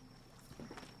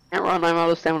 Can't run, I'm out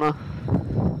of stamina.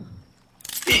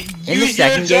 In the Use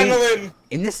second your game- adrenaline.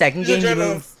 In the second Use game, you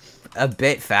adrenaline. move a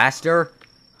bit faster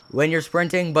when you're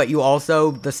sprinting, but you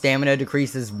also, the stamina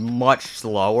decreases much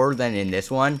slower than in this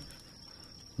one.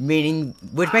 Meaning,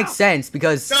 which makes sense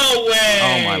because... No way!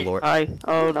 Oh my lord.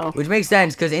 Oh no. Which makes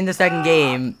sense, because in the second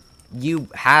game, you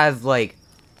have, like,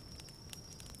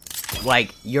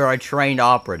 you're a trained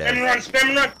operative. Spam and run, spam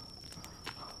and run!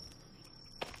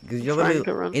 Because you're Trying to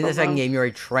literally, run in the from second them. game, you're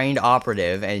a trained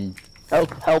operative, and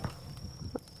Help, help.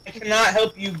 I cannot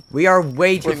help you. we are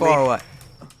way too Wait, far wait. away.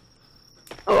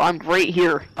 Oh, I'm right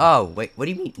here. Oh, wait, what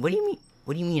do you mean? What do you mean?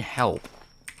 What do you mean help?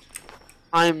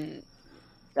 I'm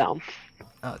down.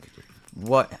 Oh,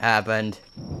 what happened?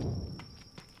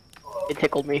 It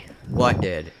tickled me. What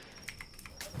did?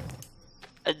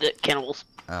 The cannibals.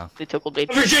 Oh. They tickled me.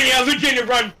 Virginia,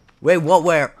 run! Wait, what,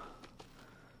 where?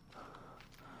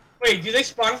 Wait, do they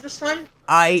spawn at this time?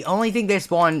 I only think they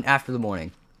spawn after the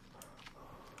morning.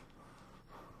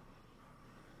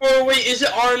 Or wait, is it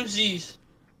RMZs?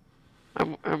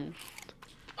 I'm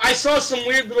I saw some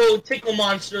weird little tickle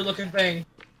monster looking thing.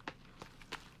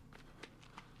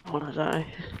 I wanna die.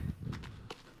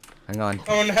 Hang on.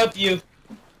 I want to help you.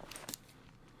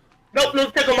 Nope, no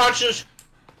tickle monsters.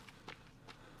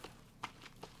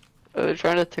 They're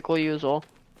trying to tickle you as well.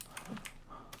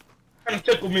 Trying to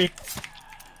tickle me.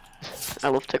 I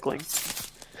love tickling.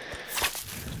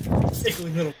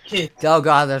 Tickling little kid. Oh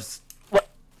god, there's...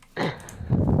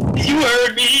 You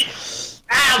heard me.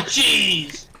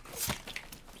 Ouchies.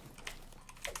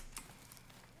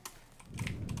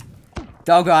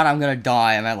 Oh god, I'm gonna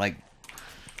die. I'm at like...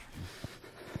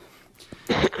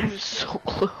 I'm so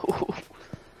close.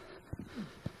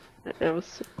 I was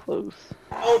so close.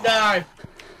 Don't die.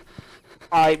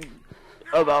 I'm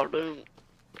about to.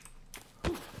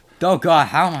 Oh god,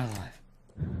 how am I alive?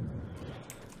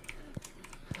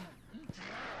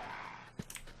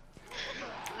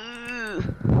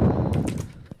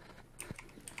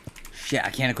 Shit, I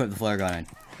can't equip the flare gun.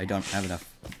 I don't have enough.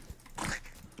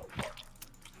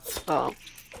 Oh.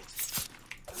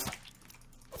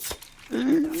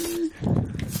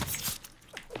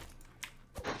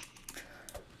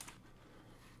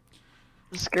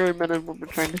 Scary men and women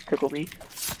trying to tickle me.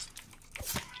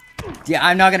 Yeah,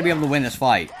 I'm not gonna be able to win this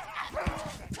fight.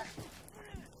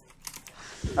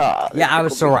 Yeah,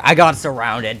 I got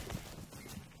surrounded.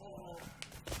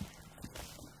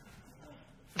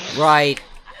 Right.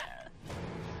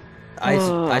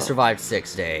 I survived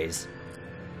 6 days.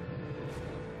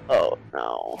 Oh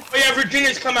no. Oh yeah,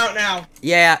 Virginia's come out now.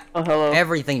 Yeah, Oh hello.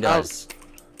 everything does.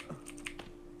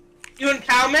 You and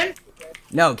Cowman?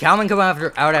 No, Calman come out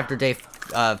after day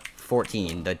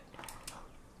 14. The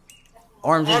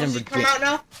oranges and RMZ come out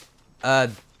now?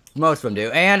 most of them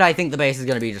do, and I think the base is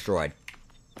gonna be destroyed.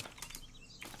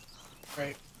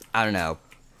 Right. I don't know.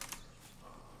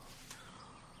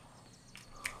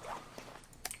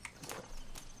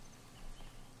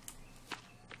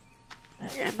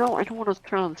 Yeah, no, I don't want to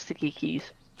turn on the sticky keys.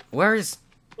 Where's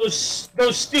Those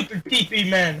stupid pee-pee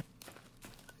men.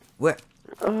 where?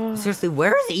 Seriously,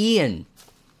 where is Ian?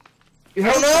 You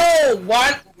I don't know!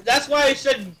 What? That's why I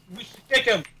said we should kick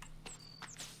him.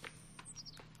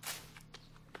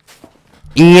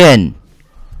 Ian!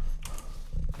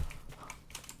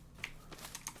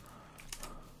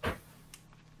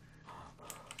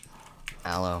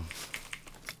 Hello.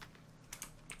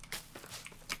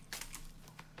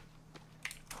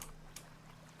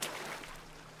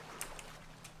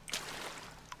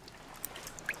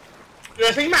 Dude,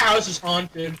 I think my house is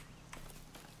haunted.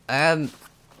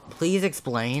 Please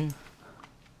explain.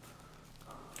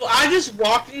 So I just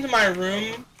walked into my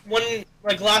room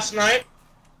last night,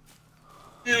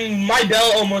 and my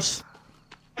bell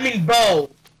bow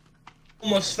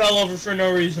almost fell over for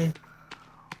no reason.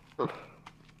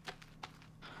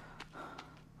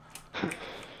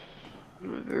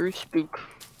 Very spook.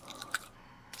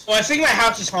 So I think my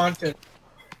house is haunted.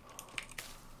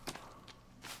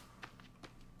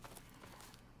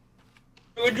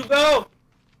 Where'd you go?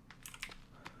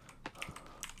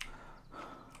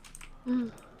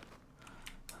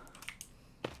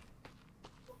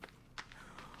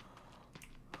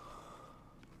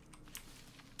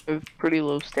 I have pretty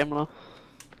low stamina.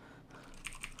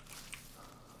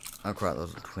 Oh crap,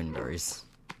 those are twin berries.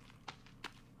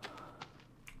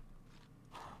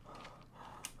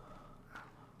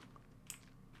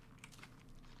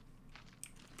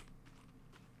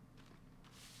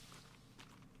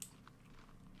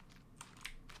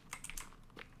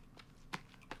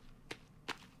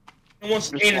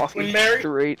 Almost Just ate a walking twin berry.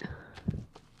 straight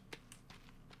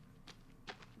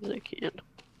as I can.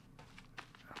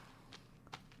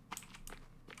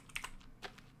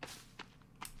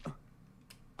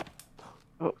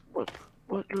 Oh,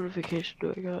 what notification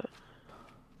do I got?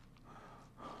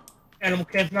 Animal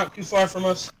camp not too far from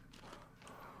us.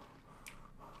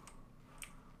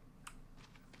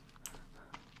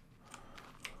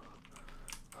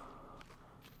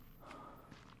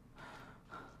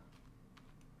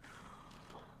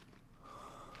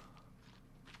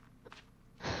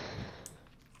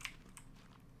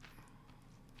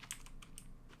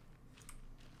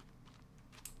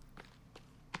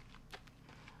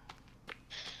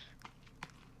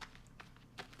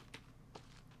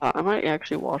 I might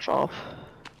actually wash off.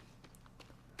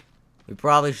 We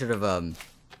probably should have,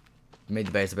 made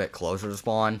the base a bit closer to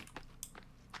spawn.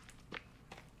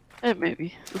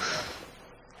 Maybe.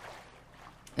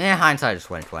 Hindsight is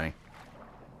 20/20.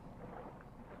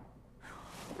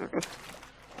 Okay.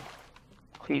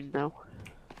 Clean now.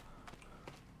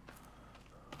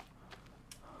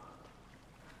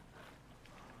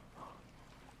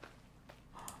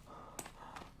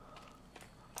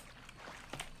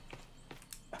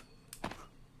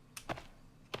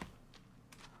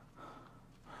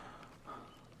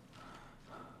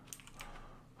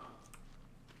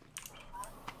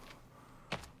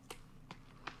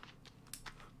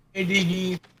 Hey,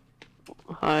 Diggy.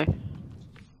 Hi.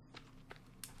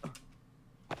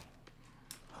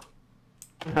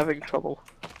 I'm having trouble.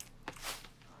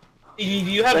 Diggy,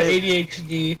 do you have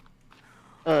ADHD?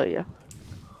 Yeah.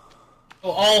 So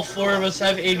all four of us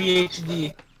have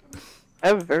ADHD. I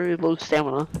have very low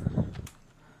stamina.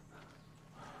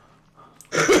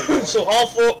 So all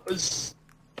four of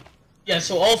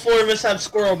us have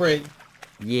squirrel brain.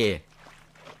 Yeah.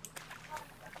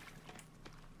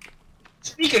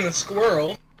 Speaking of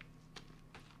squirrel,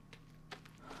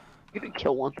 You can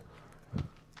kill one.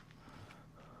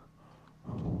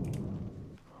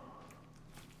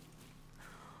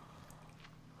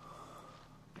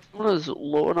 One is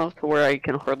low enough to where I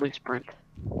can hardly sprint.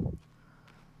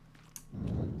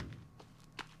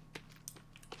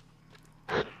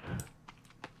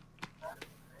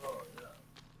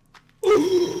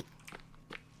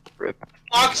 Rip.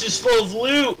 box is full of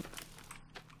loot.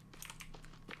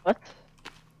 What?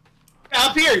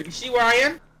 Up here, you see where I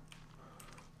am?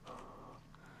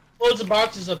 Loads of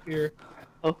boxes up here.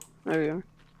 Oh, there you are.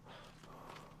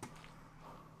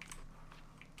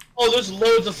 Oh, there's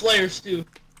loads of flares too.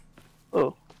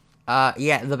 Oh.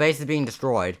 Yeah, the base is being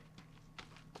destroyed.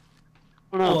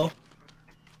 Oh no. Hello.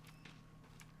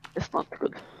 It's not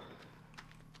good.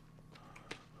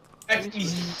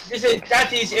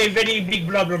 That is a very big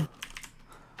problem.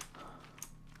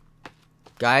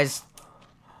 Guys,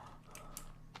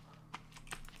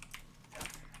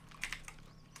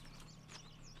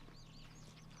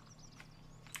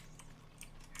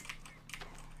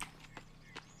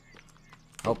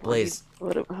 oh please.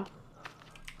 How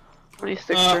many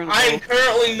sticks are in a I am bow?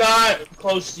 currently not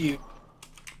close to you.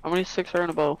 How many sticks are in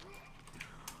a bow?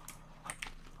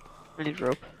 I need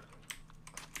rope.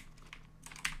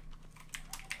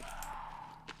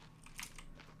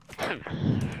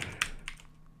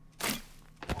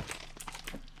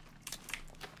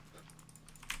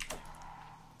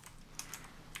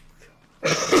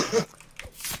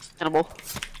 cannibal.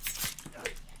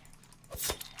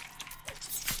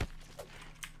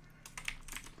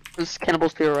 There's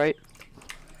cannibals to your right.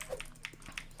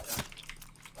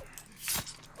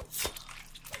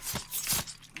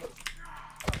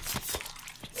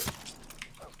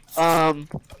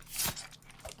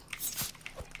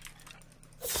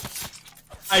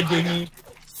 I didn't.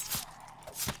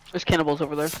 There's cannibals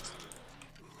over there.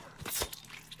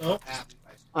 No,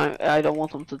 I don't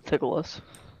want them to tickle us.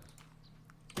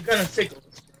 you're gonna tickle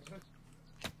us.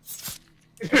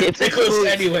 Okay, if they Tickle us tickle-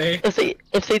 anyway.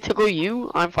 If they tickle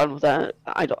you, I'm fine with that.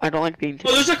 I don't like being Oh,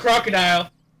 tickled. there's a crocodile.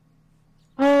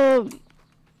 Alright,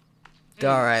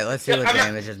 let's see what I'm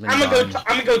damage has been gonna done.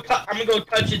 I'm gonna go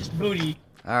touch its booty.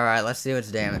 Alright, let's see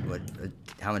what's damage.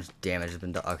 How much damage has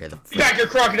been done? Okay, You back your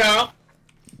crocodile.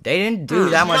 they didn't do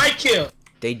that My much. kill.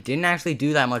 They didn't actually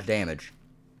do that much damage.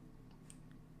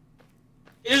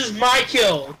 This is my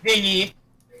kill, dingy.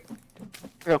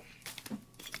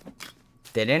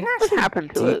 They didn't What actually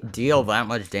happened to it? deal that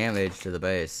much damage to the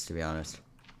base, to be honest.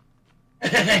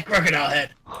 Crocodile head.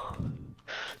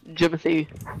 Jimothy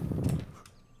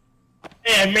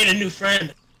Hey, I made a new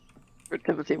friend. or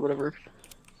Timothy, whatever.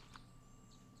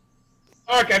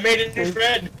 Ark, I made a new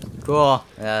friend. Cool.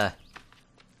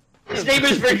 His name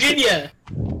is Virginia.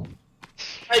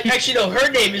 Actually, no,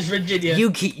 her name is Virginia.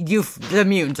 The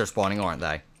mutants are spawning, aren't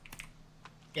they?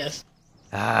 Yes.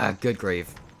 Ah, good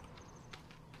grief.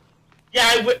 Yeah,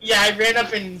 I ran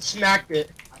up and smacked it.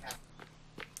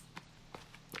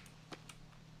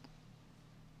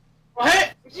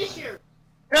 What? Is this your...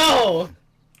 No!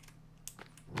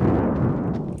 Yeah,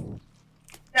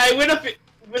 I went up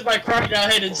with my crocodile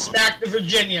head and smacked the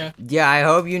Virginia. Yeah, I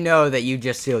hope you know that you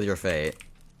just sealed your fate.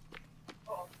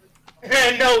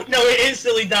 No, it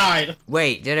instantly died.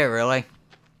 Wait, did it really?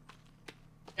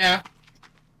 Yeah.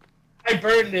 I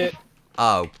burned it.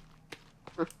 Oh.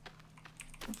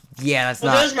 Yeah, that's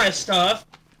Well, not... there's my stuff.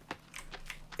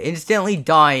 Instantly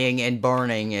dying and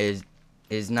burning is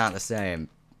not the same.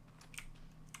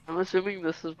 I'm assuming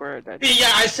this is where I died.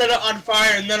 Yeah, I set it on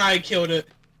fire and then I killed it.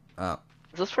 Oh.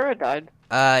 Is this where I died?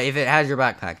 If it has your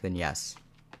backpack, then yes.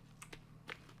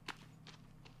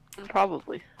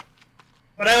 Probably.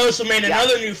 But I also made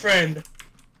another new friend.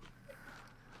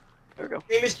 There we go.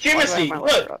 His name is Why do I have Jimothy. my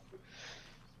Look, letter up?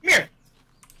 come here.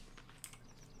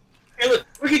 Hey, look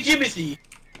at Jimothy.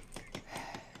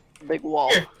 Big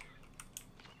wall. Here.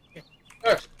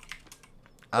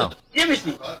 Oh,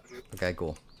 Jimothy. okay,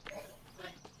 cool.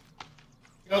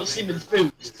 You don't seem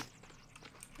enthused.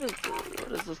 What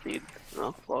does this need?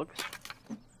 No, logs.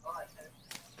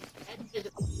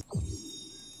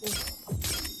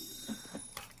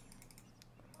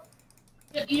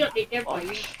 You don't need their Logs.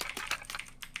 boy.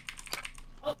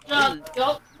 Oh,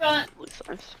 don't run. Looks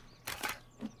nice.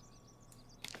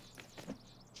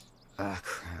 Ah,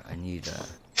 crap, I need,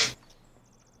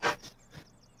 Alright,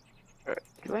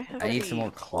 do I have I need any some more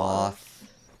cloth.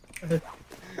 I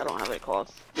don't have any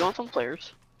cloth. You want some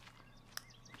flares?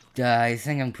 I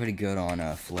think I'm pretty good on,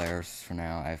 flares for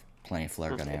now. I have plenty of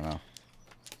flare gun ammo.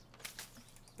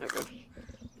 There we go.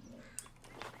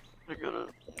 I'm gonna...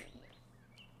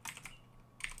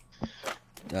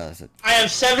 That's it. I have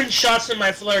 7 shots in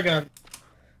my flare gun.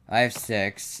 I have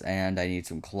 6, and I need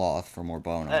some cloth for more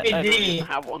bone. I don't even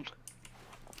have one.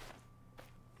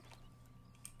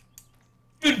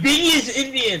 Dude, Biggie is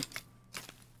Indian.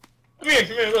 Come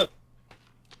here, look.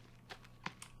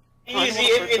 He's the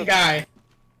Indian guy. I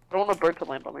don't want a bird to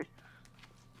land on me.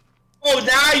 Oh,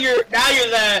 now you're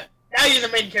the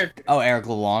main character. Oh, Eric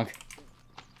LeBlanc.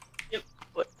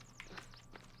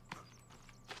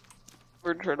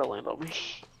 Bird trying to land on me.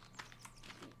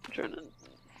 I'm trying to...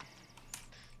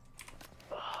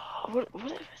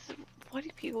 Why do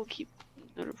people keep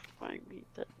notifying me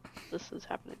that this is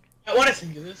happening? I want to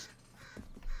do this.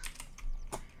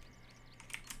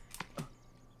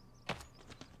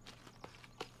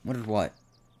 What is what?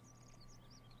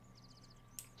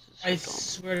 I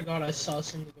swear to God, I saw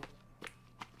something.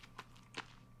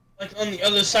 Like on the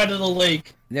other side of the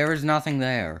lake. There is nothing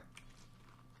there.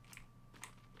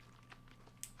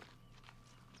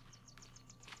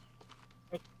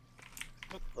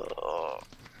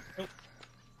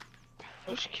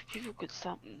 I wish people could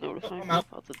stop notifying I'm me out.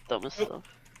 about the dumbest stuff.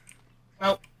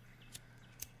 Out.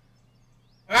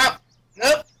 Out.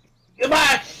 Nope.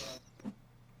 Goodbye. How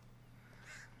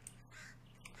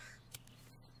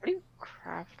do you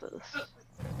craft this?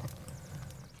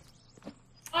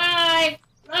 Bye.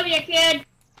 Love you, kid.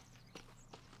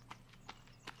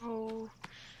 Oh.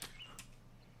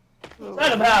 What's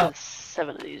that about?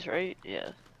 7 of these, right? Yeah.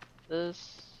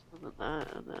 This, and then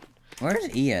that, and then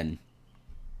Where's Ian?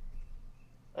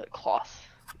 cloth.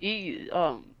 He's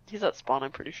at spawn,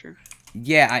 I'm pretty sure.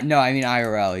 Yeah, I mean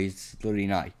IRL. He's literally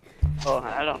not. Oh,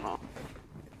 I don't know.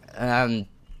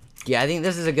 Yeah, I think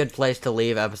this is a good place to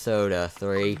leave episode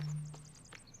 3. You're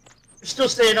still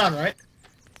staying on, right?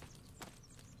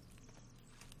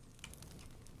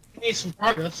 You need some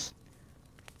progress.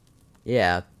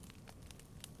 Yeah.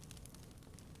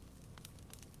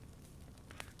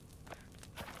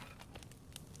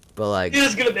 But like, He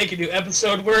is gonna make a new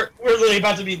episode. We're literally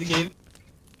about to beat the game.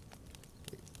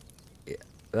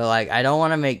 I don't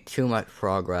want to make too much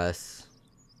progress.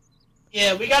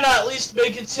 Yeah, we gotta at least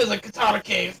make it to the Katana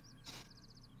Cave.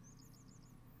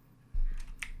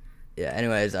 Yeah.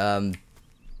 Anyways,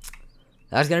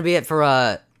 that's gonna be it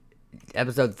for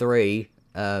episode 3.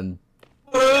 This one's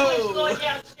going Ooh.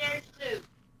 downstairs too.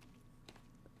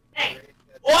 Hey,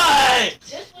 What?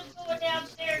 this one's going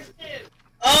downstairs too.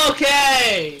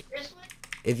 Okay. This one?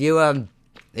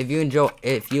 If you enjoyed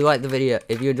the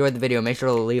video, make sure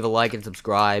to leave a like and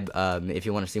subscribe. If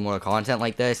you want to see more content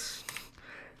like this.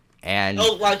 And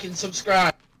Don't like and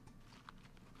subscribe.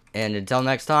 until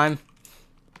next time,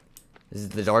 this is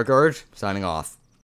the Dark Urge signing off.